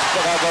at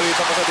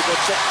pagkagalitan mo sa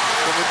defense check.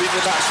 Kung hindi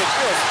nyo na-check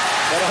yun.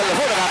 Pero alam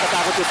mo,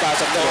 nakakatakot yung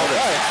pasok na yun.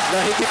 Na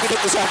hindi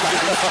pinag-usapan.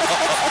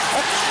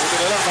 Buti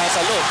na lang,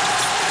 nasa loob.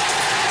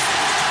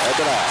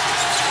 Ito na.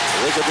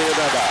 Rico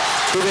Ginebra.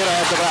 Tumira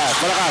at the glass.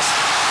 Malakas.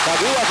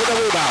 Kagiwa for the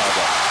rebound.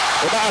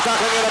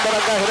 Umaatake ngayon ang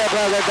Barangay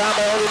Ginebra. They're down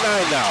by only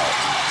 9 now.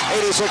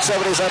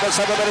 86-77.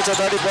 7 minutes and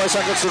 34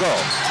 seconds to go.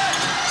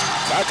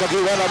 At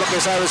Kagiwa naman kay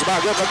Cyrus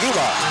Baguio.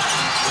 Kagiwa.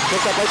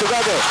 Picked up by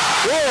Tugade.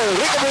 Oh,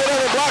 Rico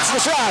Ginebra blocks the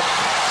shot.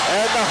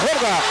 And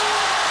Jorga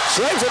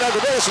slaves it at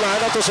the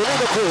baseline up to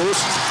Serena Cruz.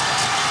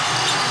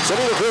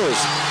 Serena Cruz.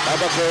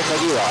 Habang kay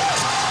Kagiwa.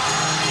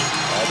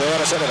 Doon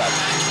na siya naman.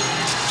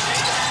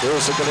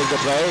 Cruz ituloy the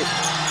play.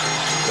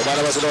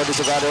 Lumalabas si Lodi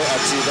Tugade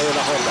at si Leo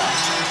Lacorda.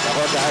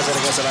 Lacorda has it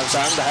against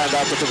Salansang. The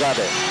handout to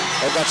Tugade.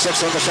 They've got 6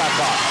 on the shot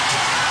clock.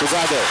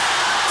 Tugade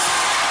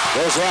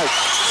goes right.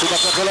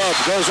 Sumaklakulod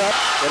goes up.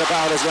 And a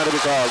foul is going to be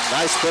called.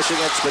 Nice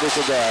pushing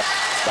expedition there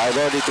by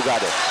Lodi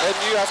Tugade. And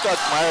you have to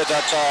admire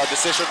that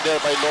decision there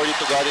by Lodi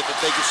Tugade to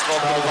take it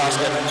strong to the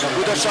basket.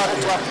 With the shot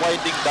clock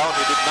winding down,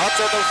 he did not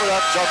settle for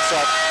that jump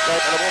shot.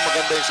 Kahit alam mo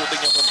maganda yung shooting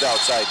niya from the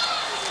outside.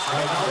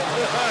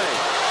 Behind.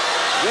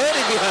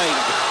 Very behind.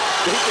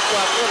 24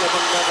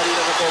 lamang na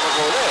kanina ng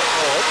Coca-Cola eh.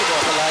 Oo,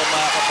 tinukalahin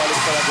makakabalik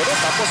talaga rin.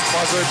 Tapos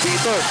buzzer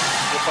beater.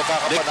 Yung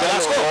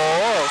pagkakapanalo.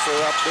 Oo, so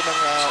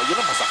yun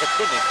ang masakit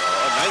dun eh.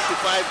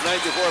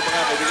 95-94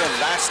 mga kaibigan.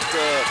 Last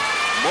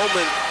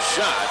moment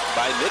shot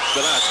by Nick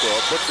Velasco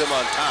put them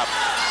on top.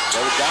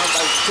 They were down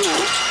by 2.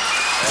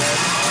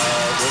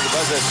 And when the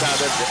buzzer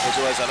sounded, it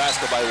was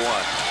Alaska by 1.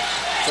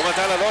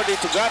 Samantala Lodi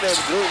Tugade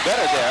doing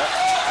better there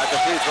at the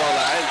free throw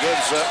line.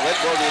 Gives Red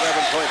Bull the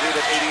 11-point lead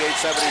at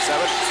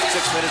 88-77.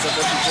 6 minutes and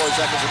 54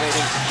 seconds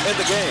remaining in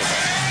the game.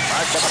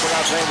 Mark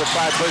Makapagal playing with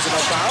 5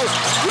 personal fouls.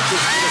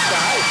 Reaches to the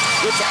sky.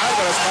 Gets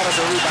Alvarez para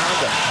sa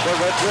rebound for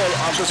Red Bull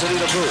off to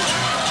Serena Cruz.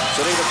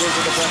 Serena Cruz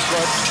in the front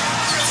court.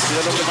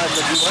 Sinalong naman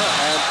na Ginebra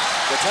and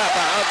the tap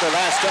out the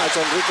last touch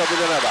on Rico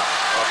Ginebra.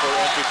 For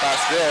entry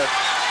pass there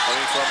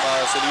coming from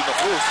Serena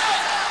Cruz.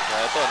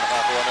 Kaya ito,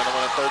 nakakuha na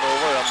naman ng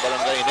turnover ang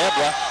Barangay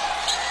Ginebra.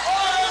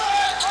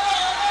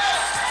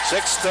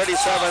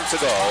 6:37 to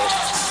go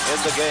in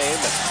the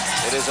game.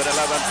 It is an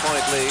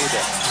 11-point lead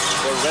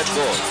for Red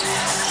Bull.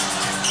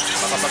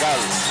 Makapagal.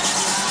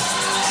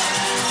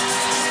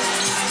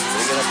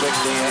 They're going to pick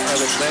the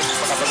Eric Menk.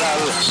 Makapagal.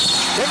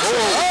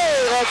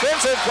 Oh,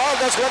 offensive foul.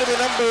 That's going to be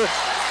number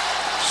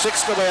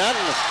 6 na ba yan?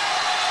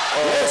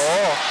 Yes.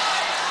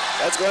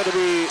 That's That's going to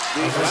be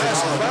the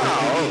last foul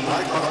on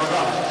Mark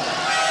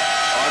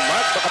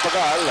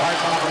Macapagal.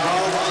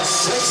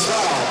 Six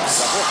fouls.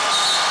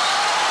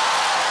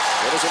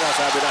 Pero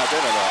sinasabi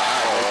natin,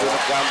 medyo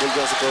nag-gamble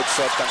dyan si Coach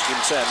Sot ng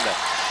Kimsen.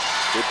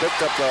 He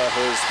picked up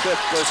his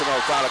fifth personal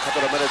foul a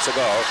couple of minutes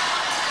ago.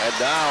 And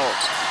now,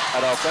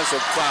 an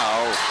offensive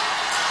foul.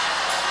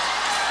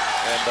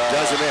 And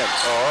does him in.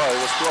 He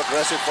was too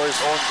aggressive for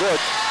his own good.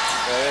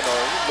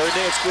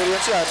 Learning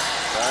experience yan.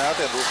 Kaya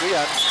natin, rookie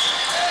yan.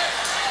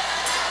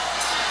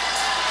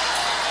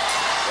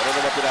 Ganun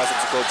naman pinasok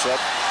si Coach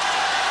Sot.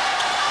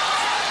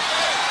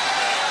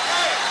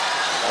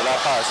 Wala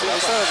pa. He still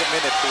has a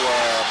minute to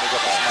make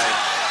up his mind.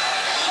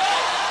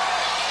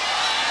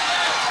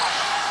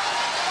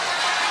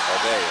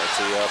 Okay, let's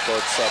see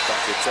Coach Sot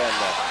ng Kitchen.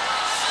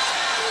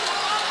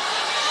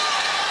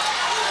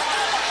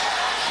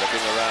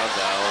 Looking around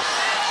now.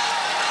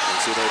 Kung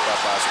sino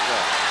ipapasok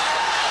niya.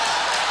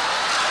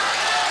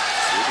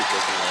 Really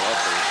taking a lot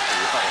of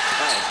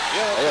time.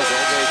 Yeah,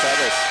 okay,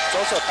 Chavez. it's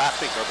also a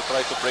tactic to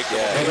try to break the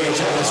Red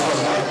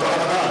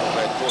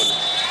Bull.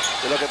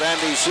 You look at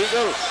Andy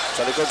Siegel.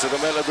 Sa likod si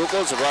Romelo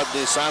Ducol, si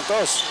Rodney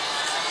Santos.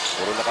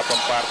 Puro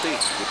nakapang-party.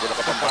 Hindi po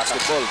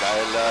nakapang-basketball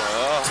dahil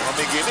mga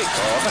may gimmick.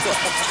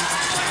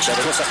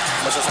 Sabi ko,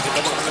 masasakit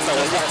ang mga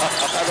katawan niya.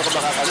 Paano ka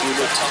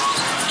makakagilid?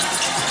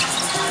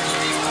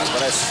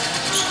 Alvarez.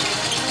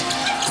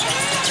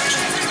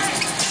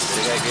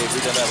 Binigay kay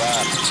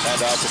Villanueva.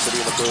 Hand off to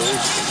Serena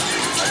Cruz.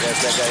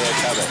 Against that guy,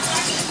 Chavez.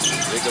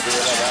 Rico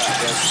Villanueva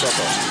against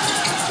Soto.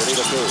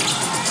 Serena Cruz.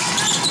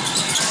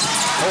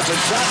 Open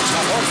shot.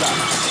 Maponda.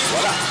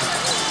 Wala.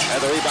 And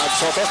the rebound,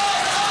 Soto.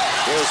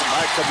 Here's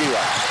Mark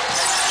Caguia.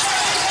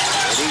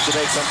 They need to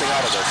make something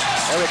out of this.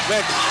 Eric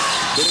Mick.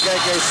 Binigay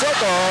kay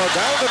Soto.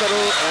 Down the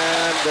middle.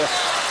 And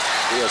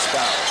he is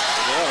fouled.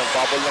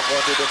 Bubble ng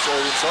konti doon si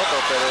Erwin Soto,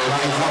 pero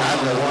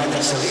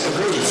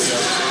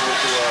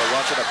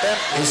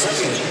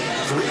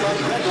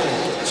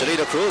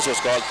Selena Cruz was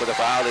called for the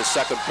foul, his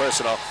second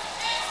personal.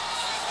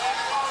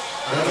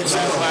 5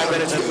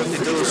 minutes and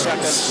 52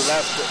 seconds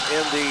left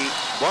in the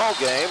ball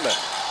game.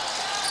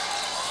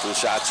 2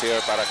 shots here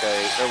para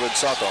kay Erwin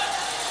Soto.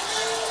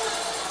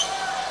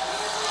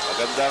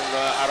 Magandang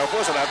araw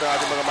po sa lahat ng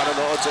ating mga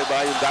manonood sa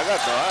ibayong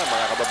dagat, no?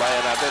 Mga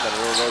kababayan natin na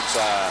nanonood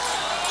sa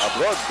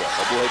abroad.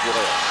 Mabuhay po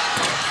kayo.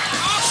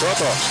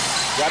 Soto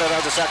got it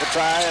on the second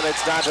try and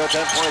it's down to a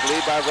 10-point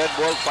lead by Red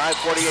Bull.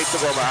 5:48 to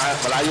go.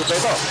 Malayo pa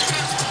ito.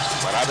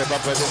 Marami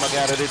pa pwedeng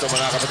mangyari dito,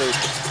 mga kapatid.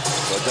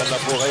 So dyan lang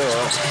po kayo.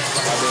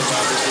 Marami yung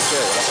mga business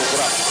kayo. Wala po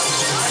kurang.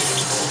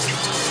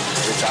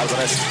 Rich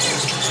Alvarez.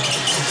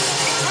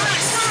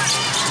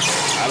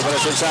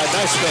 Alvarez inside.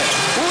 Nice spin.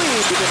 Uy!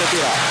 Dito na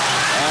tira.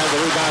 And the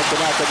rebound to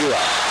Matt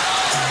Caguia.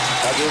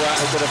 Caguia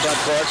into the front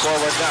court.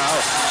 Forward now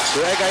to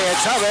Egay and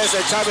Chavez.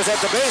 And Chavez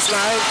at the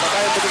baseline.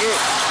 Makayan patigi.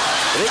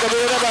 Rico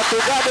Villanueva.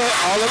 Tugade.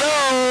 All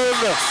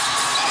alone.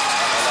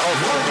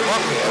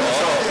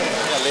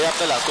 layup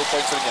na lang. 2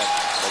 points rin yan.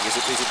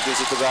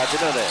 Nag-isip-isip-isip Tugade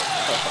nun eh.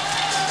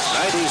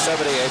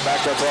 90-78. Back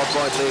to a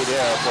 12-point lead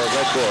here for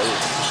Red Bull.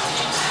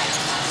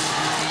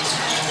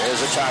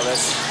 Here's a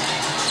Chavez.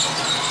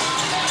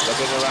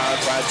 Looking around,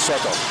 finds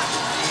Soto.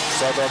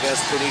 Soto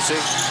against Pinisi.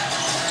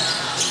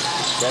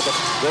 Soto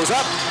goes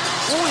up.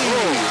 Uy!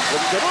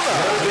 Ganun na.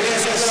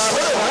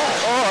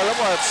 Alam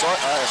mo, I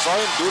saw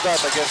him do that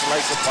against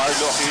like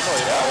Marlo Aquino.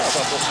 Sa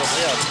hook na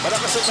yan.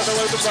 Malakas ang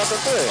katawal itong batan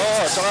to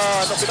eh.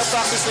 Tsaka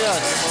pinapractice na yan.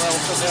 Yung mga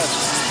hook na yan.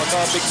 Pagka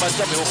big man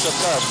siya, may hook shot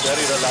ka.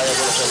 Very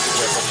reliable ang offensive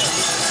weapon yan.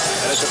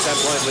 And it's a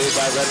 10-point lead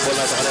by Red Bull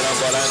na sa kanilang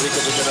bola. Enrico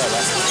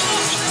Villanueva.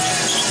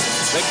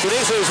 Nick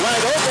Pinisi is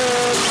wide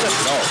open.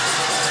 No.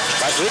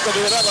 But Rico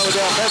Villanueva with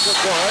the offensive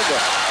board.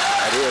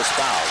 And he is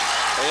fouled.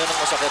 Ayan ang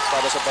masakit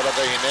para sa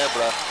Barangay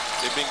Ginebra.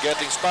 They've been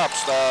getting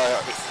stops.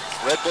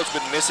 Red Bull's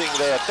been missing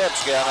their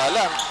attempts. Kaya nga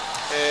lang,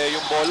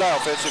 yung bola,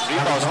 offensive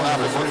rebounds na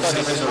pupunta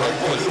dito sa Red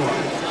Bull.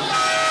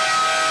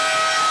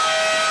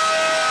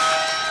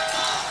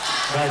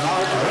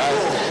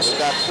 We've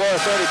got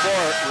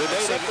 4:34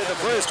 remaining in the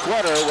first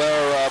quarter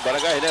where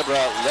Barangay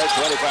Ginebra led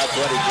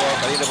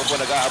 25-24. Kanina po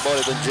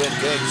nag-ahabol itong Gin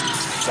Kings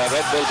sa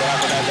Red Bull.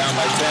 Barako na down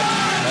by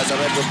 10. Nasa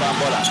Red Bull pa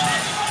ang bola.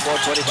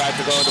 4:25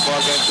 to go in the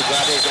ball game.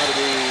 Tugade is going to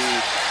be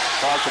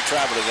called for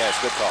traveling. Yes,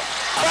 good call.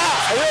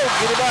 Ayun!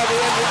 Ginebra at the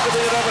end.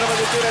 Ginebra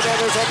naman yung tira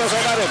na Soto sa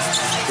natin.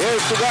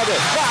 Here's Tugade.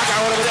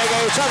 Ako naman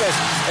kay Chavez.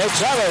 And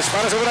Chavez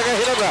para sa Barangay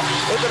Ginebra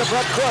into the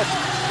front court.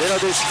 You know,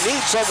 they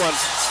need someone,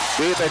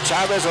 be it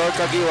Chavez or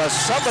Caguia,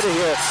 somebody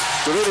here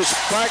to really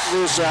spark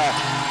this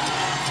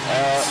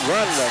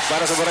run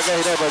para sa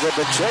Barangay Ginebra.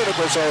 They've been training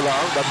for so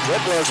long, but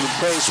Red Bull has been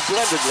playing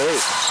splendidly.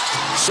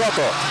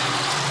 Soto.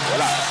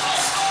 Wala.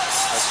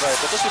 That's right.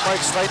 Tapos si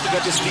Mark's trying to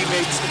get his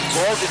teammates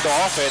involved in the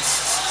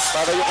offense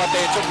para yung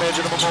attention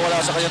medyo naman mawala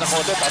sa kanya ng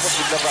konti tapos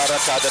biglang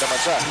raratsada naman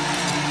siya.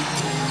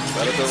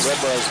 Pero itong Red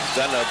Bull has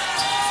done a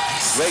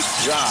great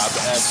job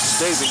at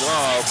staving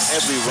off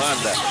every run.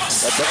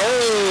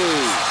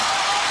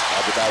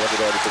 Nabitawan ni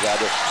Ronnie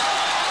Tugade.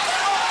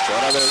 So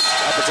another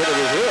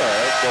opportunity here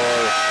for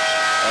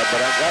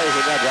Barangay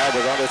Ginebra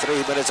with only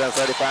 3 minutes and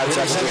 35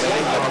 seconds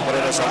remaining. Lamang pa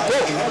rin ang 10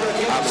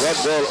 ang Red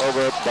Bull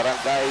over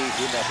Barangay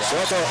Ginebra.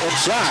 Soto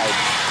inside.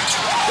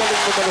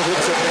 Galing mo maluhit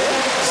sa tayo.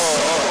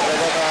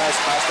 Has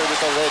mastered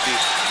it already.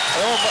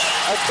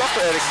 I've talked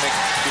to Eric Mick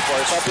before.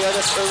 Sabi niya,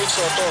 Erwin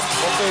Soto,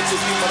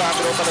 offensively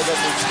marami raw talaga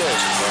moves to.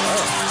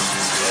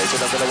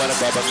 Silang dalawa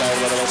nagbabantayan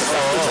mo naman sa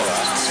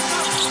practice.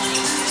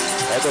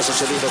 Ito sa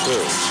Celino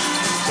Cruz.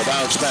 The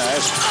bounce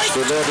pass to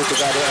Lodi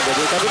Tugado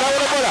underneath. Binawa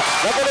na bola.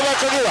 Nakuha na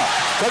Kagiwa.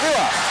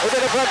 Kagiwa into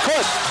the front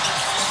court.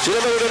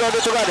 Sila mo yung Lodi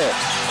Tugado.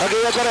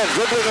 Kagiwa pa rin.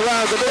 Dribbling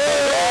around the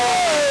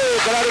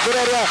middle. Kalari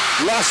Pereira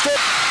lost it.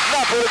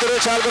 Napuli to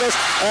Rich Alvarez.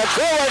 And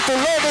forward to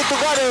Lodi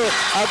Tugado.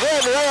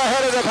 Again, way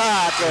ahead of the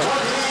pack.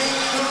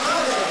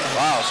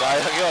 Wow,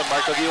 sayang yun.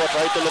 Mark Kagiwa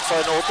tried to look for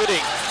an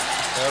opening.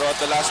 Pero at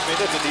the last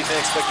minute, hindi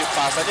na-expect yung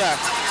pasa niya.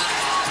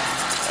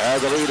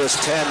 The lead is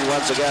 10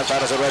 once again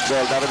para sa Red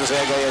Bull. Dapat sa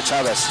Ed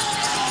Chavez.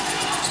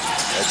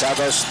 Ed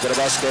Chavez,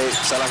 dribas kay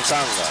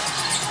Salangsang.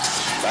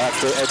 Back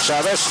to Ed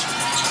Chavez.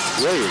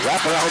 Really,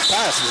 wrap-around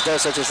pass. Is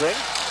there such a thing? A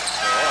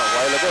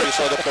while ago, you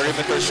saw the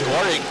perimeter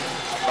scoring.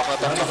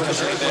 Baka-tatak na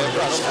si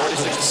Ginebra,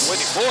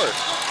 46-24.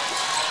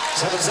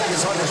 7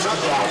 seconds on the shot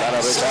clock. Para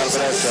Rich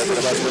Alvarez,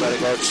 dribas ko na rin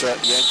Coach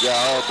Yen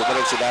Giao.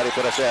 Bumalik si Larry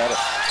Perecer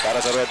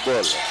para sa Red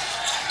Bull.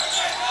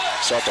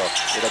 Soto,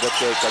 inabot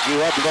kay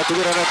Kagiwa.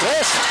 Binatuloy ng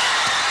 3.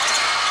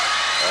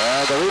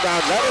 And the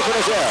rebound, Larry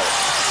Perecer.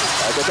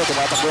 At ito,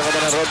 tumatakbo ka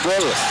na ng Red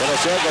Bull.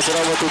 Perecer, kasi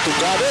raw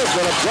matutugado.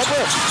 Walang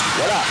jumper.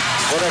 Wala.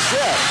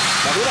 Perecer,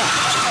 nakina.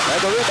 And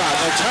the rebound,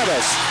 Ed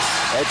Chavez.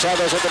 Ed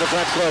Chavez into the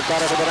front court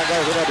para sa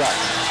Barangay Ginebra.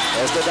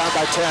 Still down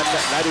by 10,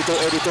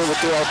 92-82 with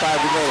 2:05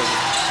 remaining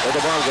in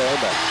the ball game.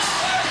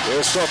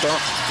 Here's Soto.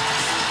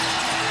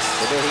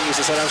 Hinihingi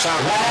si Salangsang.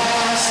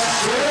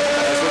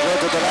 As we go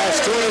to the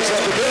last 2 minutes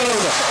of the game.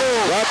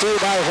 Brought to you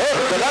by Hook,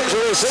 the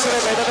luxury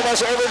cigarette. May naman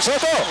si Erwin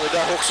Soto. With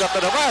a hook shot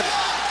na naman.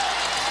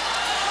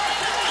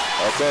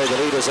 Okay, the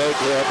lead is 8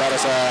 here para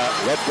sa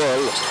Red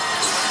Bull.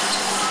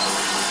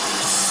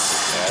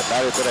 And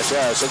Larry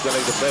Perecer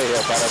signaling the play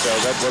here para sa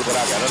Red Bull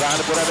Barako.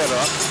 Narahanan po natin, no?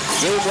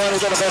 Game 1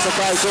 ito na best of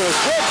 5 series.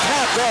 Good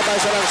tap there by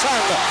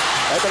Salangsang.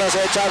 Ito na si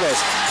Ed Chavez.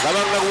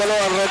 Lamang ng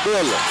 8 ang Red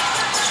Bull.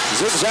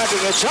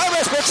 Zigzagging, and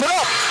Chavez picks it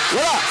up.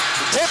 Wala.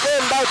 Taken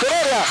in by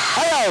Pereira.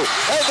 Ayaw.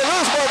 And the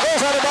loose ball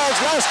goes out of bounds.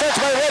 Last touch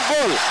by Red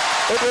Bull.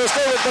 It will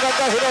stay with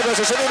Barangay Ginebra.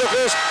 Sa Celino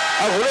Cruz,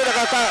 ang huli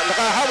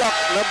nakahawak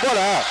ng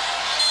bola.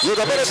 With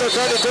a minute and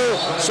 32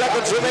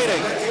 seconds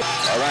remaining.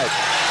 All right.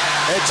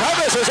 And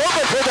Chavez is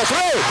open for the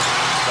throw.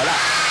 Wala.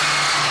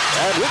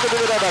 And Rico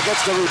Ginebra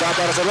gets the rebound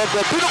para sa Red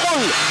Bull.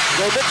 Pinukul.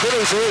 Go Nick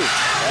Pinisi.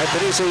 And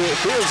Pinisi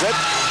feels it.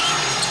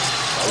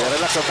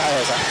 Relax ang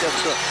tayo.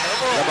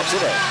 Lamang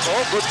sila.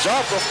 Good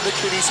job of Nick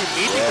Pinisi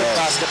meeting with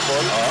basketball.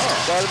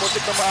 Dahil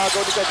muntik na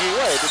maagaw ni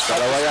Kagiwa.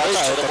 Dalawa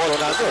yata.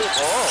 Ito natin.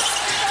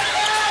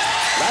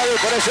 Larry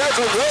Perecer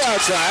from way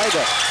outside.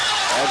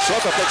 And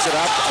Soto picks it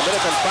up. A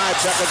minute and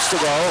 5 seconds to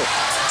go.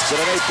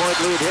 So an 8-point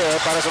lead here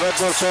para sa Red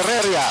Bull.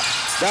 Ferreria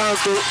down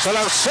to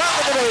Salangsang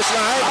in the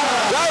baseline.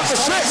 Down to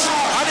 6.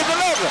 Ani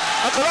Balog.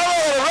 Ang kalawa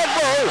ng Red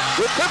Bull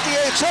with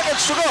 58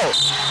 seconds to go.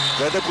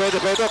 Pwede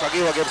ito.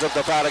 Kagiwa gives up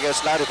the foul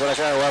against Larry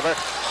Perecer, however.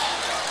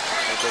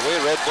 The way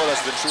Red Bull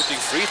has been shooting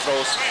free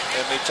throws,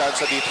 and may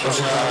chance dito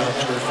sa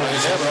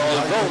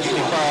Ginebra, although hindi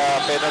pa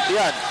penalty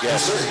yan.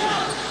 Yes.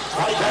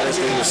 That is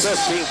the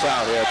 15th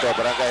foul here to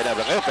Barangay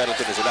Ginebra. Ngayon,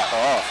 penalty na sila.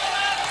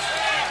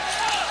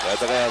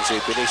 Ito ngayon si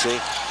Pinisi.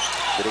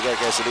 Binigay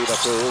kay Celino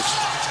Cruz.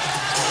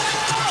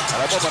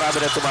 Alam mo, marami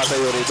na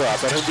tumatayo rito.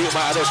 Pero hindi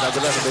umaalis.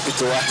 Nandun na sa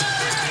Bipitsua.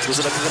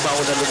 Gusto lang nila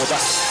mauna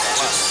lumabas.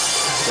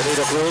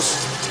 Celino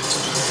Cruz.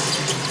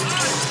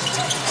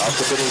 Out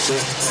to Pinisi.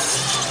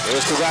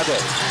 Here's Tugade.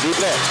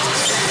 Libre.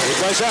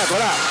 Libre shot.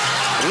 Wala.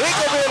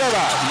 Rico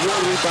Ginebra.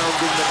 Yung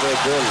rebounding ng Red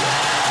Bull.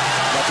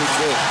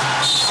 Matindi.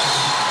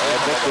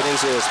 And Nick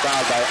Pinisi is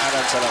fouled by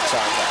Anan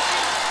Salangsang.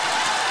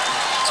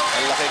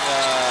 Ang laking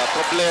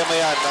problema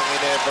yan ng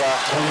Ginebra.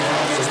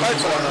 Sa start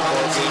pa lang ng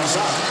ball games.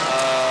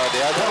 They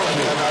had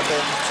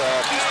natin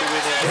sa piece to win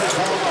it.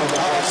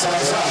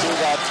 Do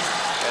that.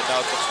 And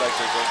now it looks like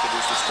they're going to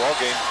lose this ball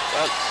game.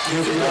 Well,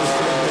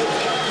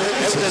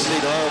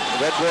 evidently, no,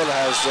 Red Bull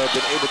has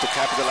been able to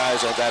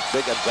capitalize on that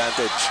big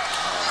advantage.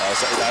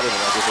 Sa ilalim,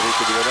 nandiyan si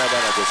Rico Ginebra,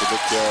 nandiyan si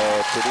Nick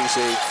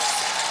Pinisi,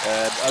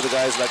 and other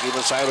guys like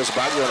even Cyrus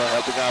Baguio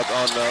helping out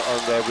on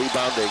the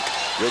rebounding.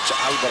 Rich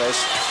Alvarez,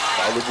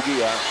 Paulo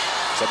Bugia.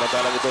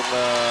 Samantalang itong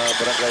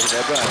Barangay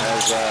Ginebra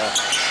has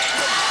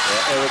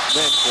Eric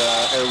Mink,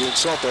 Erwin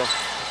Soto.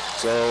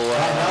 So,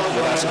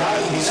 wala si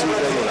Pinisi,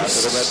 wala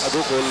si Romet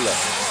Adukul.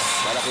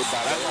 Malaking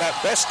barang.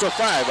 Best of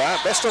 5,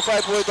 ha? Best of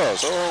 5 po ito.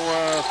 So, 1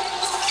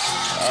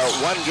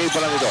 game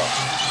pa lang ito.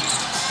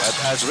 But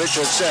as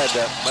Richard said,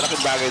 malaking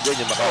bagay din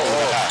yung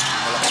makakuha ka.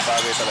 Malaking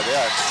bagay talaga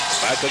yan.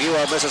 Mike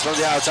Kagiwa misses from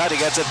the outside. He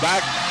gets it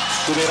back.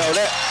 Tumira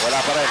uli.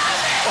 Wala pa rin.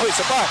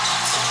 Isa pa.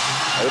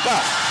 Ay pa.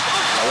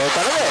 Ayaw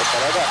talaga eh.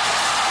 Talaga.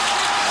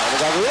 Ano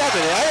gagawin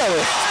natin? Ayaw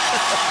eh.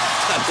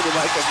 Ano ni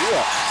Mike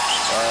Kagiwa?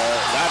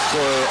 Not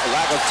for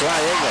lack of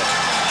trying.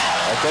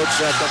 Coach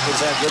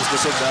Tungkol gives the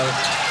signal.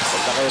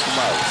 Huwag na kayo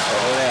tumaw.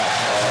 Okay na yan.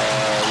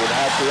 We'll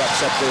have to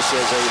accept this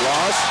as a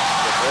loss.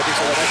 Get ready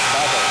for the next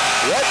battle.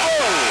 Red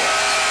Bull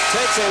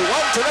takes a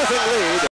 1-0 lead.